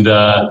 Wow. And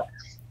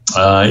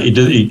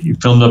he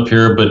filmed up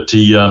here, but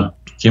he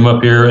came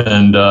up here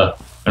and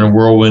in a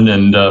whirlwind,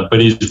 and but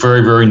he's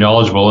very, very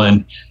knowledgeable,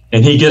 and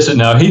he gets it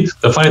now.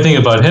 The funny thing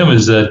about him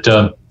is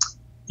that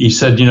he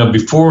said, you know,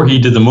 before he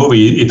did the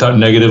movie, he thought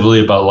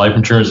negatively about life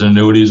insurance and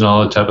annuities and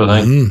all that type of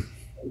thing. Mm-hmm.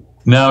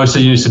 Now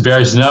he said,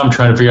 Barry, now I'm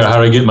trying to figure out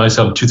how to get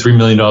myself $2-3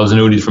 million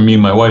annuities for me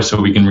and my wife so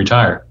we can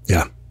retire.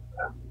 Yeah.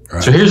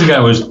 Right. So here's a guy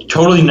who was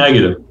totally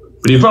negative,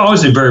 but he's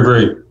always a very,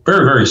 very,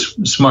 very, very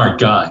smart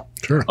guy.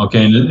 Sure.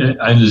 Okay.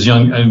 And his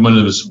one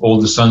of his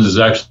oldest sons is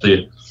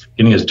actually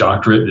getting his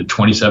doctorate at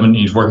 27. And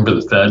he's working for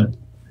the Fed.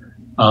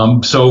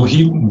 So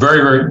he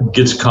very, very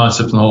gets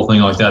concepts and the whole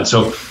thing like that.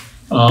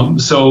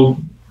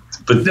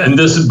 But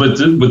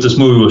what this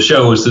movie will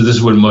show is that this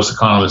is what most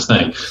economists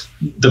think.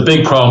 The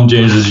big problem,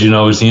 James, is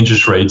the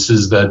interest rates.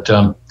 Is that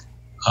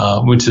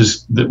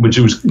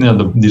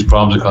these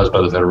problems are caused by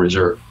the Federal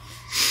Reserve.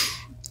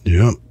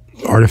 Yep,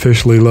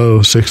 artificially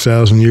low.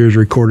 6,000 years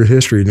recorded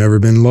history, never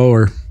been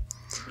lower.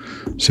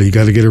 So you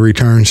got to get a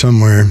return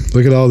somewhere.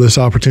 Look at all this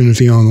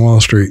opportunity on Wall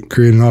Street.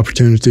 Create an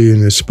opportunity,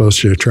 and it's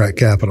supposed to attract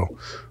capital,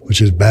 which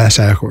is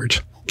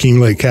backwards.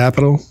 Accumulate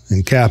capital,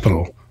 and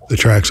capital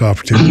attracts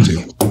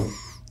opportunity.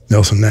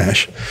 Nelson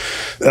Nash.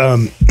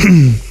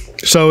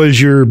 So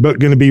is your book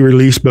going to be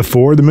released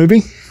before the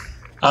movie?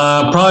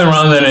 Probably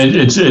around then.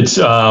 It's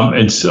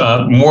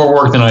more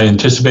work than I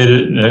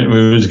anticipated it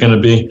was going to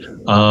be,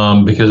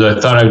 because I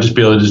thought I would just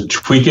be able to just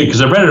tweak it, because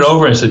I read it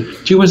over and I said,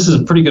 gee whiz, this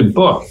is a pretty good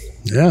book.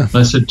 Yeah. And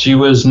I said, gee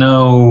whiz,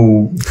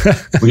 no.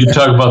 We could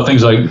talk about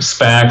things like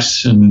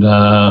SPACs and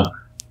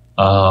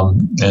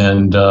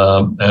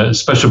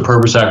special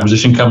purpose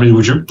acquisition companies,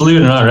 which, believe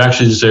it or not, are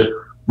actually just a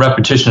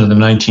repetition of the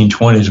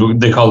 1920s.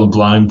 They call them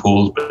blind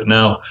pools, but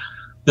now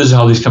this is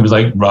how these companies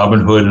like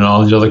Robinhood and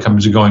all these other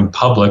companies are going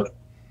public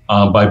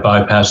by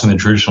bypassing the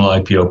traditional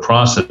IPO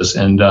process.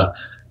 And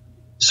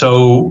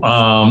so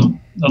a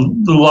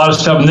lot of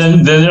stuff. And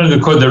then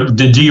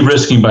the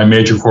de-risking by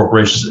major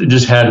corporations, it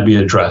just had to be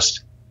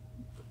addressed.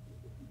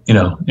 And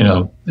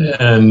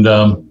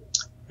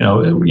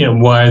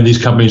why are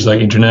these companies like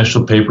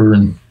International Paper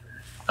and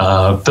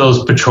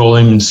Phillips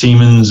Petroleum and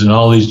Siemens and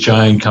all these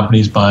giant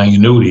companies buying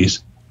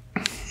annuities?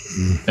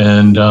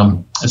 And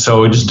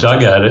so I just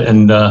dug at it,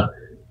 and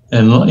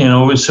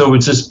so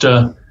it's just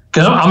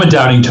because I'm a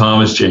doubting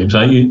Thomas, James.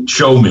 You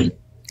show me.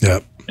 Yeah.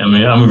 I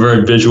mean, I'm a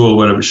very visual,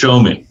 whatever. Show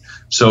me.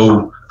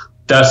 So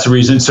that's the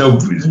reason. So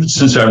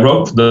since I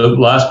wrote the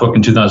last book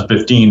in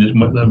 2015,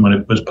 when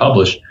it was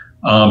published,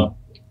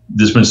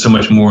 there's been so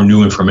much more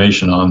new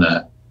information on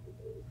that,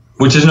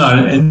 which was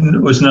not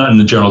in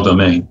the general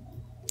domain.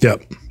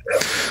 Yep.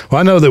 Well,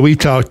 I know that we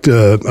talked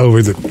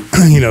over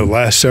the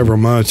last several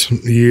months,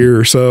 a year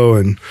or so,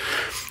 and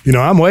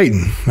I'm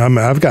waiting.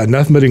 I've got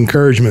nothing but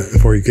encouragement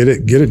for you. Get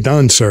it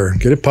done, sir.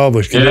 Get it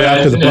published. Get it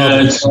out to the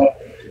public.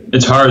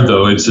 It's hard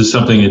though. It's just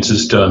something. It's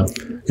just.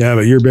 Yeah,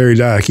 but you're Barry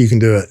Dyke. You can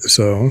do it.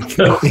 So.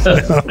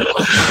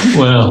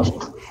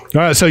 Well. All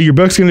right, so your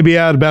book's going to be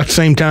out about the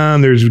same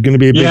time. There's going to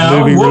be a big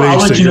movie release. I'll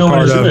let you know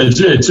when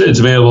it's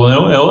available.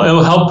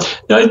 It'll help.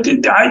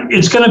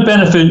 It's going to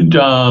benefit.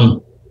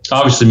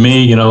 Obviously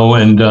me, and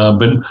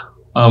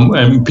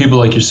people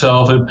like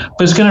yourself, but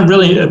it's going to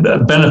really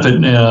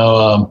benefit,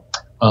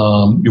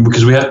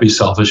 because we have to be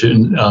selfish,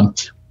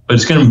 but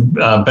it's going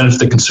to benefit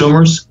the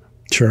consumers.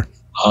 Sure.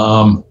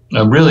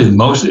 Really,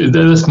 most of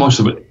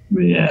it.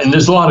 And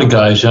there's a lot of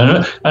guys. I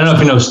don't know if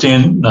you know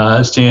Stan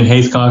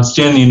Hathcock,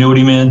 Stan the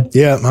Annuity Man.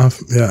 Yeah,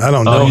 I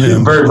don't know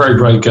him. Very, very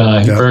bright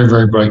guy. Yeah. Very,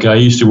 very bright guy.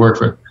 He used to work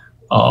for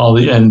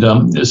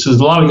there's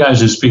a lot of guys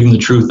who are speaking the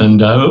truth,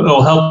 and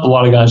it'll help a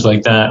lot of guys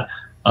like that.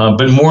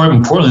 But more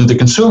importantly, the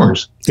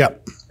consumers. Yeah,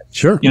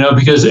 sure.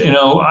 Because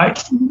I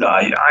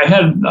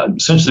had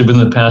essentially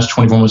within the past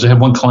 24 months, I had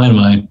one client of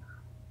mine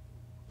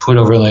put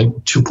over like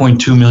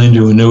 $2.2 million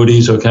to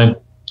annuities. Okay,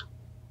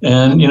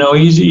 and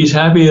he's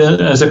happy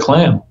as a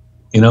clam.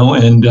 And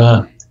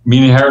he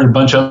inherited a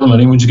bunch of other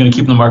money, which is going to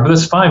keep in the market.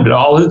 That's fine, but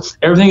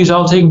everything is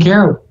all taken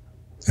care of.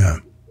 Yeah.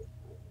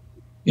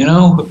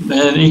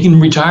 And he can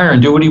retire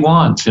and do what he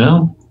wants.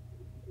 And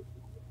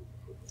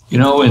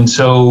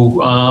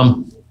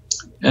so.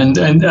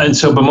 And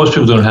so, but most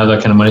people don't have that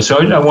kind of money. So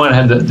I want to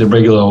have the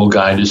regular old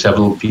guy just have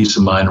a little peace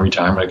of mind,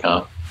 retirement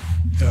account.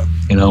 Yeah.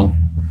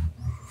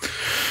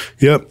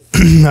 Yep.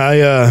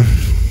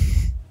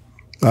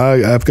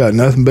 I've got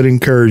nothing but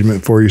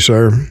encouragement for you,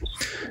 sir.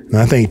 And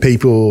I think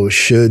people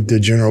should, the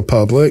general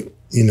public,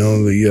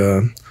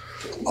 the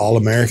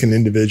all-American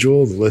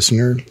individual, the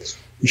listener,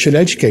 you should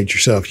educate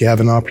yourself. You have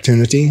an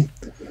opportunity,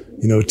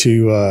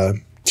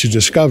 to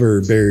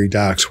discover Barry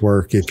Dyke's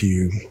work if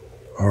you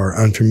are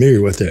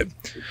unfamiliar with it.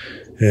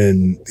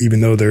 And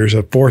even though there's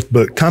a fourth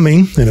book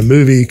coming and a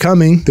movie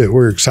coming that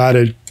we're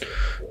excited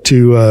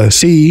to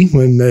see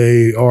when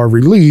they are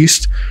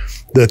released,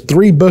 the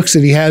 3 books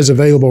that he has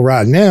available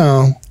right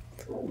now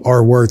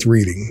are worth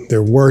reading.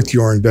 They're worth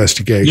your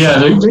investigation.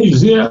 Yeah,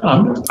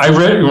 I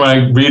read, when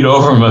I read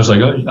over them, I was like,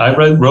 oh, I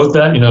wrote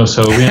that,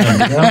 so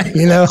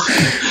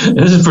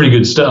this is pretty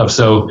good stuff.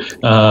 So,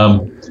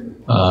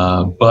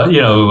 but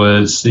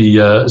it's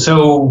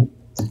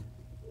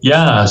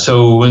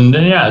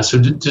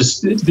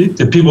just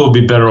the people will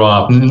be better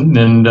off, and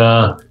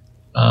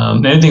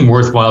anything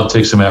worthwhile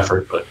takes some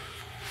effort. But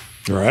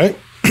all right,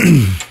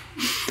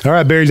 all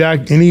right, Barry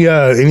Dyke.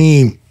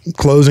 Any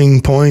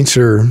closing points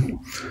or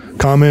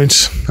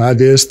comments,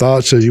 ideas,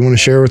 thoughts that you want to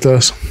share with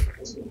us?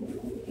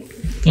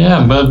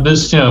 Yeah, but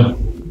this,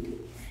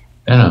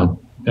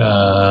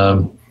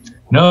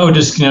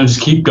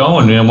 just keep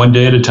going, one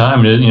day at a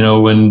time,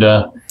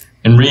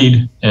 and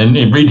read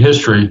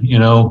history.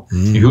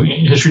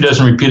 History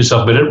doesn't repeat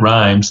itself, but it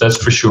rhymes. That's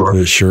for sure.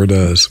 It sure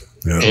does.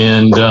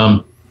 Yeah.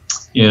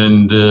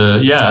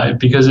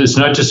 Because it's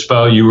not just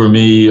about you or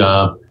me,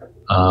 but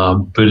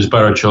it's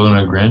about our children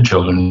and our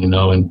grandchildren.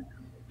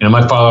 And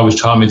my father always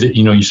taught me that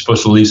you're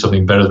supposed to leave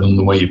something better than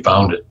the way you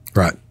found it.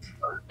 Right.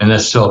 And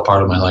that's still a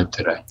part of my life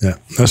today. Yeah,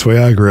 that's the way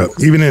I grew up.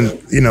 Even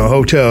in, a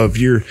hotel, if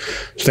you're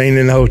staying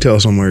in a hotel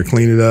somewhere,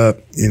 clean it up,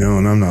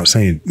 and I'm not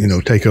saying,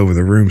 take over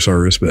the room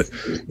service, but,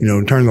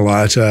 turn the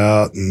lights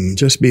out and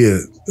just be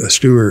a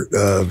steward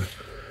of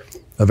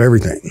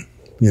everything.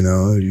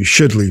 You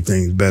should leave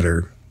things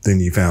better than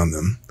you found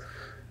them.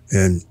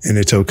 And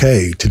it's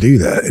okay to do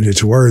that. And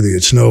it's worthy.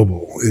 It's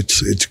noble.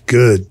 It's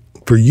good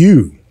for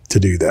you to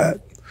do that.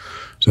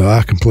 So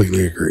I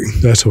completely agree.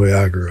 That's the way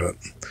I grew up.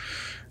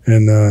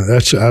 And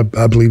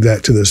I believe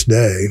that to this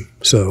day.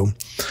 So,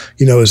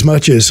 as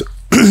much as,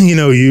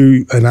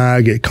 you and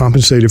I get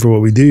compensated for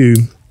what we do,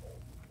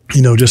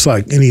 just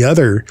like any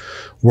other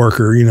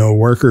worker,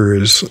 worker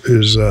is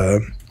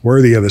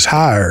worthy of his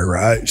hire,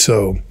 right?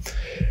 So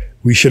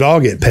we should all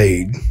get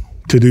paid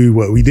to do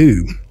what we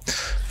do.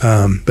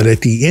 But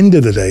at the end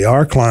of the day,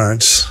 our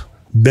clients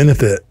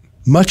benefit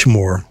much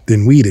more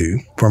than we do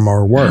from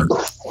our work.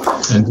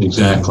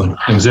 Exactly.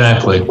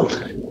 Exactly.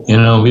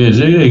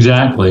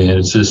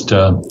 It's just,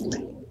 I've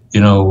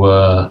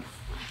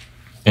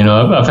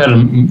had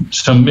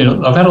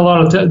I've had a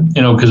lot of,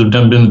 because I've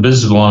been in the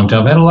business a long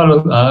time. I've had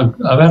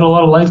a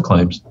lot of life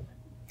claims.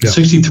 Yeah.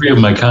 63 of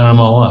them. I counted them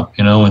all up.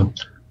 And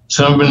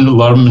some a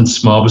lot of them been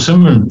small, but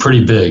some have been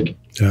pretty big.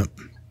 Yeah.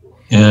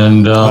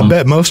 And I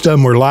bet most of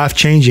them were life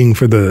changing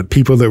for the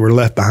people that were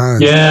left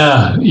behind.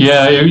 Yeah.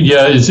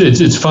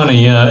 It's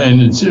funny. Yeah,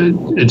 and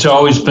it's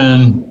always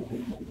been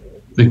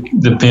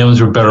the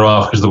families were better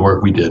off because of the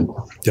work we did.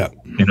 Yeah.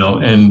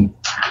 And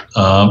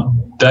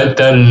that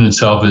in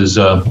itself is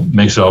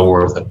makes it all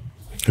worth it.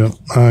 Yep,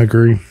 I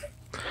agree.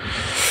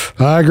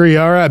 All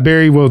right,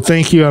 Barry. Well,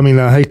 thank you.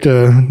 I hate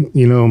to,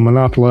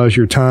 monopolize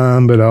your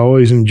time, but I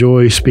always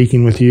enjoy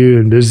speaking with you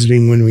and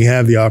visiting when we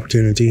have the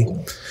opportunity.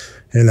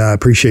 And I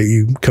appreciate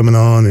you coming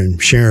on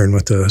and sharing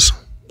with us.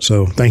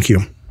 So thank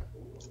you.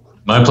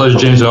 My pleasure,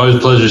 James. Always a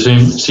pleasure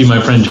see my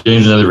friend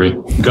James Neathery.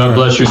 God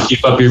bless you and keep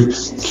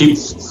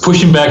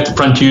pushing back the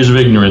frontiers of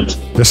ignorance.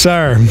 Yes,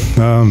 sir.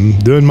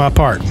 Doing my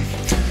part. All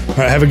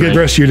right. Have a good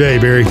rest of your day,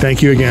 Barry.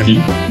 Thank you again.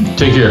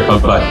 Take care.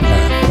 Bye-bye.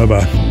 Right,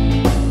 bye-bye.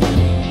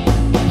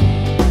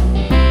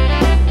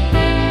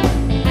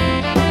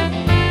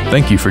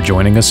 Thank you for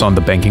joining us on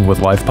the Banking with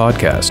Life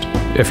podcast.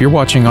 If you're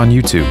watching on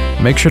YouTube,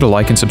 make sure to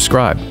like and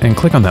subscribe and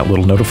click on that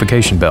little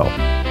notification bell.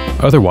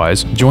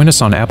 Otherwise, join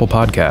us on Apple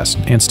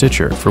Podcasts and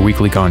Stitcher for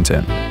weekly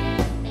content.